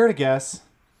 would you care to guess?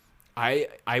 I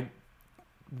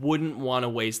wouldn't want to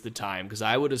waste the time because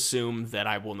I would assume that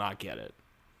I will not get it.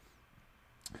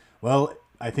 Well,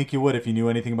 I think you would if you knew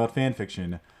anything about fan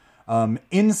fiction.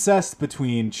 Incest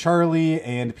between Charlie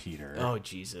and Peter. Oh,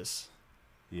 Jesus.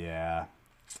 Yeah,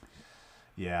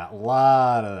 a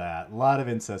lot of that. A lot of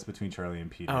incest between Charlie and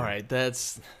Peter. All right,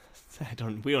 that's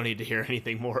We don't need to hear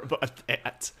anything more about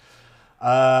that.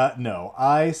 No,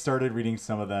 I started reading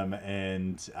some of them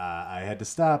and I had to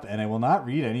stop, and I will not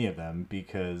read any of them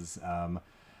because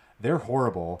they're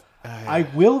horrible. I'm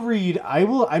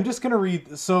just going to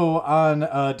read. So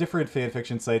on different fan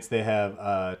fiction sites, they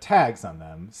have tags on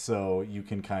them. So you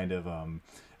can kind of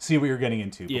see what you're getting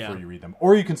into before you read them.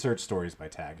 Or you can search stories by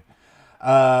tag.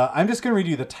 I'm just going to read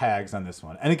you the tags on this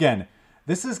one. And again,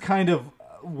 this is kind of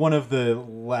one of the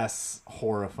less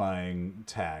horrifying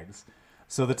tags.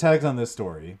 So the tags on this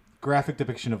story: graphic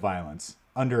depiction of violence,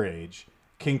 underage,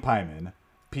 King Pyman,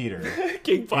 Peter.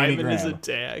 King Pyman is a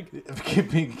tag.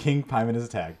 King Pyman is a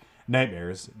tag.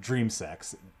 Nightmares, dream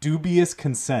sex, dubious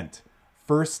consent,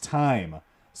 first time,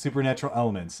 supernatural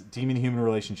elements, demon-human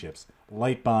relationships,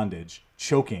 light bondage,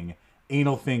 choking,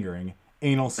 anal fingering,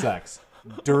 anal sex,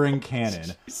 during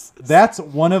canon. Jesus. That's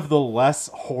one of the less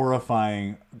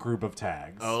horrifying group of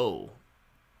tags. Oh,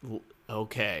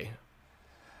 okay.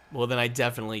 Well, then I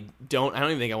definitely don't. I don't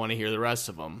even think I want to hear the rest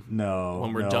of them. No,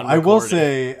 when we're I done. will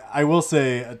say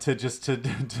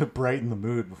to brighten the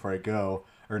mood before I go,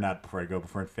 or not before I go,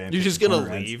 before fan. You're just gonna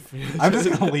leave. I'm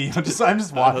just gonna leave. I'm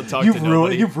just watching.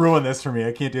 You've ruined this for me.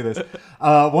 I can't do this.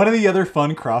 One of the other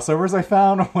fun crossovers I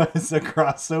found was a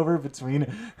crossover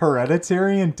between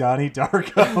Hereditary and Donnie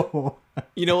Darko.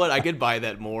 You know what? I could buy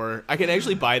that more. I can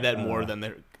actually buy that more than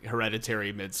the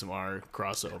Hereditary Midsommar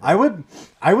crossover.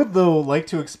 I would though like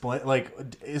to explain, like,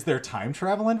 is there time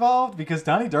travel involved? Because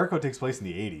Donnie Darko takes place in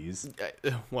the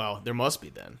 80s. Well, there must be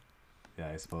then. Yeah,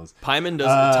 I suppose. Pyman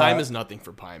doesn't. Time is nothing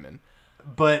for Pyman.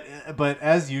 But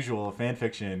as usual,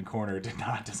 fanfiction corner did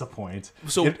not disappoint.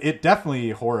 So it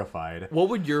definitely horrified. What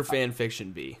would your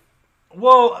fanfiction be?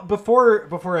 Well, before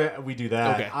we do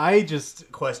that, okay. I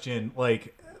just question,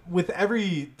 like, with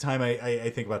every time I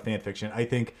think about fanfiction, I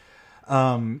think,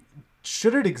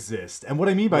 should it exist? And what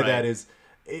I mean by that is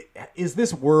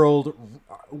this world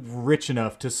rich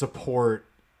enough to support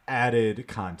added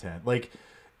content? Like,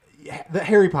 the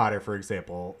Harry Potter, for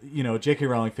example, you know, J.K.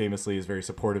 Rowling famously is very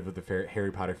supportive of the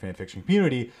Harry Potter fanfiction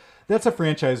community. That's a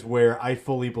franchise where I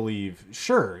fully believe,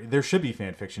 sure, there should be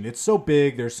fanfiction. It's so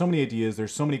big. There's so many ideas.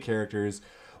 There's so many characters.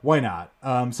 Why not?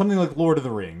 Something like Lord of the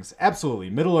Rings.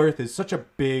 Absolutely. Middle-earth is such a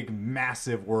big,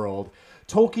 massive world.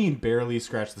 Tolkien barely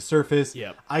scratched the surface.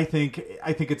 Yep. I think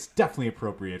it's definitely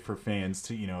appropriate for fans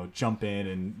to, you know, jump in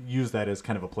and use that as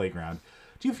kind of a playground.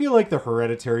 Do you feel like the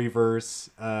Hereditary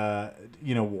verse,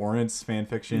 warrants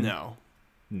fanfiction?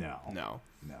 No.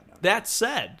 That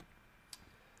said,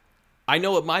 I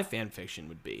know what my fanfiction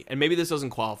would be, and maybe this doesn't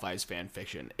qualify as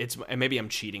fanfiction. And maybe I'm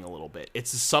cheating a little bit.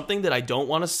 It's something that I don't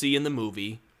want to see in the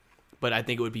movie, but I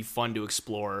think it would be fun to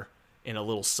explore in a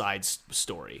little side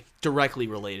story directly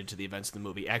related to the events of the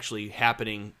movie actually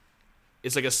happening.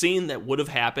 It's like a scene that would have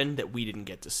happened that we didn't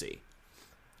get to see,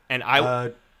 and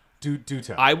Do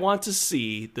tell. I want to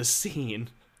see the scene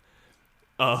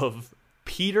of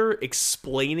Peter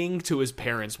explaining to his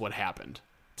parents what happened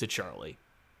to Charlie.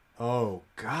 Oh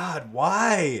God,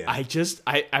 why?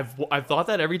 I've thought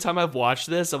that every time I've watched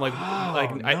this. I'm like,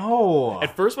 no.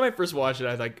 At first, when I first watched it,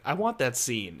 I was like, I want that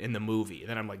scene in the movie.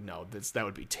 Then I'm like, no, that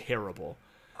would be terrible.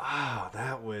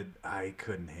 I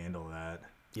couldn't handle that.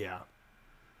 Yeah.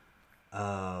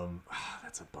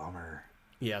 That's a bummer.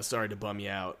 Yeah, sorry to bum you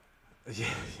out.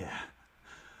 Yeah.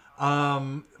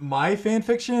 My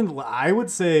fanfiction, I would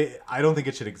say I don't think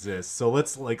it should exist. So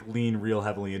let's lean real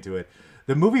heavily into it.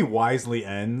 The movie wisely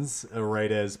ends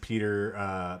right as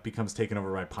Peter becomes taken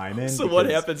over by Pyman. So what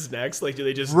happens next? Like, do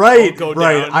they just go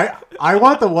down? I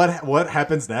want the what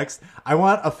happens next. I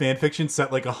want a fanfiction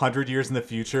set 100 years in the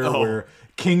future where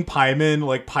King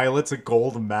Pyman pilots a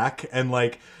gold mech and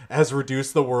has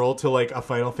reduced the world to a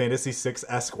Final Fantasy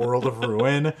VI-esque world of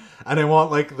ruin. And I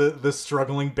want the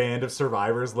struggling band of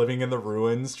survivors living in the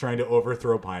ruins trying to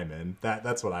overthrow Pyman.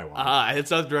 That's what I want.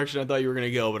 It's not the direction I thought you were going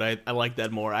to go, but I like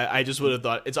that more. I just would have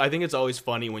thought I think it's always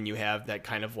funny when you have that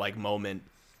kind of moment,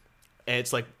 and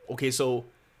it's okay, so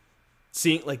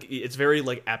seeing it's very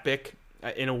epic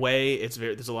in a way.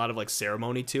 There's a lot of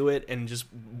ceremony to it, and just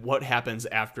what happens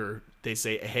after they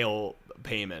say "Hail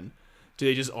Payman." Do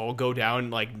they just all go down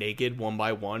naked one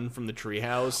by one from the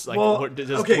treehouse?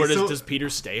 Does Peter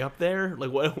stay up there?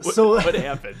 What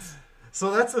happens?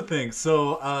 So that's the thing.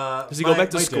 So does he go back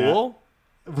to school?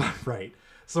 Dad, right.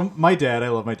 So my dad, I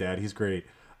love my dad. He's great,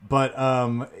 but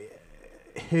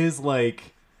his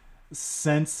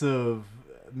sense of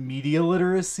media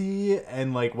literacy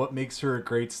and what makes for a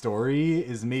great story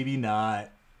is maybe not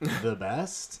the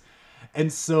best.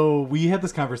 And so we had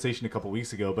this conversation a couple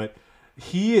weeks ago, but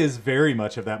he is very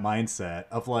much of that mindset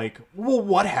of like, well,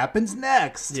 what happens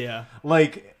next? Yeah.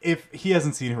 Like, if he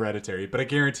hasn't seen Hereditary, but I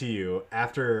guarantee you,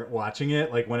 after watching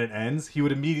it, like when it ends, he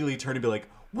would immediately turn and be like,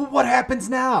 well, what happens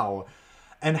now?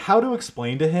 And how to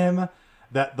explain to him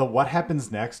that the what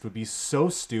happens next would be so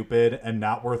stupid and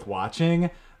not worth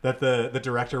watching that the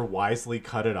director wisely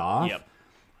cut it off. Yep.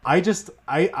 I just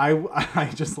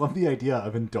love the idea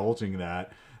of indulging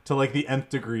that to like the nth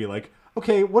degree. Like,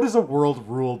 okay, what is a world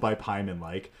ruled by piemen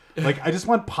like? Like, I just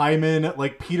want piemen,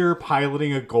 like Peter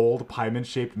piloting a gold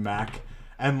pieman-shaped mech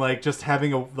and like just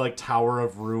having a like Tower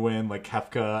of Ruin like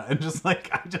Kefka, and just like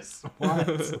I just want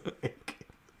like,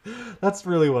 that's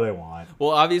really what I want.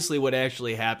 Well, obviously, what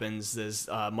actually happens is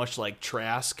much like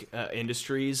Trask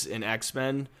Industries in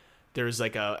X-Men. There's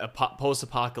like a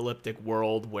post-apocalyptic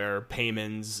world where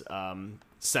Payman's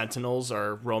Sentinels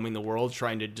are roaming the world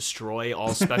trying to destroy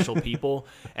all special people,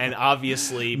 and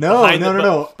obviously behind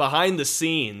the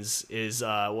scenes is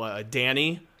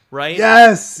Danny, right?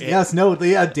 Yes.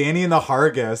 Danny and the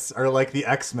Hargus are like the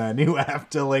X-Men who have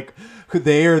to like,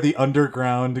 they are the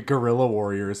underground guerrilla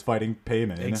warriors fighting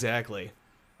Payman. Exactly.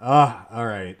 All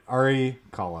right, Ari,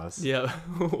 call us. Yeah,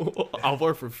 I'll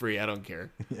work for free. I don't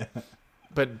care. Yeah.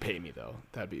 But pay me though.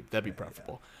 That'd be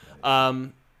preferable.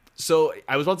 So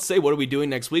I was about to say, what are we doing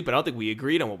next week? But I don't think we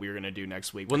agreed on what we were going to do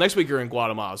next week. Well, next week you're in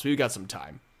Guatemala, so we've got some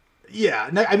time. Yeah,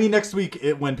 I mean, next week,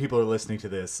 when people are listening to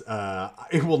this,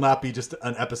 it will not be just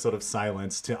an episode of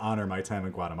silence to honor my time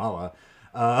in Guatemala.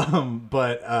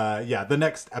 But the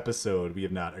next episode, we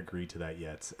have not agreed to that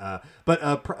yet. But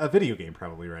a video game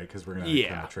probably, right? Because we're going to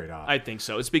kind of trade off. I think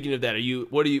so. Speaking of that,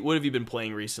 what have you been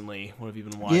playing recently? What have you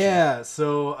been watching? Yeah,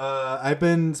 so I've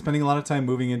been spending a lot of time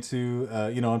moving into,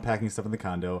 unpacking stuff in the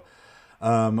condo.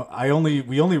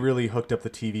 We only really hooked up the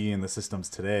TV and the systems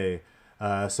today.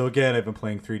 So again, I've been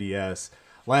playing 3DS.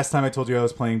 Last time I told you I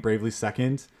was playing Bravely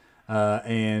Second,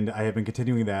 and I have been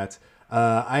continuing that.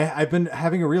 I've been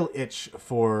having a real itch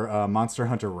for Monster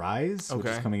Hunter Rise, which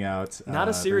is coming out. Not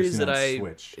a series that I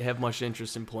Switch. have much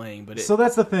interest in playing, but so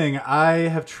that's the thing. I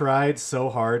have tried so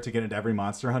hard to get into every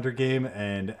Monster Hunter game,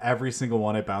 and every single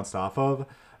one I bounced off of.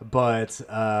 But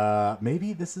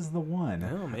maybe this is the one.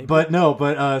 No,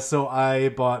 maybe. So I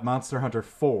bought Monster Hunter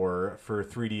 4 for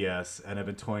 3DS, and I've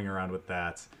been toying around with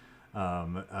that.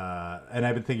 And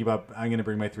I've been thinking about, I'm going to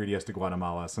bring my 3DS to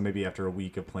Guatemala, so maybe after a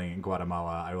week of playing in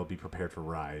Guatemala, I will be prepared for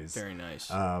Rise. Very nice.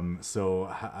 So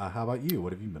how about you?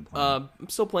 What have you been playing? I'm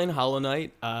still playing Hollow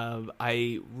Knight.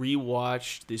 I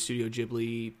rewatched the Studio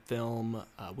Ghibli film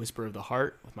Whisper of the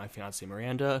Heart with my fiancée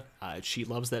Miranda. She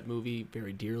loves that movie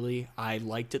very dearly. I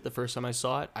liked it the first time I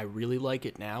saw it. I really like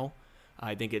it now.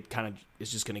 I think it kind of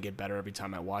is just going to get better every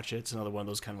time I watch it. It's another one of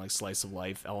those kind of like slice of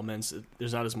life elements.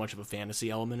 There's not as much of a fantasy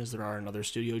element as there are in other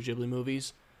Studio Ghibli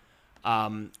movies,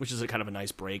 which is a kind of a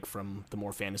nice break from the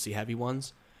more fantasy heavy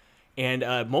ones.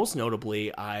 And most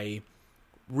notably, I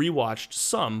rewatched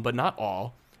some, but not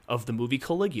all, of the movie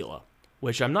Caligula,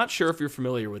 which I'm not sure if you're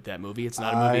familiar with that movie. It's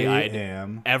not a movie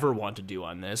I'd ever want to do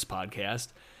on this podcast.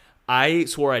 I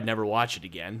swore I'd never watch it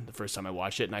again the first time I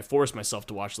watched it, and I forced myself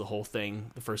to watch the whole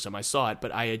thing the first time I saw it.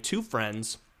 But I had two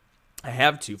friends. I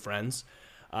have two friends.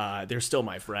 They're still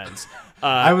my friends.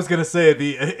 I was gonna say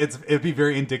it'd be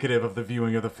very indicative of the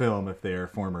viewing of the film if they're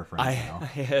former friends. I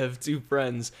have two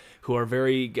friends who are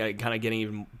very kind of getting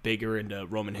even bigger into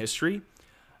Roman history.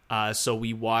 So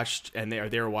we watched, and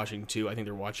they were watching too. I think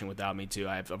they're watching without me too.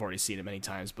 I've already seen it many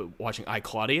times, but watching I,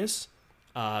 Claudius.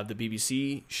 The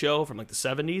BBC show from like the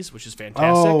 70s, which is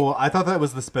fantastic. Oh, I thought that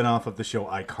was the spinoff of the show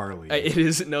iCarly. It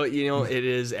is it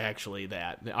is actually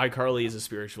that. iCarly is a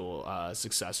spiritual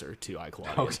successor to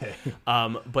iCarly. Okay.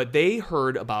 But they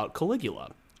heard about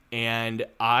Caligula, and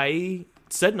I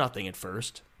said nothing at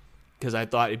first because I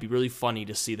thought it'd be really funny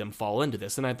to see them fall into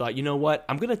this. And I thought, you know what?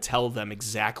 I'm gonna tell them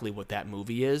exactly what that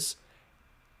movie is,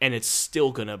 and it's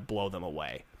still gonna blow them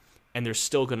away. And they're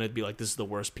still going to be like, this is the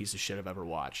worst piece of shit I've ever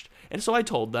watched. And so I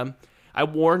told them, I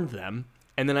warned them,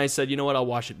 and then I said, you know what, I'll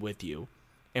watch it with you.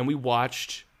 And we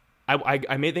watched, I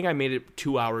think I made it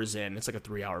 2 hours in. It's like a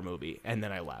 3-hour movie. And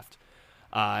then I left.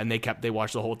 And they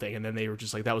watched the whole thing, and then they were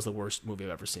just like, that was the worst movie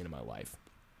I've ever seen in my life.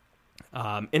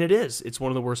 And it is. It's one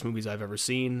of the worst movies I've ever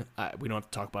seen. We don't have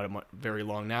to talk about it very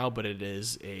long now, but it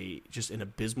is just an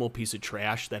abysmal piece of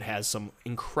trash that has some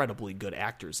incredibly good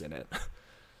actors in it.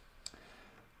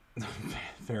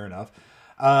 Fair enough.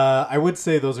 I would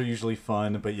say those are usually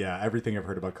fun, but yeah, everything I've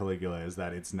heard about Caligula is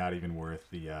that it's not even worth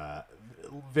the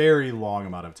very long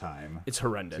amount of time. It's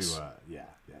horrendous. Yeah.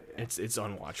 It's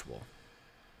unwatchable.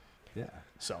 Yeah.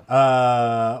 So.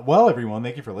 Well, everyone,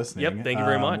 thank you for listening. Yep, thank you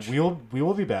very much. We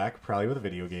will be back probably with a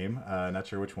video game. Not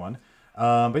sure which one.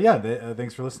 But yeah,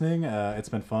 thanks for listening. It's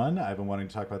been fun. I've been wanting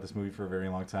to talk about this movie for a very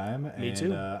long time. Me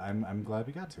too. I'm glad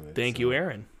we got to it. Thank you,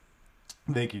 Aaron.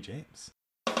 Thank you, James.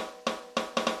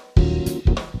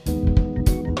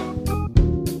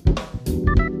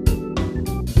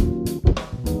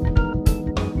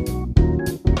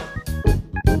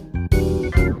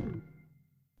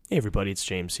 Hey everybody, it's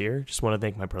James here. Just want to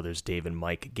thank my brothers Dave and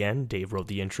Mike again. Dave wrote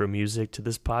the intro music to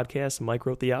this podcast, and Mike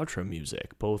wrote the outro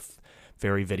music. Both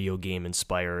very video game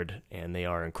inspired, and they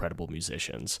are incredible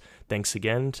musicians. Thanks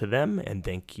again to them, and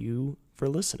thank you for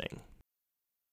listening.